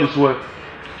hope all is well.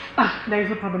 There is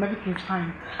no problem. Everything is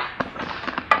fine.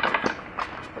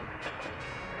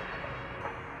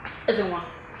 Everyone,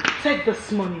 take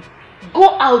this money.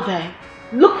 Go out there,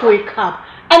 look for a cab,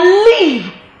 and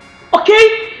leave.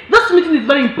 Okay? This meeting is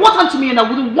very important to me, and I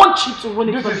wouldn't want you to run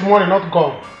it. This is money, not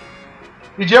gone.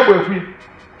 Point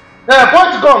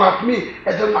gun at me.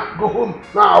 Go home.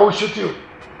 Now I will shoot you.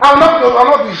 I will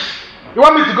not do this. You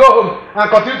want me to go home and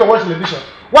continue to watch television?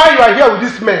 Why you are here with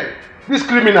these men, these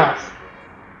criminals?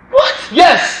 What?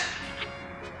 Yes.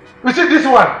 You see this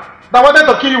one that wanted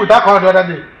to kill you with alcohol the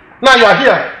other day. Now you are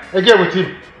here again with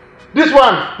him. This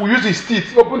one will use his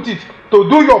teeth, open teeth, to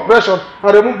do your operation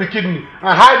and remove the kidney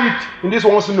and hide it in this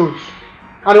one's nose.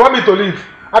 And they want me to leave.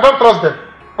 I don't trust them.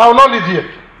 I will not live here.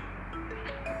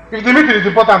 If the meeting is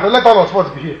important, let all of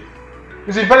us be here.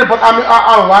 It's very important.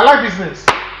 I like business.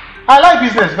 I like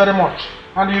business very much.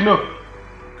 And you know.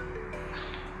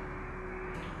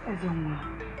 Ezenwa,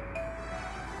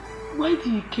 why do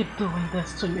you keep doing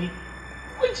this to me?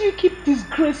 Why do you keep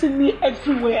disgracing me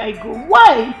everywhere I go?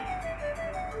 Why?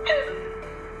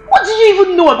 What do you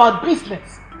even know about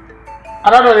business? I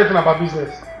don't know anything about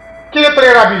business. Kill 3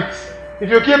 rabbits. If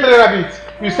you kill 3 rabbits,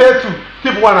 you sell 2,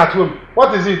 keep 1 at home.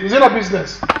 What is it? Is it not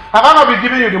business? Have I not been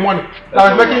giving you the money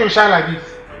that is making you shine like this?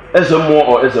 SMO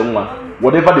or SMO,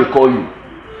 whatever they call you,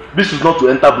 this is not to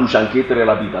enter bush and kill 3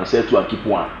 rabbits and sell 2 and keep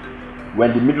 1.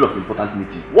 We're in the middle of an important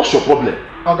meeting. What's your problem?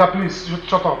 Oga, please,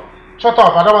 shut up. Shut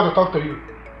up. I don't want to talk to you.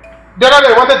 The other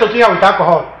day, you wanted to kill her with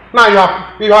alcohol. Now you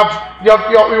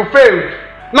failed.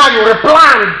 Now you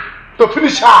replan to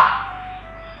finish her.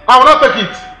 I will not take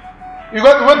it. You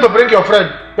went to bring your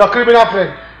friend, your criminal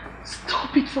friend.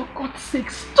 Stop it, for God's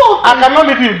sake. Stop I cannot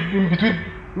leave you in between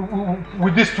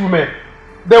with these 2 men.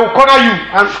 They will corner you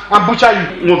and butcher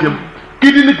you. Okay.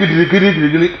 Kidney.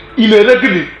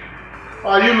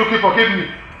 Are you looking for kidney?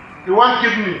 You want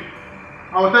kidney?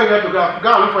 I will tell you where to go.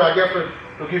 Go and look for your girlfriend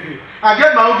to give you. I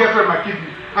get my own girlfriend my kidney,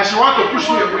 and she wants to push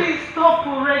me away. Please stop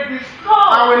already.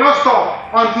 Stop. I will not stop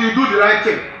until you do the right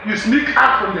thing. You sneak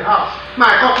out from the house. Now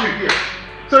I caught you here.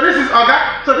 So this is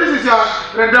Oga. So this is your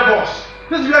render boss.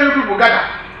 This is where you people gather.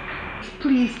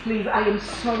 Please, I am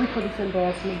sorry for this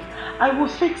embarrassment. I will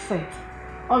fix it.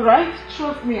 Alright?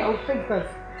 Trust me, I will fix this.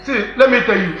 See, let me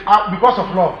tell you, because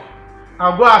of love,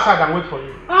 I'll go outside and wait for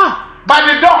you. By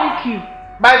the door. Thank you.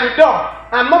 By the door.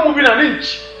 I'm not moving an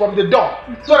inch from the door.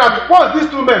 So that once these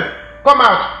 2 men come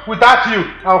out without you,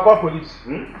 I'll call police.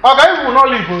 Okay, you will not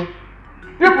leave.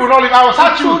 You will not leave. I will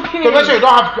search you to make sure you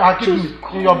don't have a kidney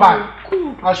in your bag.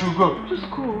 I should go. Just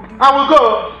go. I will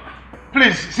go.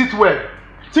 Please, sit well.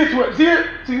 Sit well. See,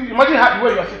 imagine how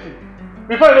where you are sitting.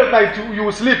 Before you look like you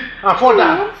will sleep and fall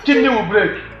down. Kidney will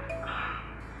break.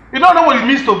 You don't know what it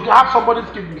means to have somebody's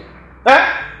kidney.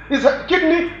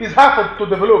 Kidney is hard to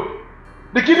develop.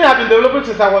 The kidney has been developing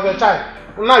since I was a child.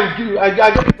 And now I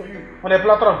give it to you on a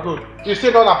platter of gold. You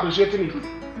still not appreciating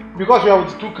it. Because you are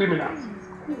with 2 criminals.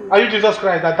 Are you Jesus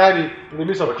Christ that died in the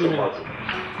midst of criminals?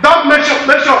 Don't make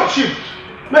sure shift.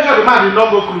 Make sure the man did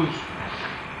not go close.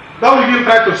 Don't even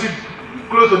try to sit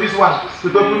close to this one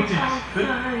with open teeth.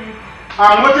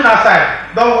 I'm waiting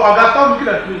outside. Don't stop looking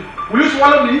at me. Will you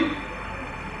swallow me?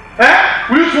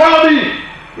 Will you swallow me?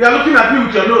 You are looking at me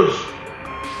with your nose.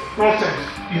 Nonsense.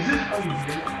 Is this how you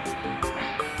behave?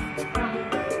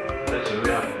 That's a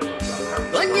real.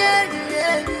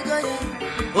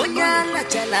 Onya la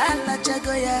chala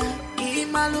goya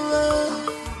imaluo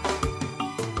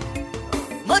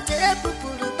mote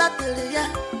pupulu batulia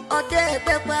ode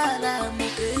bepala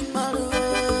muke imaluo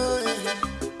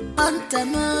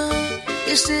antama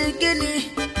isigini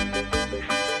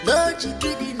loji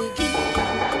gidi nigi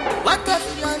what of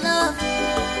your love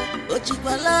oji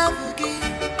kwa love gi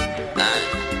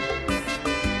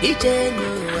ije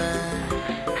noa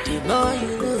the more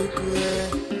you look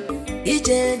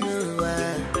ije noa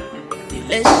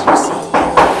let's see.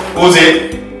 Who's it?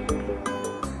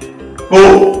 Who?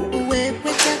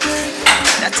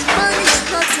 That money is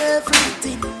not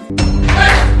everything.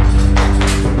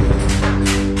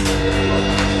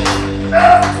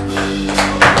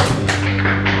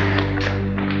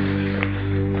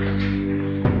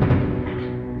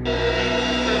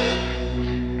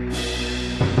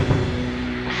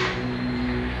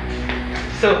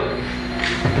 So,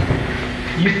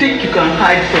 you think you can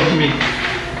hide from me?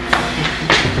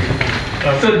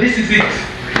 So this is it.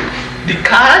 The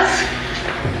cars,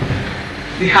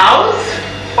 the house,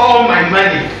 all my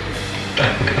money.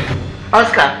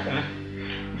 Oscar,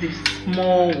 the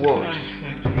small world.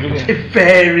 A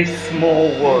very small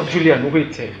world. Julian,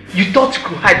 wait. You thought you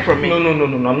could hide from me? No,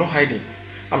 I'm not hiding.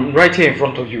 I'm right here in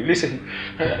front of you. Listen,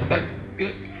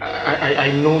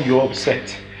 I know you're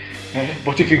upset.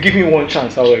 But if you give me one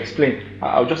chance, I will explain.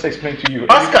 I'll just explain to you.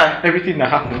 Oscar! Everything that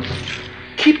happened.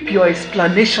 Keep your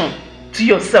explanation to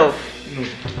yourself. No.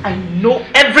 I know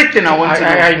everything I want to know.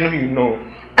 I know you know.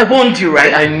 I warned you,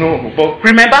 right? I know, but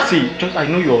remember? See, I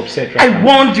know you're upset, right? I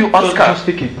warned you, Oscar. Just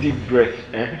take a deep breath,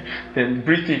 then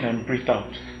breathe in and breathe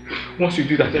out. Once you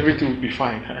do that, everything will be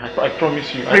fine. I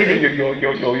promise you. Really?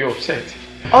 You're upset.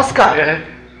 Oscar.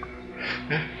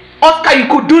 Oscar, you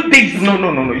could do this. No.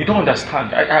 You don't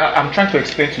understand. I'm trying to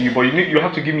explain to you, but you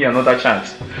have to give me another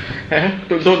chance.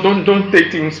 Don't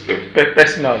take things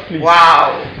personal, please.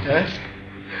 Wow.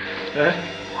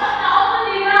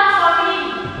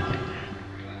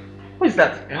 Who is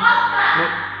that? No.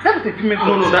 Is that the female?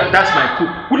 No, that's my cook.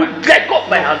 Let go of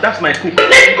my hand. That's my cook.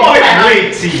 Let go of my hand.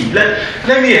 Wait, see.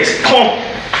 Let me explain.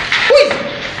 Who is?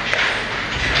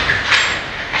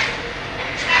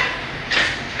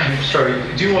 I'm sorry.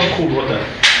 Do you want cold water?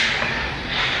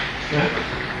 Yeah.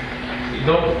 You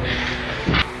don't.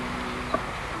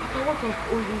 What of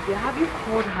Olivia? Have you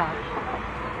called her?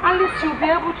 At least she'll be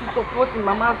able to support in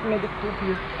Mama's medical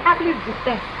bills. At least the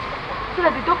test. So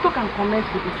that the doctor can commence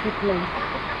with the treatment.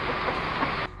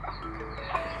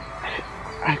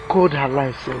 I called her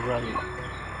line severally,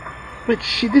 but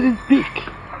she didn't pick.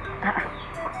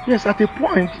 Yes, at a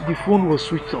point the phone was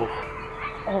switched off.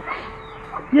 Off?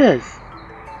 Yes.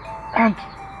 And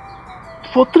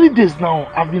for 3 days now,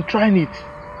 I've been trying it.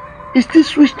 It's still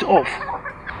switched off.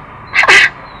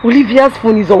 Olivia's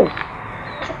phone is off.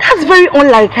 That's very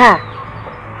unlike her.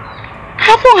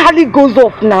 Her phone hardly goes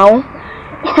off now.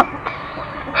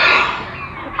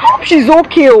 I hope she's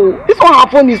okay. This one, her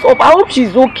phone is off. I hope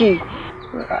she's okay.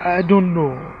 I don't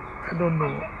know.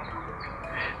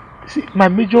 See, my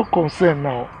major concern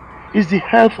now is the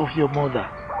health of your mother.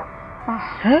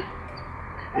 Huh?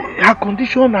 Her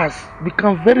condition has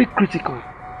become very critical.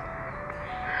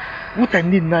 What I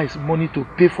need now is money to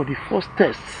pay for the first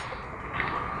tests.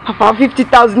 Papa,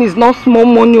 50,000 is not small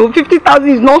money. 50,000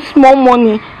 is not small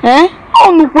money. Oh,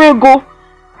 no, where go?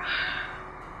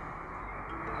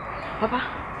 Papa,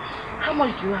 how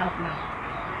much do you have now?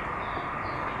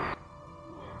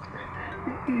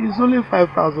 It's only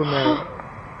 5,000 naira.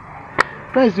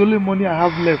 That is the only money I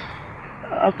have left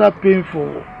after paying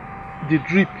for the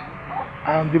drip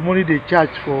and the money they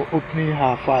charge for opening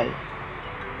her file.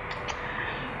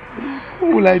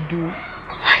 What will I do?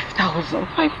 5,000.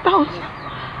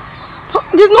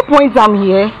 There's no point I'm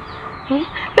here.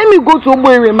 Let me go to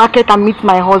Oboere market and meet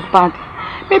my husband.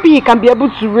 Maybe he can be able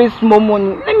to raise more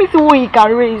money. Let me see what he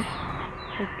can raise.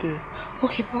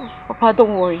 Okay, Papa,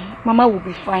 don't worry. Mama will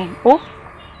be fine. Oh?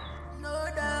 No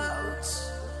doubt,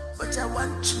 but I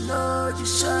want to know the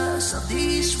source of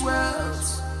these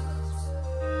worlds.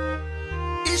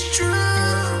 It's true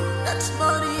that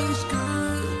money is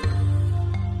good,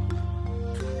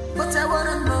 but I want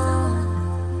to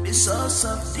know the source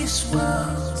of this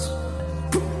world.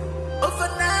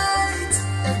 Overnight,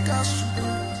 a cash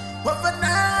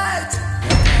overnight.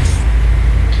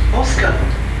 Oscar,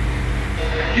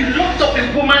 you locked up a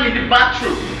woman in the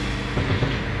bathroom.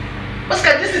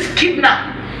 Oscar, this is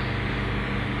kidnapping.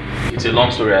 It's a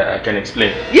long story, I can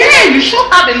explain. Yeah, you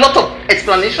should have a lot of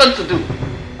explanation to do.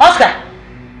 Oscar,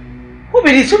 who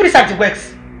be this? Who be this at the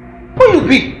works? Who you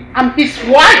be? I'm his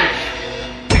wife.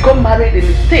 We got married in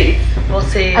the States.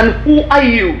 And who are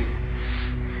you?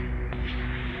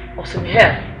 Awesome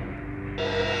hell.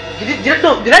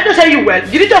 Did I just say you well?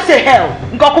 Did you just say hell?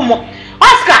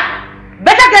 Oscar!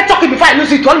 Better get talking before I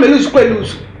lose it. All me lose, go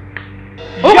lose.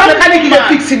 Oh, my mechanic is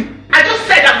fixing. I just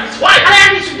said I'm his wife. I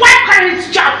am his wife carrying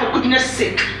his child, for goodness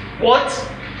sake. What?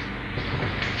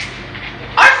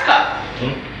 Oscar!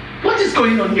 What is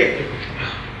going on here?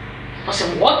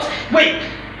 Awesome, what? Wait!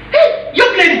 Hey,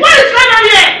 young lady, what is going on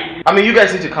here? I mean, you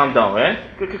guys need to calm down, eh?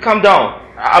 Calm down.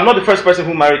 I'm not the first person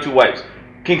who married 2 wives.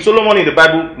 King Solomon in the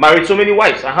Bible married so many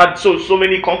wives and had so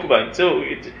many concubines. So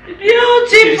it's a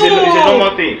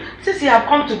normal thing. Since you have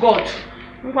come to God,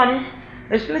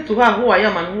 explain to her who I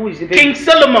am and who is the baby. King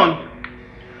Solomon.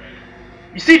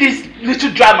 You see this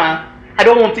little drama? I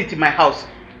don't want it in my house.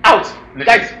 Out,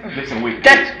 guys. Listen, wait.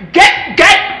 Get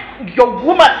your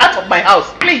woman out of my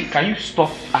house, please. Can you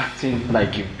stop acting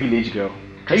like a village girl?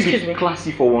 Can you be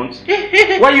classy for once?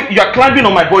 Why you are climbing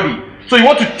on my body? So you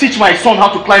want to teach my son how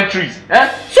to climb trees? Eh?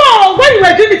 So when you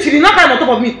were doing it, you did not climb on top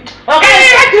of me. Okay,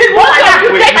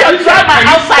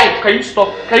 Can you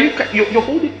stop? You're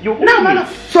holding me. No.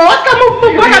 So what can move?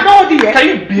 What am I holding here? Can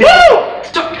you behave? Move!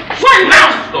 Stop. Why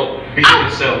now? Stop. Behave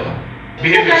yourself.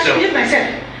 Behave yourself. Behave myself.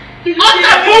 Are you not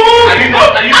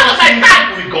seeing these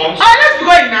people with guns? Let's go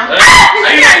in now. Are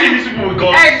you not seeing these people with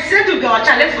guns? Send to our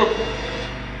child. Let's go.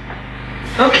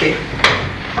 Okay.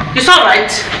 It's all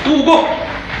right. We'll go.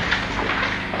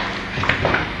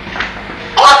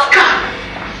 Oscar!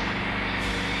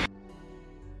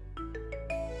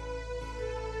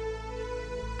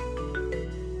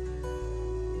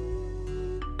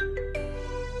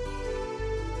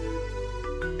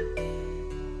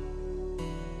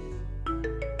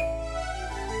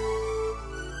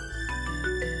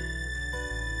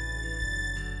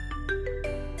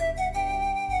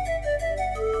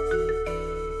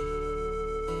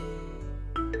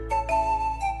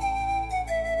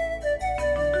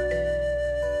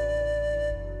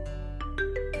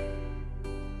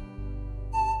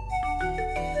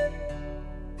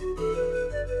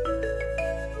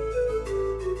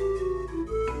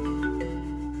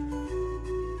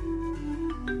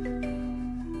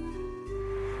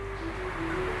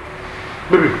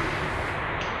 Baby,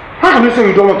 how can you say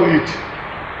you don't want to eat?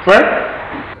 Right?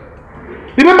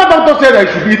 Remember doctor said I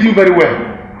should be eating very well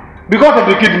because of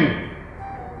the kidney.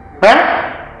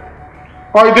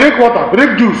 Or you drink water,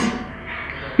 drink juice.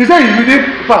 He said if you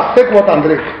drink fast, take water and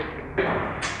drink.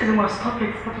 Stop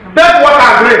it. Take water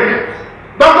and drink.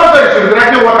 Doctor said you should be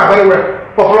drinking water very well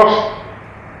for flush.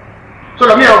 So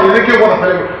that me I will be drinking water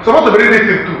very well. Supposed to be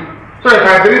drinking too. So if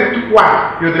I drink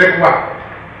one, you drink one.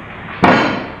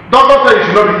 Doctor said you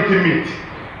should not be eating meat.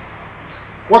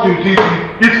 What you do is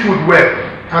eat food well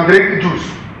and drink juice.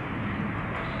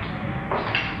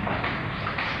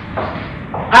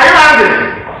 Are you angry?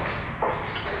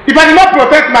 If I did not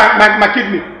protect my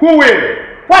kidney, who will?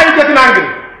 Why are you getting angry?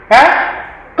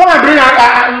 Come and bring a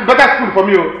better food for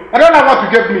me. I don't know what you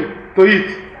gave me to eat.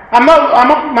 I'm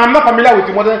not familiar with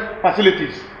the modern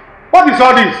facilities. What is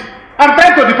all this? I'm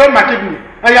trying to defend my kidney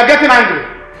and you are getting angry.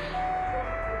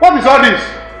 What is all this?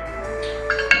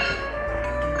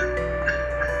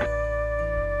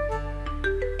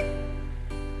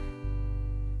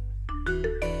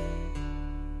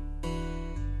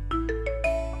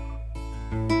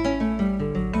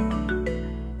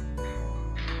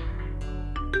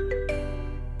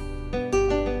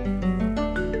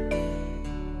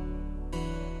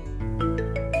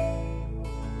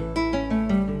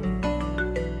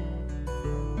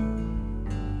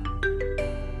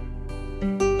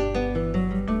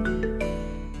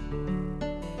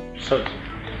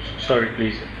 Sorry,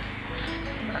 please.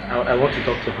 I want to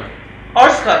talk to her.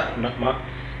 Oscar! Ma.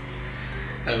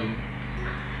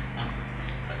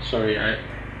 Sorry, I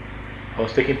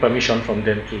was taking permission from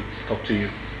them to talk to you.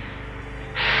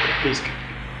 Please,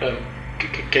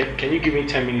 can you give me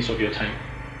 10 minutes of your time?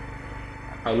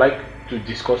 I'd like to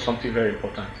discuss something very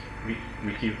important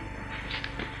with you.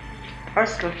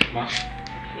 Oscar, Ma?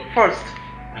 first,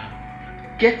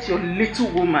 get your little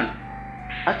woman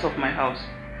out of my house.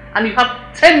 And you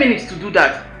have 10 minutes to do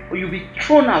that, or you'll be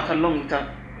thrown out along with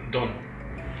her. Done.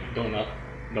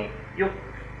 Your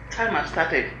time has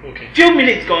started. Okay. Few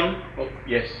minutes gone. Oh,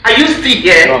 yes. Are you still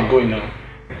here? No, I'm going now.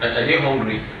 Are they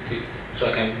hungry? So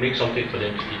I can make something for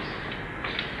them to eat.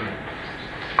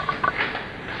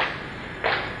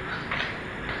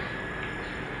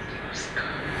 Oscar.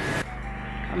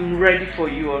 I'm ready for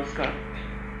you, Oscar.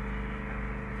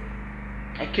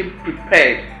 I came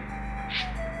prepared.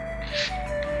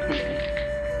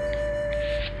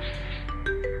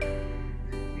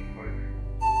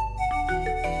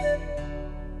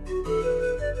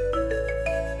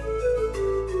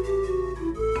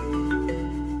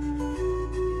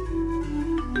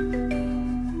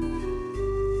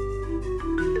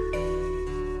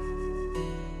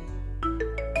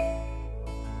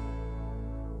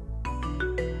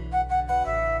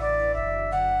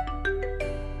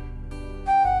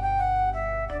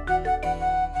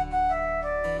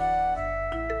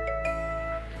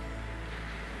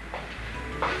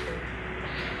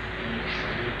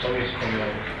 always coming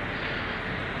out.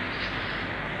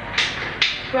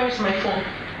 Where is my phone?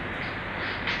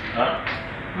 Huh?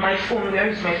 My phone, where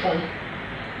is my phone?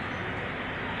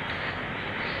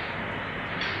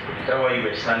 Is that why you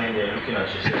were standing there looking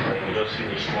at yourself like you just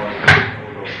finished one?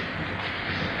 Hold on.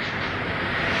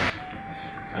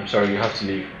 I'm sorry, you have to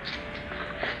leave.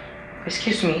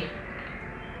 Excuse me?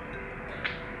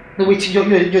 No, wait,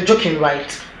 you're joking,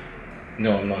 right?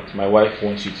 No, I'm not. My wife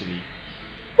wants you to leave.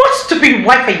 What stupid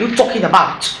wife are you talking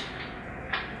about?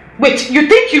 Wait, you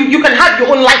think you can have your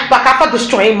own life back after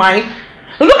destroying mine?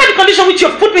 Look at the condition which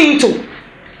you've put me into.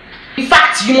 In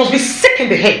fact, you must be sick in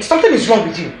the head. Something is wrong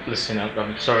with you. Listen,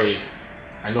 I'm sorry.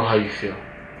 I know how you feel.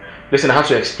 Listen, I have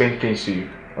to explain things to you.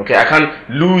 Okay, I can't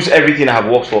lose everything I have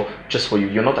worked for just for you.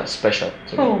 You're not that special.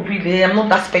 Oh, really? I'm not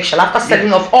that special. After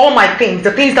selling off all my things,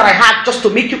 the things that I had just to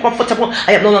make you comfortable,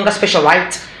 I am no longer special,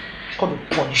 right? God will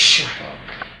punish you.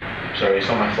 I'm sorry, it's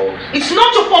not my fault. It's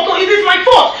not your fault. No, it is my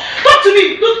fault. Talk to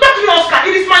me, Oscar.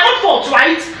 It is my own fault,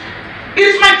 right? It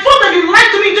is my fault that you lied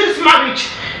to me into this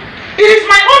marriage. It is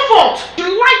my own fault.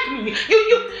 You lied to me.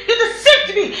 You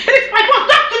deceived me. It is my fault.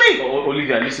 Talk to me.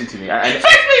 Olivia, listen to me. Face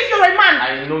me if you're a man.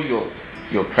 I know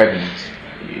you're pregnant.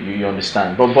 You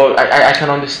understand. But I can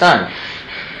understand.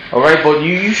 Alright, but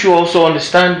you should also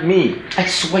understand me. I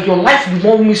swear your life will be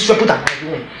more miserable than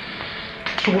my own.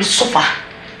 You will suffer.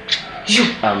 You.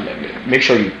 Make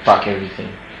sure you pack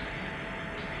everything.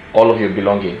 All of your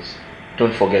belongings.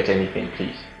 Don't forget anything,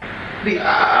 please.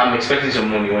 I'm expecting some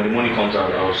money. When the money comes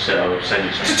out, I'll send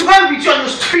you some. To go with you on your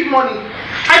stupid money.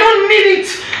 I don't need it.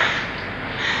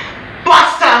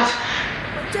 Bastard.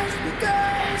 Just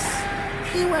because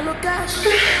you want to cash,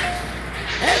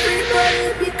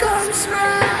 everybody becomes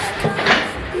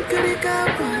mad. You can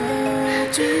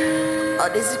come to you. Oh,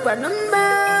 this is my number.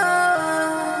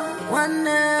 One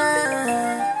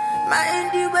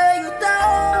mind the way you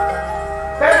talk.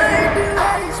 Mind the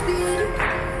way you speak.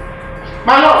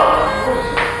 My lord!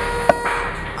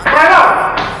 My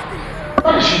lord!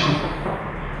 What did she do?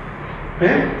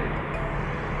 Eh?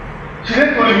 She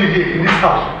left only me here in this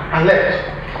house and left.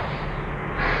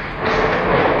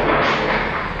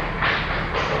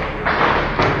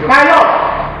 My lord!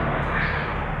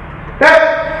 Yes?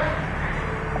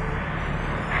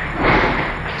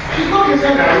 She's not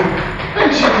inside the room. Where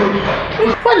did she go?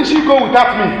 Where did she go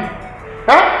without me?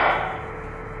 Huh?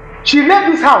 She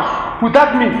left this house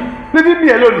without me, leaving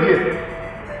me alone here.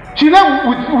 She left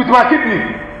with my kidney.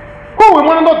 Who will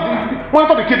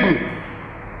monitor the kidney?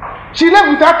 She left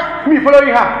without me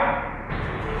following her.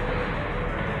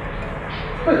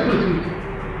 Wait.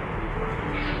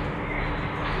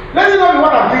 Let it not be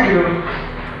what I'm thinking.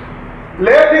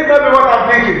 Let it not be what I'm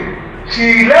thinking.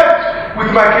 She left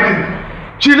with my kidney.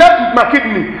 She left with my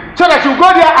kidney so that she'll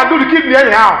go there and do the kidney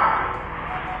anyhow.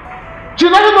 She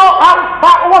doesn't know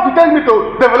what to tell me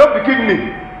to develop the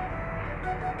kidney.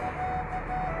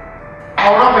 I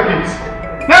will not take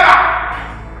it. Never!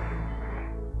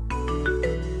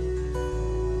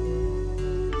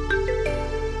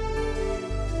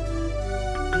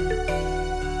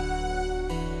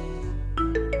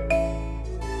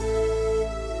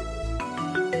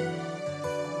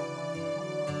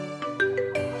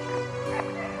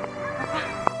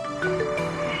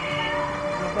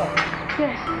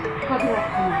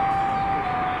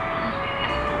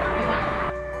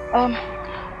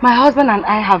 My husband and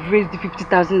I have raised the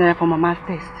 50,000 naira for Mama's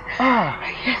test.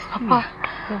 Yes, Papa.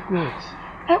 That's great.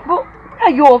 But where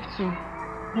are you off to?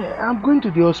 Yeah, I'm going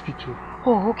to the hospital.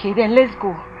 Oh, okay, then let's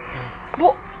go.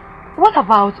 But what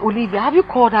about Olivia? Have you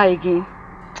called her again?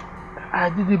 I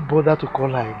didn't bother to call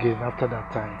her again after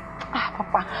that time.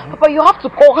 Papa, you have to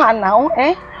call her now,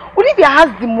 eh? Olivia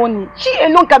has the money. She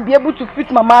alone can be able to fit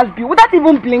Mama's bill without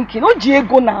even blinking. Oh,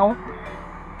 Diego now.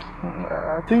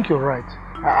 I think you're right.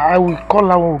 I will call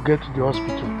her when we get to the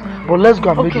hospital. But let's go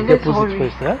and make the deposit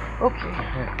first, eh? Okay.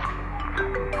 Yeah.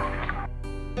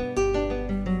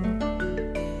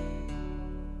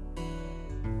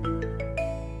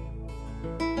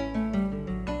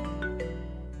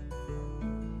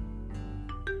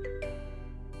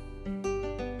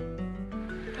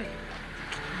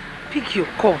 Pick your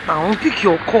call now. Pick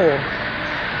your call.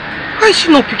 Why is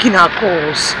she not picking her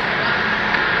calls?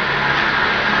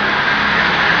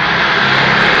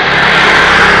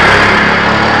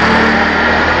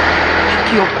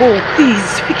 Pick your call,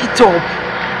 please. Pick it up.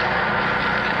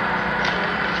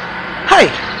 Hi.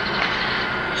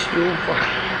 Jehovah.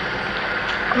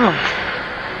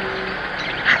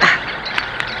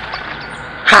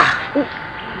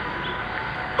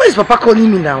 Why is Papa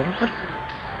calling me now?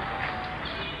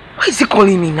 Why is he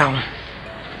calling me now?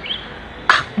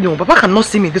 No, Papa cannot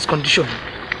see me in this condition.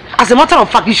 As a matter of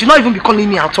fact, you should not even be calling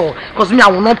me at all. Because me, I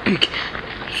will not pick.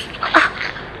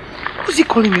 Who's he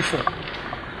calling me for?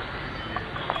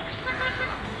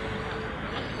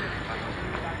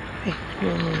 Hey,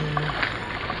 no.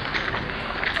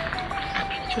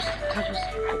 Just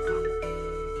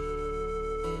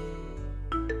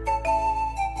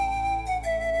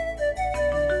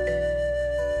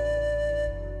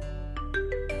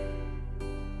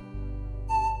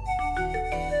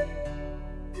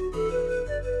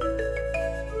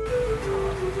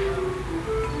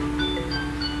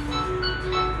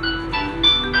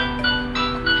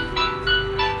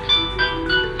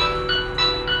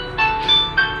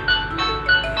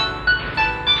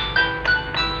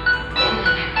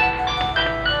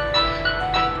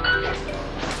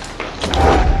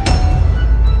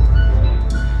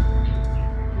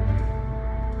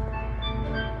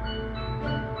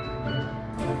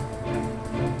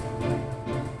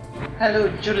Hello,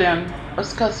 Julian.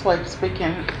 Oscar's wife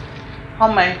speaking.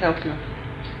 How may I help you?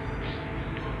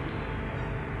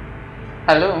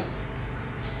 Hello?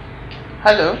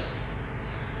 Hello?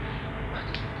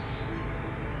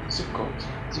 So God,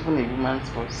 it's even a woman's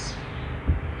voice.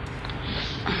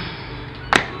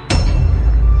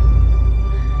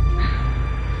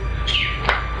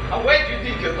 And where do you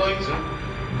think you're going to?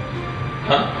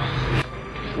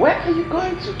 Huh? Where are you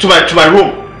going to? To my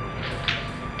room.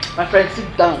 My friend,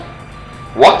 sit down.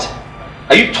 What?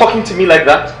 Are you talking to me like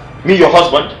that? Me, your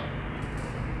husband?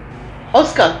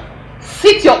 Oscar,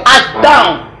 sit your ass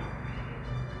down.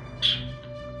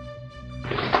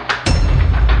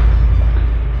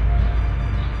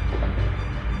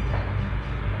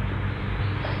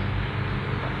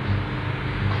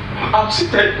 I'm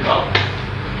seated now.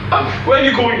 Where are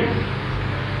you going?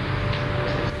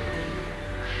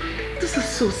 This is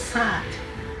so sad.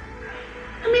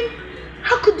 I mean,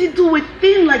 how could they do a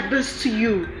thing like this to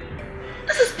you?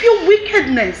 This is pure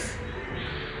wickedness.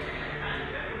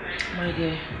 My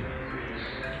dear,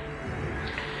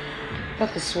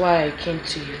 that is why I came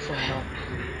to you for help.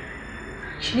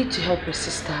 You need to help your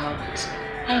sister out.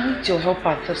 I need your help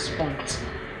at this point.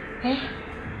 Eh?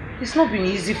 It's not been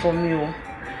easy for me. Oh.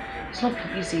 It's not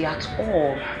been easy at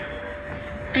all.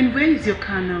 And where is your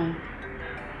car now?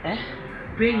 Eh?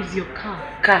 Where is your car?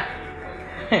 Car?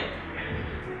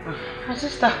 My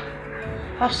sister,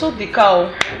 I've sold the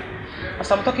car.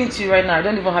 As I'm talking to you right now, I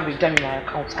don't even have a dime in my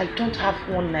account. I don't have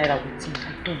 1 naira with me.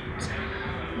 I don't.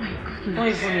 My goodness. Not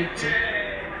even 80.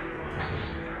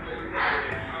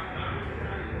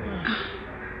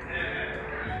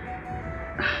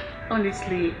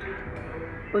 Honestly,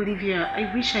 Olivia,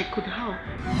 I wish I could help.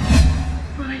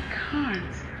 But I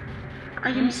can't. I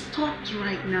am stuck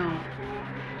right now.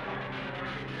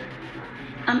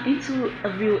 I'm into a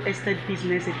real estate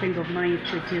business a friend of mine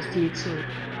introduced me to.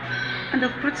 And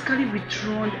I've practically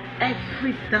withdrawn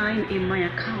every dime in my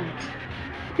account.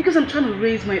 Because I'm trying to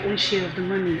raise my own share of the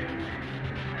money.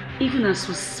 Even as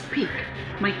we speak,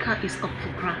 my car is up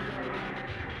for grab.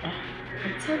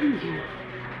 I'm telling you.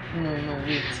 No,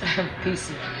 wait.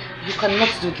 Daisy, you cannot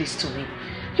do this to me.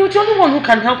 You're the only one who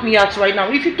can help me out right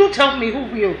now. If you don't help me, who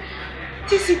will?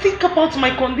 Daisy, think about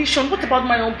my condition. What about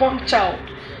my unborn child?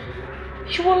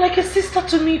 You are like a sister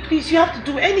to me, please. You have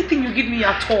to do anything you give me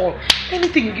at all.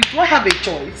 Anything you give. Do I have a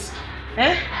choice?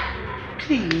 Eh?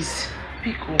 Please.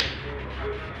 Pico.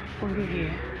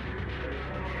 Olivia,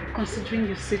 considering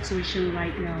your situation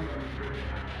right now,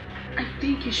 I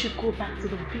think you should go back to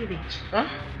the village. Huh?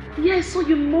 Yes, so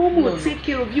your mom will take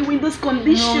care of you in this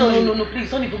condition. No, please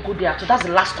don't even go there. So that's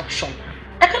the last option.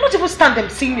 I cannot even stand them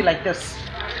seeing me like this.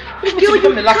 Girl, you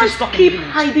can't keep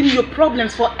hiding your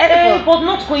problems forever. But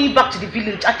not going back to the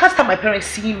village. I can't stand my parents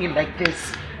seeing me like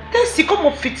this. Daisy, come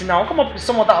up fit now. Come up with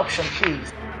some other option,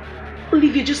 please.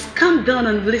 Olivia, just calm down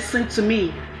and listen to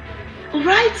me.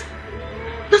 Alright?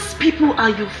 These people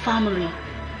are your family.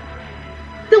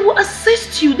 They will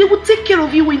assist you. They will take care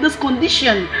of you in this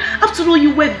condition. After all,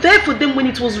 you were there for them when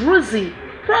it was rosy.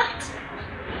 Right?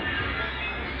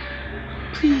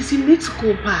 Please, you need to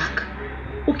go back.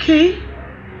 Okay?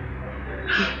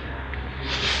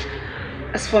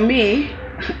 As for me,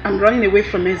 I'm running away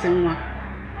from Ezenwa.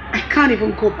 I can't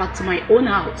even go back to my own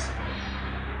house.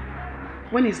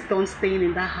 When he's done staying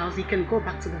in that house, he can go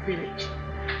back to the village.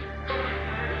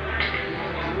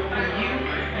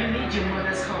 You need your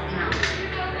mother's help now.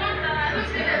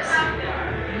 Let's get her sick.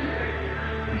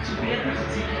 It will be able to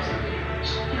take you to the village.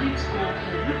 You need to go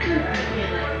home. You can't be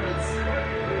here like this.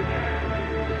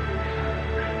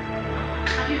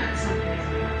 Have you had something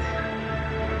to eat?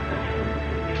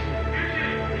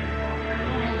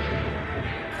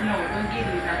 No, don't give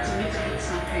me that. You need to eat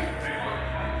something.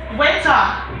 Waiter!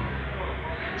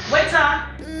 Waiter!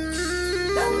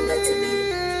 Don't let me,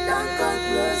 don't come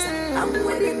close. I'm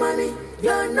with the money,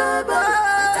 you're nobody.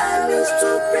 Time is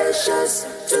too precious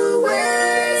to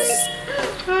waste.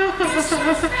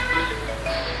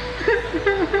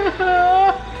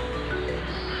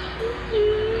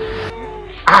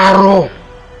 Arrow.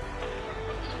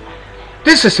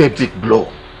 This is a big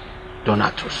blow,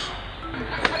 Donatus.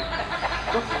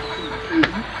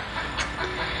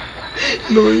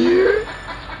 No, yeah.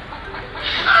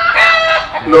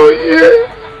 No, yeah.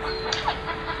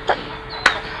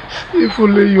 If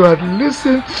only you had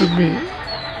listened to me.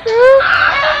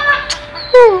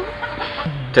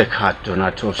 Take heart,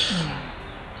 Donatus.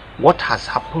 What has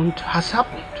happened has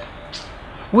happened.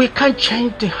 We can't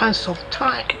change the hands of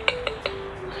time.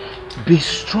 Be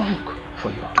strong for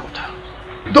your daughter.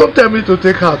 Don't tell me to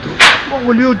take heart. What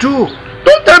will you do?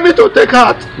 Don't tell me to take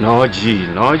heart. No, G,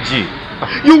 no, G.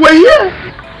 You were here.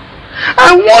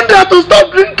 I want her to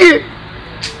stop drinking.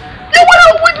 You were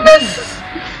a witness.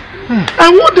 I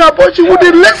want her, but she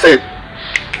wouldn't listen.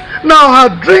 Now her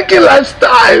drinking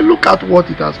lifestyle, look at what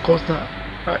it has cost her.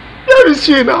 Where is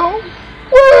she now?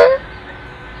 Where?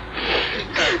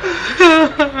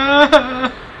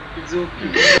 It's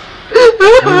okay.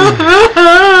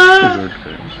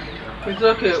 It's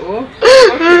okay, oh.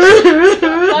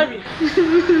 Sorry.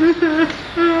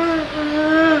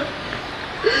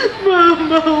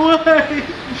 Mama, why?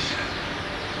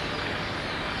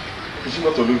 Is she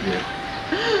not Olivia?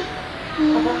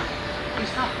 Papa,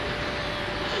 what's that?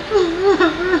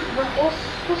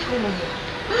 What's going on here?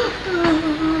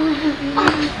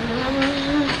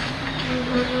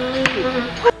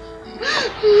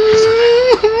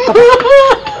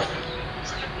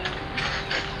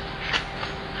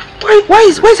 Why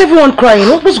is everyone crying?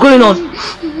 What's going on?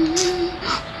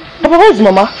 Papa, where is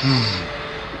Mama?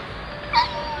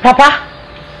 Papa?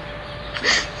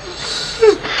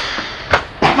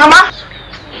 Mama?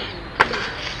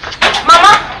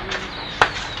 Mama?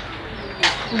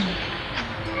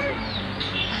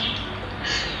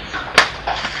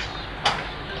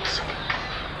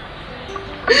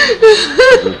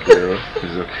 It's okay,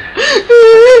 it's okay.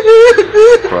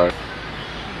 Cry.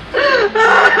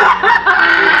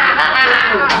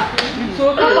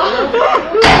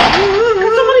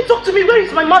 Can somebody talk to me? Where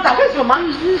is my mother? Where's Mama?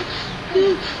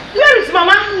 Where is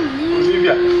Mama?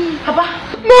 Olivia. Papa.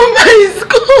 Mama is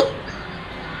gone.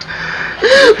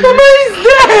 Mama is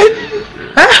dead.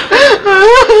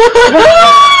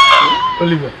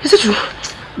 Olivia. Is it true?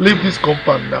 Leave this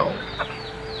compound now.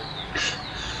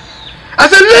 I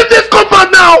said leave this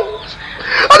compound now.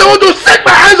 I don't want to set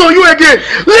my hands on you again.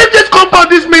 Leave this compound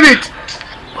this minute.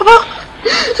 Papa.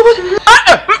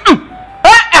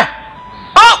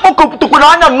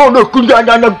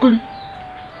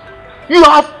 You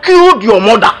have killed your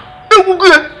mother.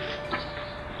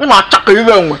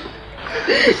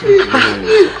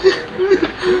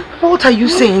 What are you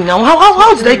saying now?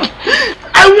 How did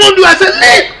I warned you. I said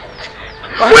leave.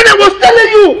 When I was telling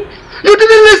you, you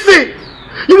didn't listen.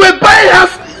 You were buying her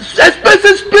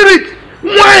expensive spirit,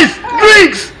 wines,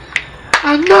 drinks,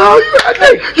 and now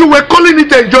you were calling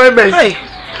it enjoyment. Hey,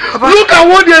 Papa. Look at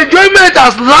what the enjoyment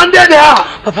has landed here.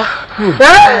 Papa,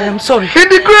 I am sorry. In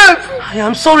the grave. I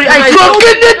am sorry. From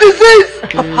kidney disease.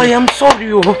 Papa, I am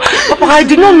sorry. Oh. Papa, I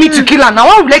did not mean to kill her. Now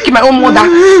I would like my own mother.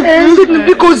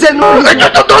 Because don't touch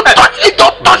me.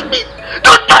 Don't touch me.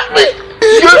 Don't touch me.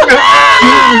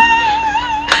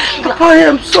 Papa, I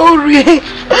am sorry.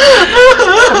 Papa,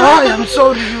 I am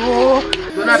sorry. Oh.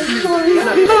 I am sorry.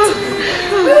 Papa, please,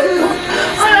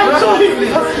 I am sorry.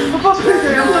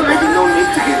 I did not mean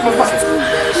to kill Papa.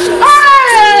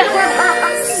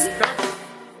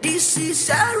 This is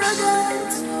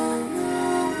arrogant.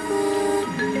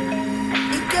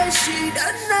 Because she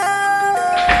don't know.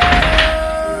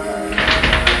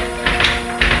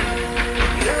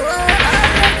 You are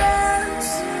arrogant.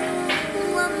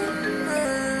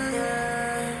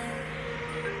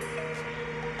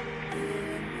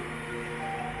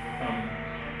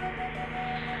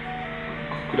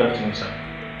 Good afternoon, sir.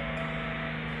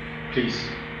 Please.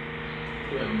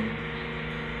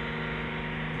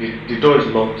 The door is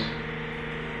locked.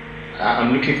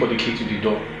 I'm looking for the key to the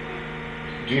door.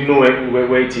 Do you know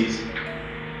where it is?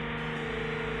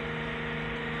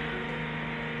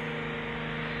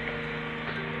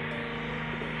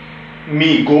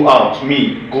 Me, go out.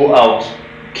 Me, go out.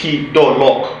 Key, door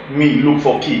lock. Me, look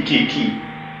for key.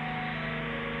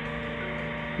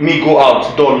 Me, go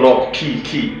out. Door lock. Key.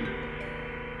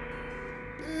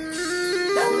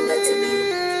 Don't let me,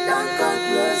 don't come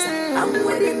close. I'm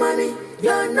with the money,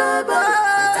 you're nobody.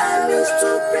 Time is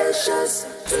too precious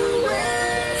to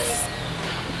waste.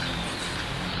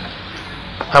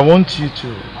 I want you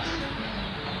to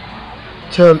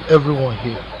tell everyone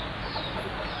here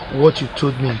what you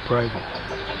told me in private.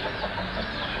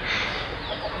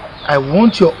 I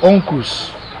want your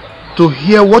uncles to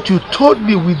hear what you told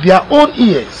me with their own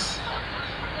ears.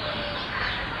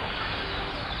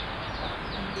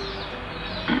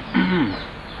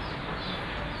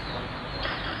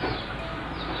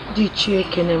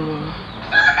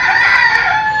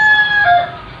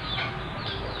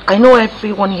 I know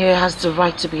everyone here has the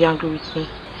right to be angry with me.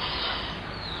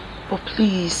 But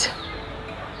please,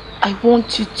 I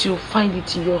want you to find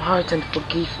it in your heart and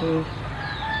forgive me.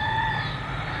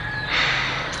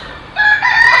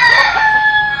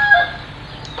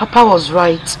 Papa was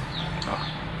right.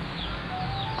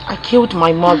 I killed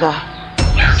my mother.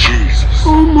 Jesus.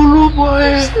 Oh, my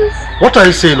boy. What are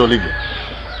you saying, Olivia?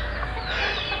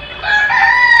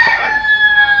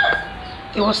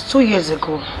 It was 2 years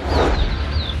ago.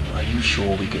 Are you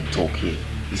sure we can talk here?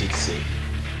 Is it safe?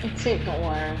 It's safe, don't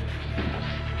worry.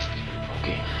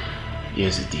 Okay,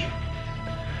 here's the deal.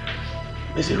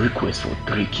 There's a request for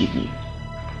 3 kidneys.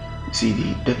 You see,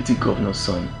 the deputy governor's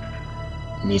son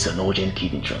needs an urgent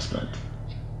kidney transplant.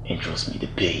 And trust me, the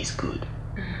pay is good.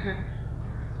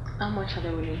 How much are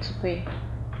they willing to pay?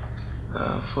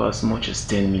 For as much as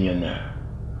 10 million naira.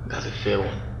 That's a fair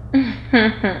one.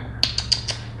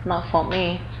 Not for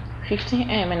me.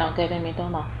 15M and I'll get them a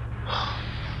dollar.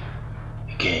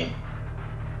 Okay,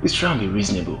 let's try and be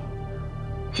reasonable.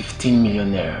 15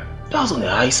 million naira. That's on the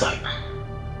high side.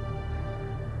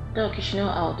 Doc, you should know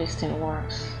how this thing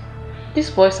works.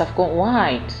 These boys have gone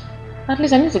wide. At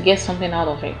least I need to get something out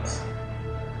of it.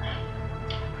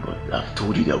 But I've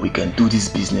told you that we can do this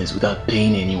business without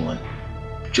paying anyone.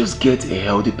 Just get a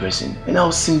healthy person and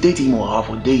I'll sedate him or her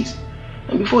for days.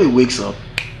 And before he wakes up,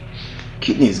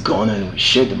 kidney is gone and we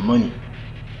share the money.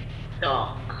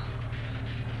 Doc,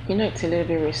 you know it's a little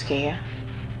bit risky, yeah?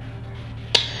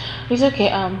 It's okay,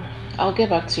 I'll get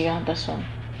back to you on this one.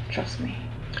 Trust me.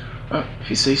 If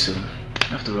you say so, I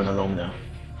have to run along now.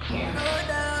 Yeah.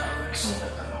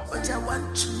 But I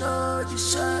want to know the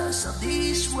source of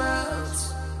these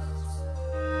worlds.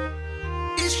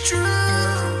 It's true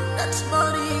that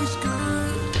money is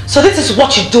good. So this is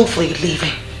what you do for a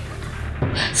living?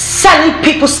 Selling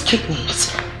people's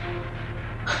kidneys?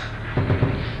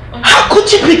 How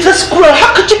could you be this cruel?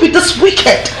 How could you be this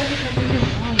wicked?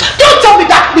 Don't tell me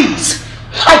that, please.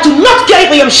 I do not care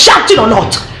if I am shouting or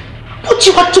not. What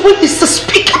you are doing is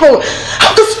despicable.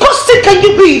 How disgusting can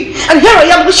you be? And here I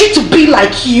am wishing to be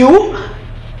like you.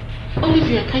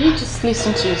 Olivia, can you just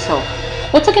listen to yourself?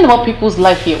 We're talking about people's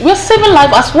life here. We're saving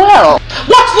life as well.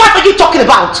 What life are you talking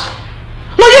about?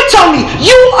 Now you tell me,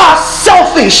 you are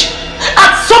selfish.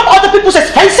 At some other people's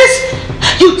expenses?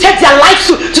 You take their lives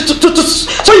so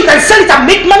you can sell it and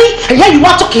make money? And here you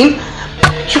are talking?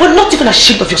 You are not even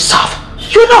ashamed of yourself.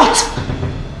 You're not.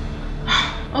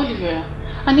 Olivia,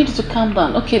 I need you to calm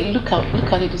down. Okay, look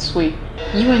at it this way.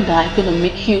 You and I are gonna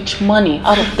make huge money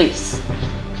out of this.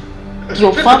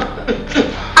 Your father.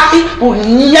 I will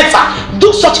never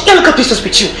do such illegal business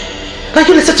with you. Now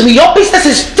you listen to me. Your business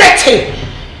is dirty.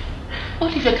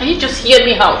 Olivia, can you just hear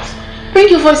me out? Bring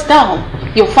your voice down.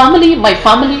 Your family, my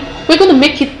family, we're gonna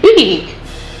make it big.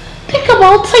 Think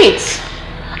about it.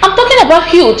 I'm talking about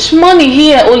huge money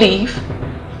here, Olive.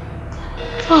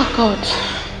 Oh God.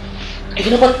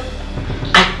 You know what?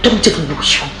 I don't even know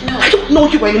you. No. I don't know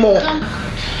you anymore. Calm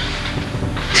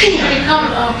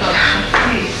down. Oh God,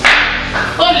 please.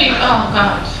 Olive, oh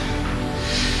God.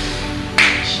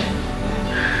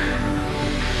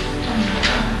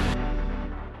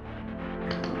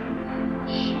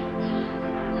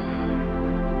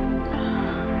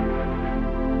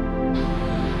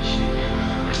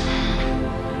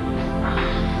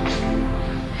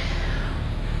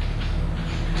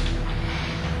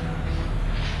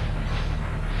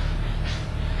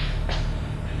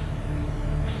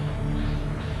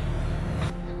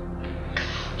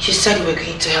 You said you were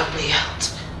going to help me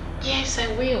out. Yes, I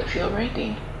will if you're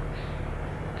ready.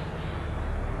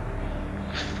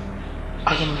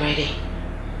 I am ready.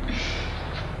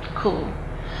 Cool.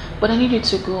 But I need you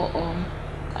to go home.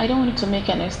 I don't want you to make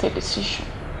an instant decision.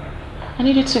 I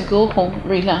need you to go home,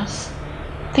 relax,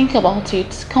 think about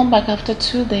it, come back after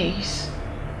 2 days.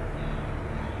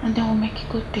 And then we'll make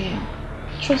a good deal.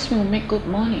 Trust me, we'll make good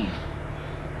money.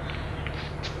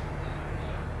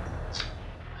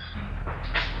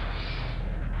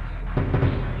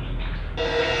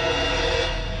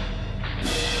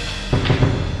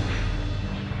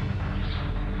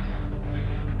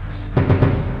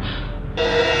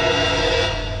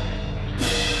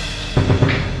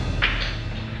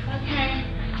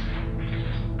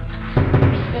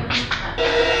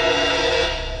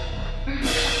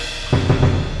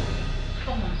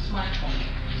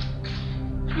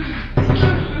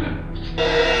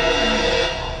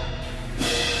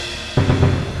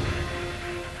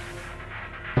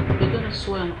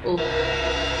 swear an oath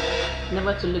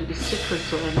never to leak the secret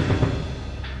to anyone.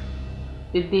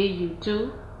 The day you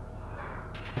do,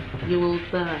 you will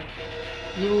die.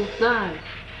 You will die.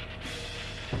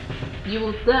 You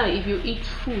will die if you eat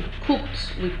food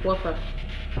cooked with water.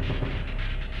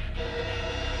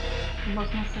 You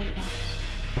must not say that.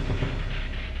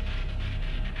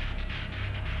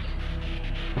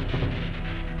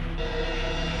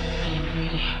 I am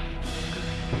ready.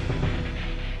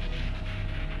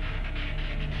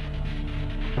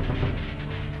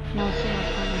 Now say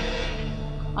after me.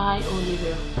 I,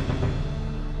 Olivia.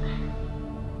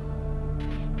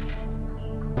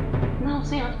 Now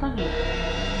say after me.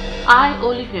 I,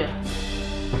 Olivia.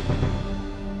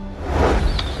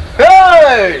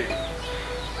 Hey!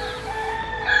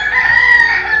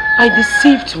 I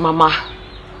deceived Mama.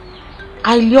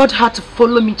 I lured her to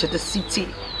follow me to the city.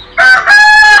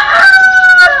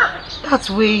 That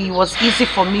way it was easy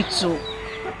for me to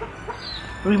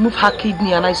remove her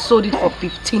kidney and I sold it for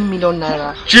 15 million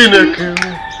naira. Chineke.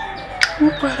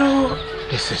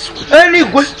 This is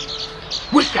anyway.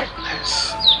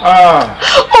 Wickedness.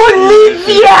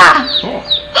 Olivia!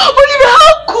 Olivia,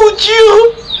 how could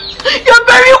you? You're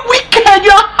very wicked,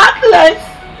 you're heartless.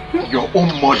 Your own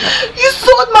mother. You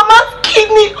sold Mama's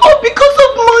kidney all because of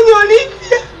money,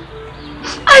 Olivia.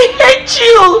 I hate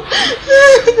you.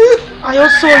 I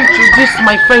also introduced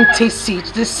my friend Tasty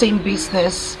to this same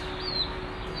business.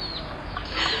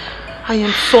 I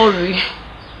am sorry.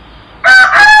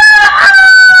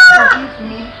 Forgive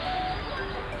me.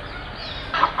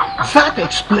 That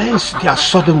explains their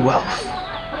sudden wealth.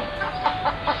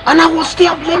 And I was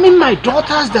still blaming my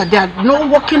daughters that they are not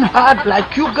working hard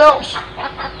like you girls.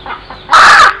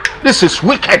 This is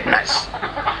wickedness.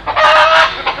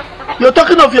 You're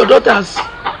talking of your daughters.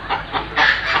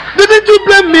 Didn't you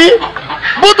blame me?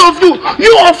 Both of you.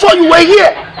 You all four, you were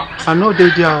here. I know they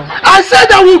did. I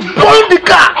said I would burn the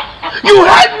car. You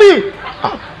heard me.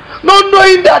 Not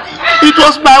knowing that it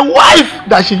was my wife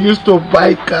that she used to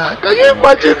buy car. Can you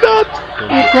imagine that?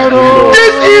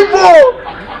 This evil.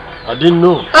 I didn't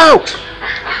know. Out.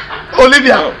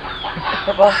 Olivia.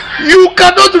 You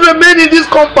cannot remain in this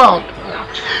compound.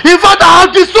 In fact, I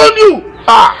have disowned you.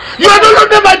 You are no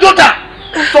longer my daughter.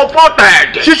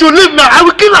 Supported. She should leave now. I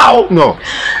will kill her. No.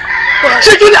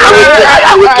 She should.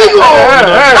 I will kill you.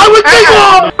 I will kill you.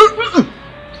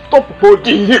 Stop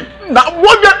holding him. Now,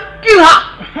 what? Kill her.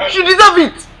 She deserves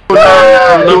it.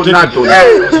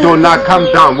 Donna, calm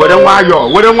down. Why you?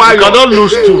 You cannot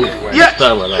lose two. Yes.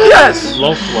 Yes.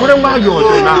 Lost one.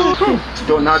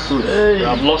 Donna, you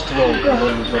have lost one.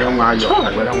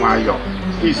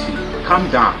 Easy. Calm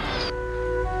down.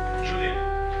 Julian,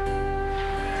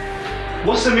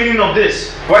 what's the meaning of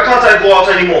this? Why can't I go out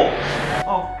anymore?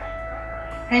 Oh,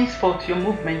 henceforth your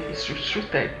movement is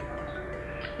restricted.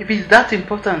 If it's that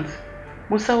important,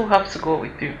 Musa will have to go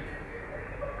with you.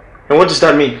 And what does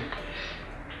that mean?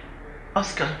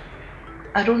 Oscar,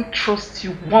 I don't trust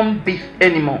you one bit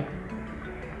anymore.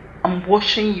 I'm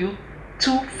watching you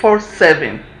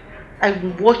 247.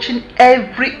 I'm watching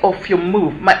every of your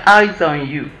move. My eyes are on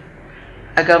you.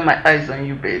 I got my eyes on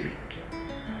you, baby.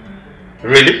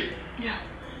 Really? Yeah.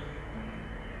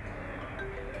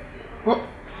 What?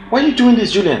 Why are you doing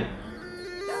this, Julian?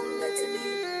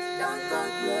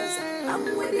 I'm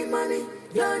with the money,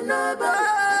 you're nobody.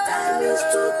 Time is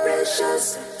too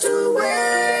precious to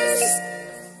waste.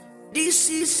 This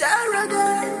is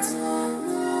arrogant.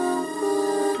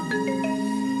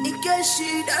 In case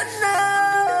you don't know.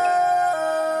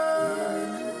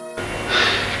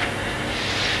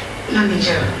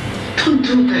 Manager, don't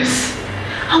do this.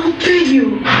 I will pay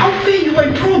you. I'll pay you,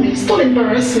 I promise. Don't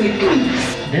embarrass me,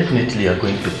 please. Definitely you're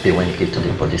going to pay when you get to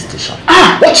the police station.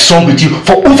 What's wrong with you?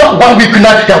 For over 1 week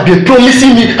now, you have been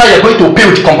promising me how you're going to pay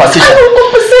with compensation. I will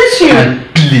compensate you. And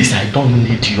please, I don't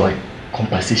need your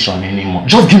compensation anymore.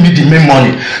 Just give me the main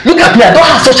money. Look at me, I don't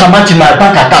have such amount in my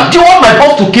bank account. Do you want my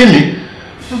boss to kill me?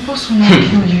 Your boss will not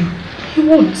kill you. He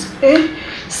won't.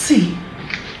 See,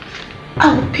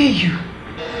 I will pay you.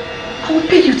 I will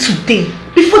pay you today.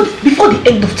 Before the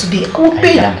end of today, I will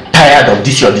pay you. I'm tired of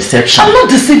this, your deception. I'm not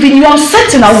deceiving you. I'm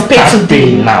certain I will pay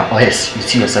today. Now, or else you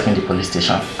see yourself in the police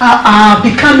station.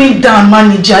 Be calming down,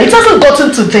 manager. It hasn't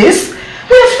gotten to this.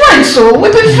 We're friends, so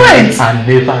we've been friends. I'm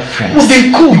never friends. We've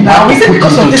been cool now. Is it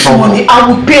because of this money? I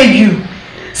will pay you.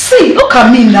 See, look at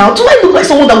me now. Do I look like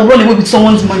someone that will run away with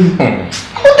someone's money? I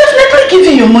will definitely give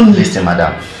you your money. Listen,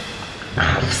 madam. I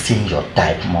have seen your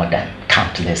type more than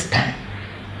countless times.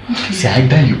 Okay. See,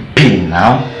 either you pay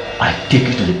now I take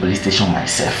you to the police station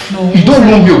myself. No. You don't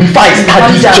know me before I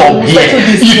start this job here.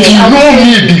 If you know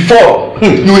me before,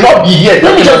 you will not be here.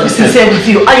 Let me just be sincere with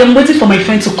you. I am waiting for my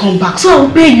friend to come back, so I will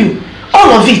pay you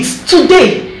all of it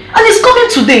today. And it's coming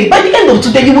today. By the end of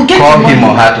today, you will get Call your money. him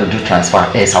on how to do transfer.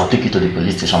 Yes, I'll take you to the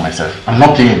police station myself. I'm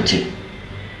not playing with you.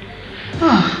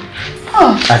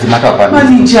 As a matter of fact,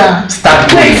 manager,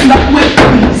 start wait,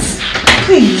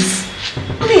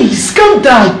 please, calm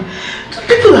down.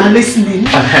 People are listening.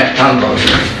 Thank God.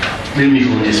 Let me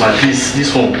hold this one.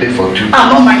 This one will pay for two.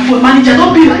 I'm on my phone, manager.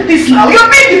 Don't be like this now. You're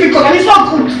being difficult and it's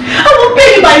not good. I will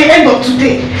pay you by the end of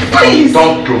today. Please.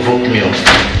 Don't provoke me.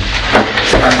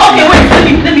 Okay, wait.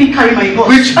 Let me carry my box.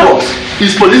 Which box?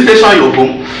 Is police station your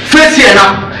home? Face here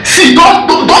now. See, don't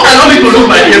allow me to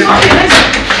lose my ears.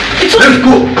 Let's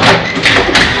go.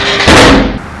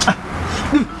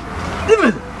 Leave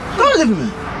him. Don't leave him.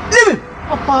 Leave him.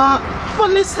 Papa,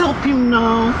 let's help him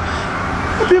now.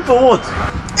 Help him for what?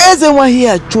 Everyone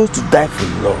here chose to die for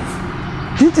love.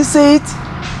 Didn't he say it?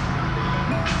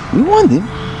 We warned him.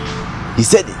 He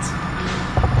said it.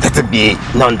 Let it be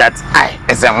known that I,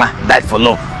 Ezema, died for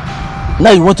love.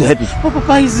 Now you want to help him? Oh,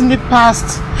 Papa is in the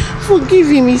past. Forgive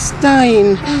him, he's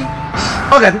dying.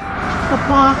 Ogadi.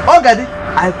 Papa. Ogadi,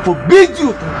 I forbid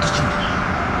you from touching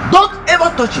him. Don't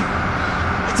ever touch him.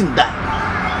 Let him die.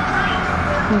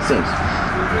 Nonsense.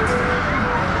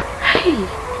 Hey,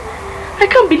 I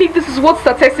can't believe this is what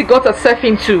Satesi got herself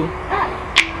into.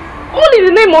 All in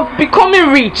the name of becoming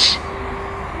rich.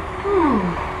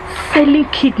 Selling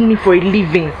kidney for a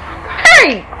living.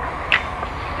 Hey!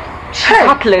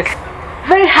 Heartless.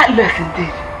 Very heartless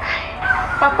indeed.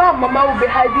 Papa and Mama will be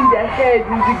hiding their head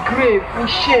in the grave in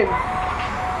shame.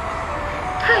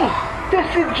 Hey, they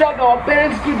still drag our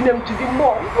parents' good name to the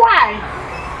mall. Why?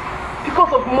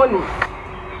 Because of money.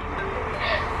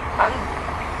 And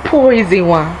poor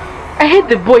Ezewa. I heard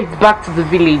the boy is back to the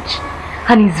village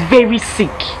and he's very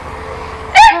sick.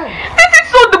 This is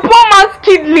so the poor man's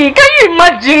kidney. Can you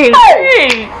imagine?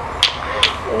 Hey!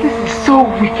 This is so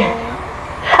wicked.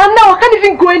 And now I can't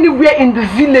even go anywhere in the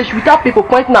village without people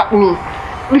pointing at me,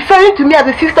 referring to me as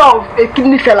the sister of a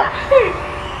kidney seller.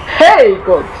 Hey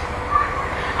God,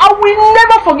 I will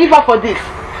never forgive her for this.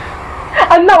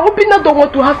 And now Obina don't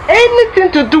want to have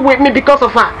anything to do with me because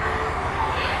of her.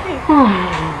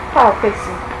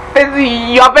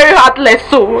 Pesi, you are very heartless,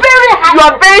 so. Very heartless. You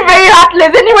are very, very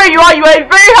heartless. Anywhere you are a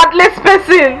very heartless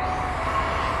person.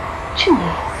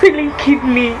 Selling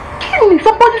kidney. Kidney,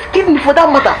 somebody's kidney for that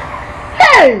matter.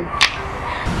 Hey!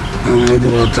 I need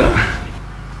water.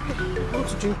 I want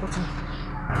to drink water.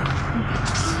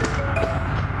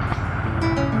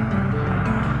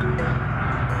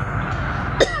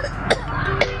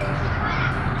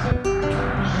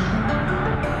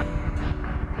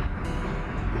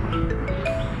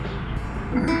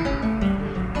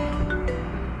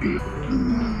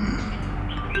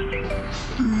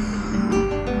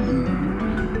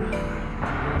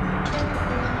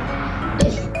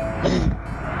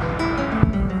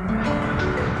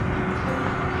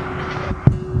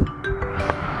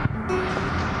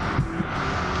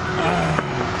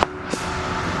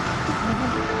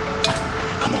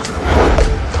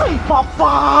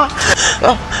 Papa!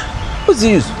 What's the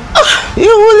use? You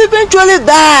will eventually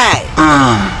die.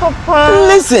 Papa!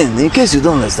 Listen, in case you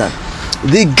don't understand,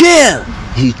 the girl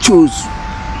he chose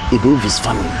above his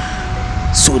family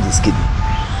sold his kidney.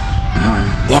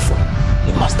 Therefore,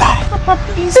 he must die. Papa,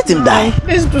 please. Let him die.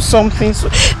 Please do something.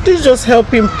 Please just help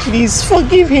him, please.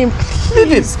 Forgive him,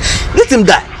 please. Let him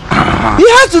die. He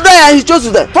has to die and he chose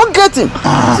to die. Forget him.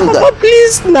 Papa,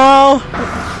 please now.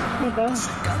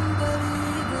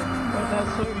 Mother,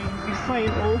 sorry. Be fine,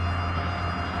 oh.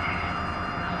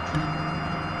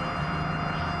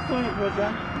 Sorry, brother.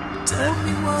 Tell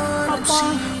me what I'm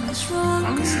seeing is wrong,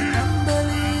 'cause I can't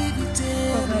believe it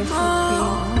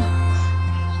anymore.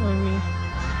 Sorry.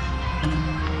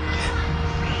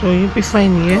 So you'll be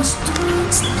fine, yes?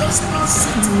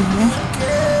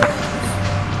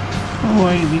 Don't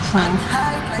worry, you'll be fine.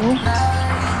 Oh.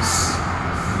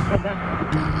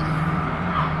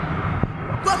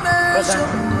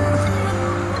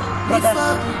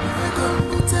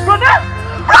 Brother.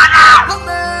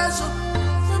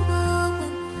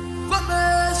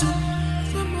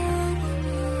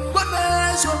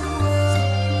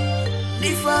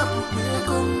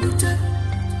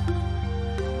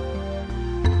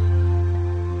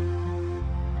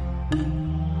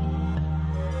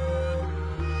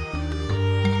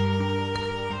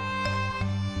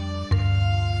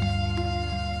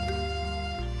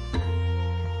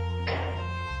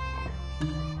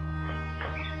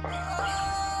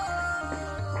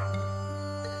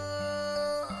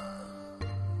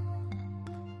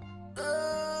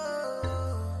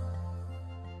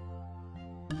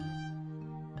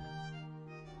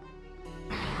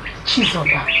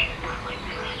 Chizoba.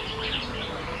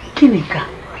 Kinika.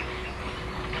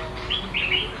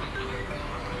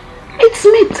 It's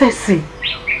me, Tessie.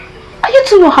 Are you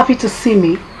two not happy to see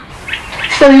me?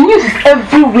 So the news is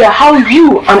everywhere how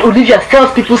you and Olivia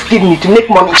sells people's kidney to make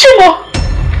money.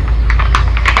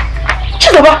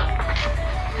 Chizoba,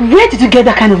 where did you get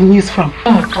that kind of news from?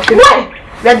 Okay. Why?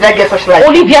 Where did I get such lies?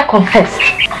 Olivia confessed.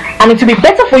 And it will be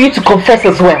better for you to confess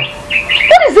as well.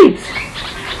 What is it?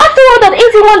 After all that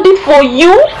everyone did for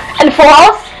you and for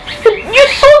us, you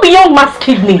sold the young man's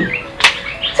kidney.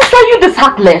 Sister, you this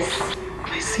heartless.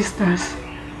 My sisters,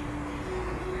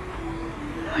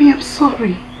 I am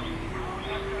sorry.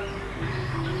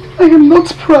 I am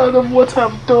not proud of what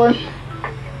I've done.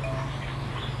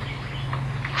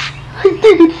 I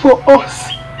did it for us.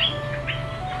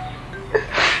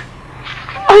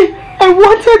 I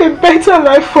wanted a better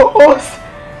life for us.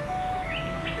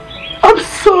 I'm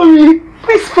sorry.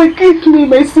 Please forgive me,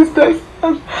 my sisters.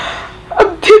 I'm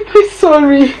deeply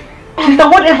sorry. Sister,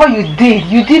 whatever you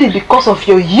did it because of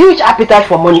your huge appetite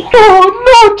for money. No,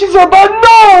 Chizoba,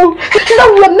 no!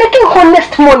 Sister, we are making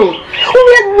honest money.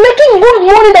 We are making good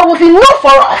money that was enough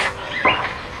for us.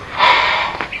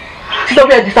 Sister,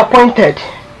 we are disappointed.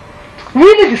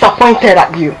 Really disappointed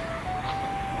at you.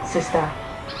 Sister,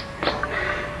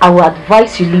 I will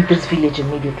advise you leave this village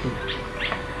immediately.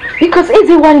 Because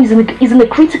Ezewan is in a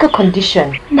critical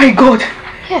condition. My God!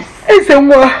 Yes.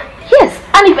 Ezewan! Yes,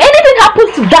 and if anything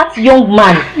happens to that young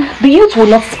man, the youth will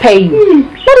not spare you.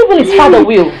 Not even his father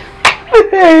will.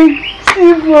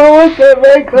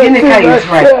 Ginika is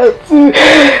right.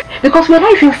 Because we're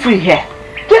not even free here.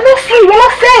 We're not free, we're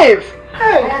not safe.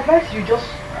 Hey. I advise you just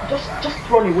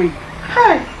run away.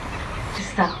 Hey.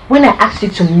 Sister, when I asked you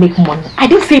to make money, I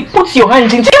didn't say put your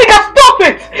hands in. Ginika, stop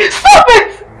it! Stop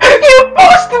it! You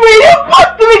pushed me,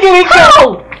 Ginika! How?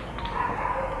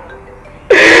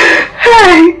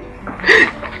 Hey!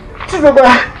 Chizoba,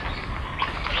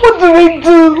 what do we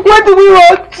do? What do we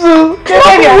want to?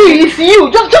 It's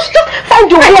you. Just find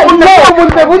your way. No,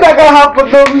 what's gonna happen?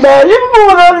 You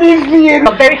will not leave me.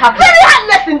 I'm very happy. Very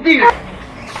heartless indeed.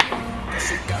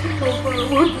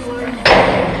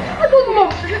 I don't know.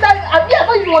 I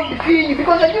don't even want to be seeing you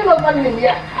because I do not want in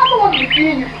here. I don't want to be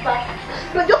seeing you, sister.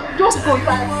 No, just go,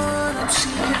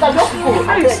 sister, just go.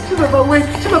 Chizoba, wait.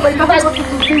 Chizoba, you have to do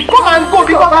this. Come and go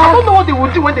because I don't know what they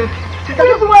will do when they. Sister,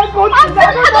 this is where I go to. I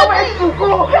don't know where to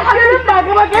go.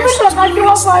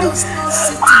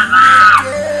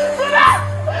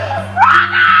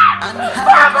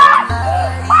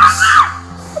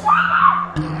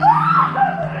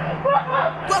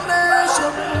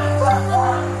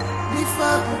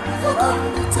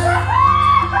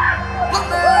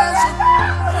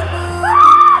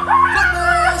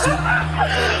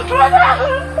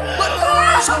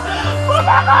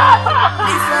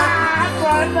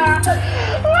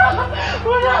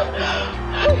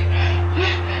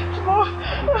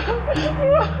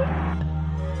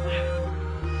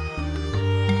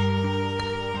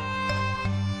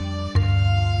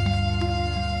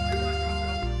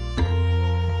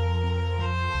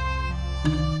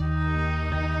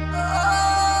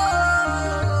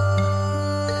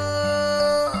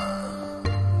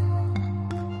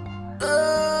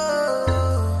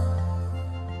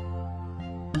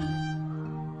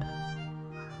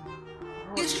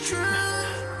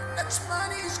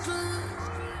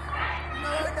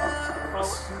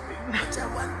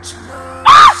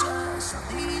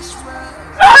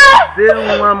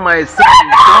 Didn't want my son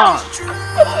gone.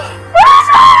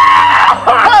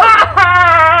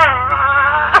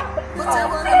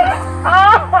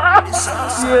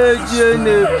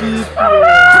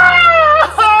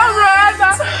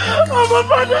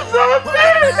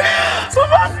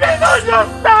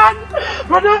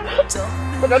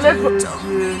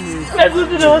 Let's go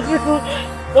to the hospital.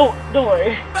 Don't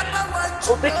worry.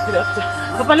 We'll take you to the hospital.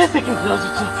 Papa, let's take him to the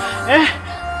hospital.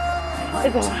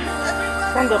 It's alright.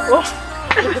 Stand up, oh.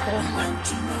 Let's go to the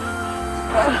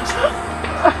hospital.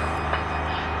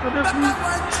 Papa,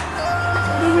 please.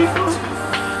 Let me go.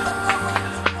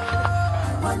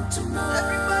 Want to know,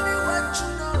 everybody want to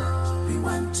know. We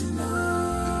want to know,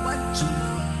 we want to know.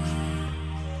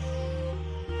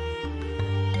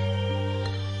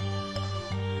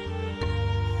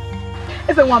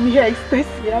 I'm here,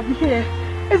 Stacy. I'm here.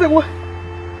 What?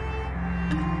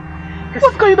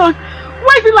 What's going on?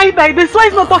 Why is he lying like this? Why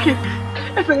is he not talking?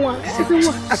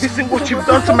 Have you seen what you've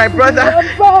done to my brother?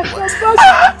 I'm back.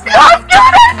 You have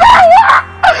killed him!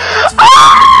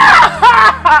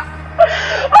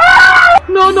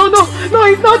 No,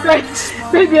 he's not dead.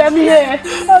 Baby, I'm here.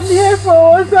 I'm here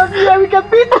for us. I'm here. We can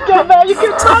be together. You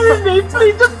can marry me.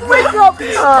 Please, just wake up.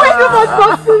 Wake up and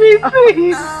talk to me,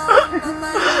 please.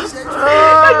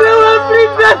 I don't want to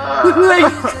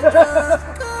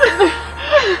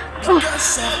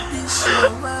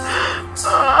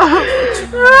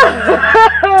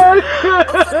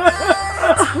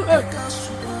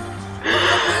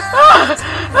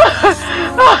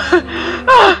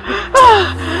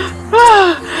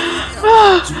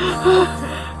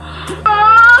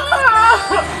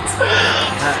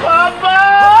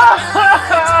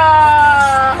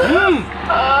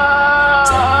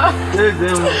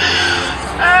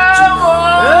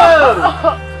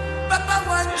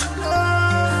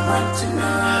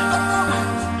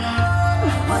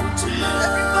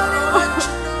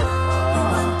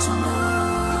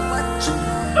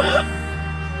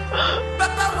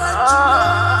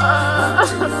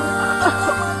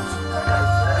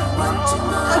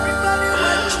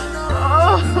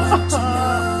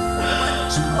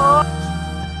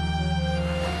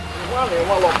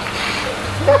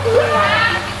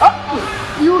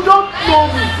You don't know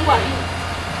me. Who are you?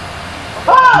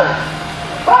 Hey!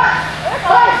 Hey!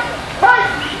 Hey! Hey!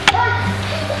 Hey!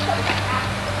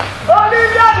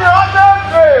 Olivia the hotel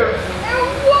babe!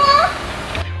 What?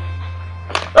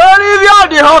 Olivia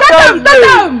the hotel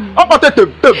babe! Up at them!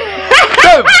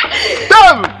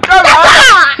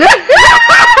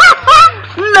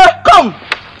 Come!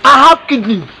 I have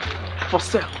kidney for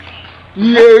sale.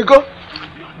 Here you go.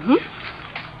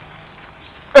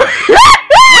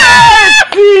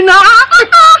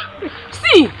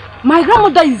 See, my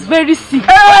grandmother is very sick.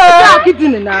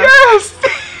 Yes.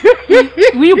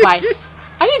 Will you buy?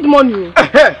 I need money.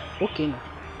 Okay now.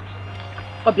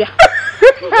 Obia.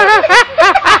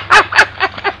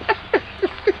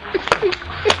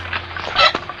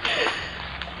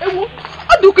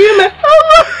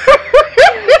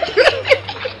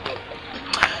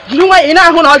 You know why you're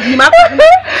not going to do my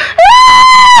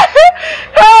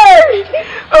Hey!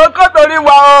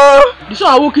 You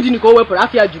saw I walk in the go where I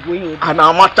feel you going. And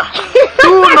I'm matter.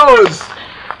 Who knows?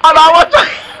 And I'm matter.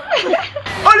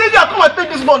 Olivia, come and take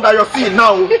this one that you're seeing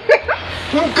now.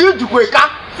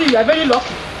 See, you are very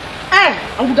lucky.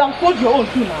 I would have called your own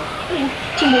too now.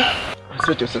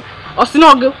 Sweet yourself.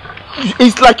 Osinogo.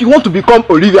 It's like you want to become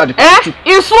Olivia the prostitute.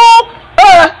 It's so.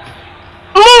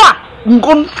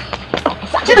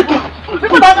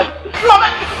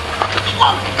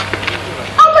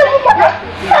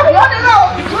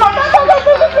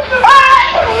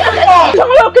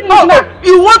 Mama.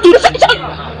 You want to?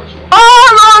 Oh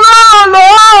no!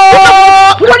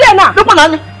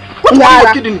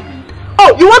 Oh,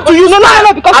 you want to use no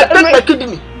because I take my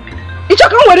kidney. It's a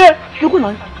come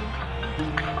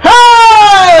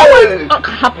Hey! What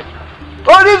can happen?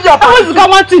 Olivia, what is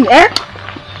one thing, eh?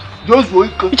 Just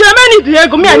wait. It's a man need to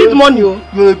go. Me, I need money.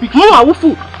 You're a big Mama, who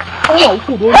food?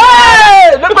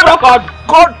 Hey!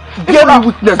 God bear me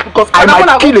witness because I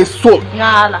might kill a soul.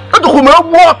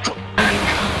 What?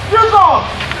 Jesus!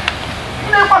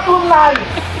 Never too nice.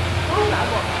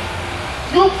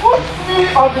 You put me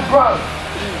on the ground.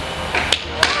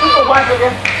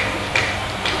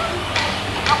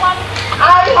 I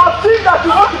have seen that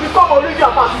you want to become Olivia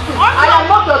Pacific. I am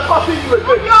not escorting you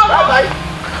again. Bye-bye.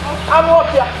 I'm up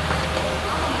here.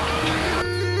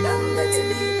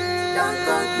 Don't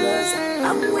come close.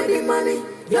 I'm with the money.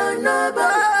 You're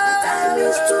nobody. Time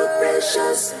is too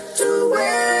precious to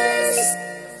waste.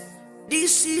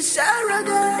 This is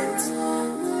arrogant.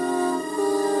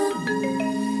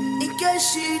 In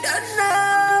case you don't know,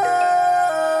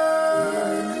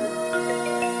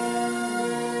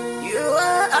 you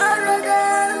are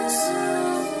arrogant.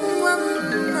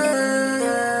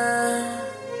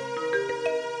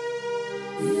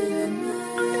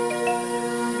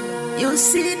 You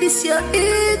see this, your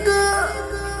ego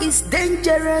is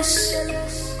dangerous.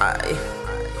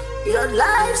 Your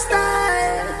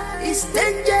lifestyle is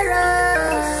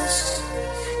dangerous.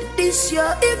 This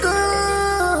your ego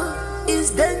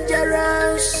is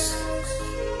dangerous.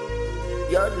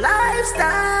 Your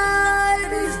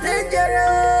lifestyle is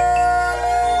dangerous.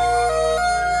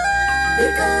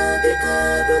 Because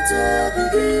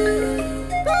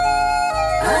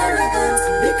arrogance,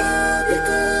 because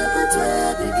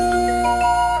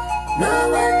no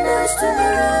one knows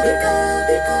tomorrow. Because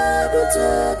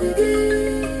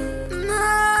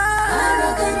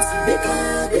arrogance,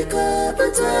 because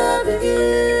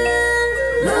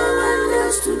no one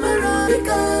knows tomorrow.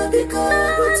 Because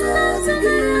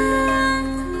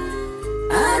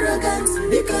arrogance,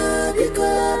 because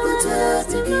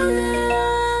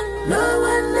no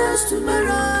one knows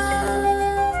tomorrow.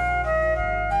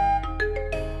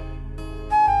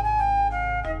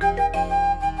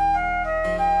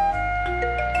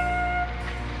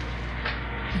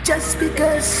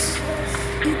 because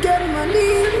you get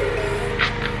money,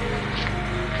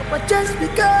 but just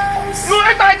because. No,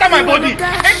 enter my body.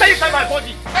 Enter inside my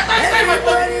body.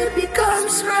 Everybody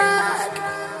becomes rock.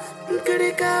 Could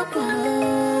it come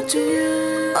to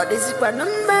you? Or this is my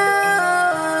number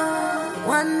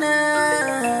one.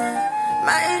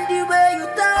 Mind the way you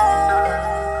talk,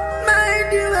 mind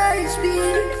the way you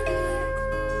speak.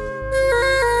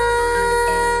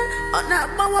 On that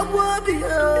power will be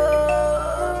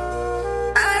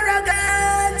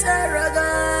arrogant,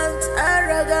 arrogant,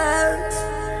 arrogant.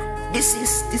 This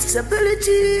is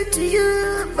disability to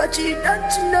you, but you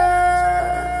don't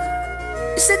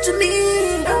know. You said to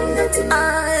me,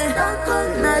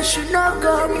 I should not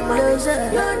come closer.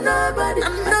 You're nobody,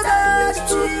 I'm nobody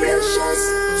too precious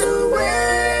to waste.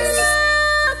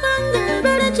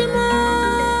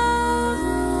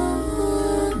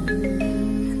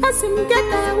 As him get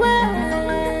away,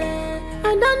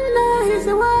 I don't know his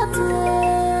water.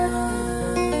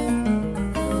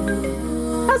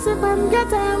 As if I'm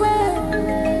get away,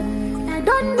 I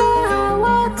don't know how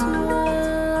water.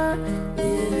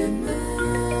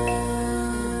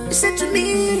 You said to me,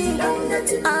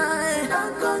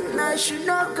 I should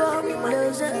not come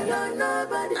closer. You're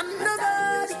nobody, I'm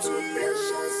nobody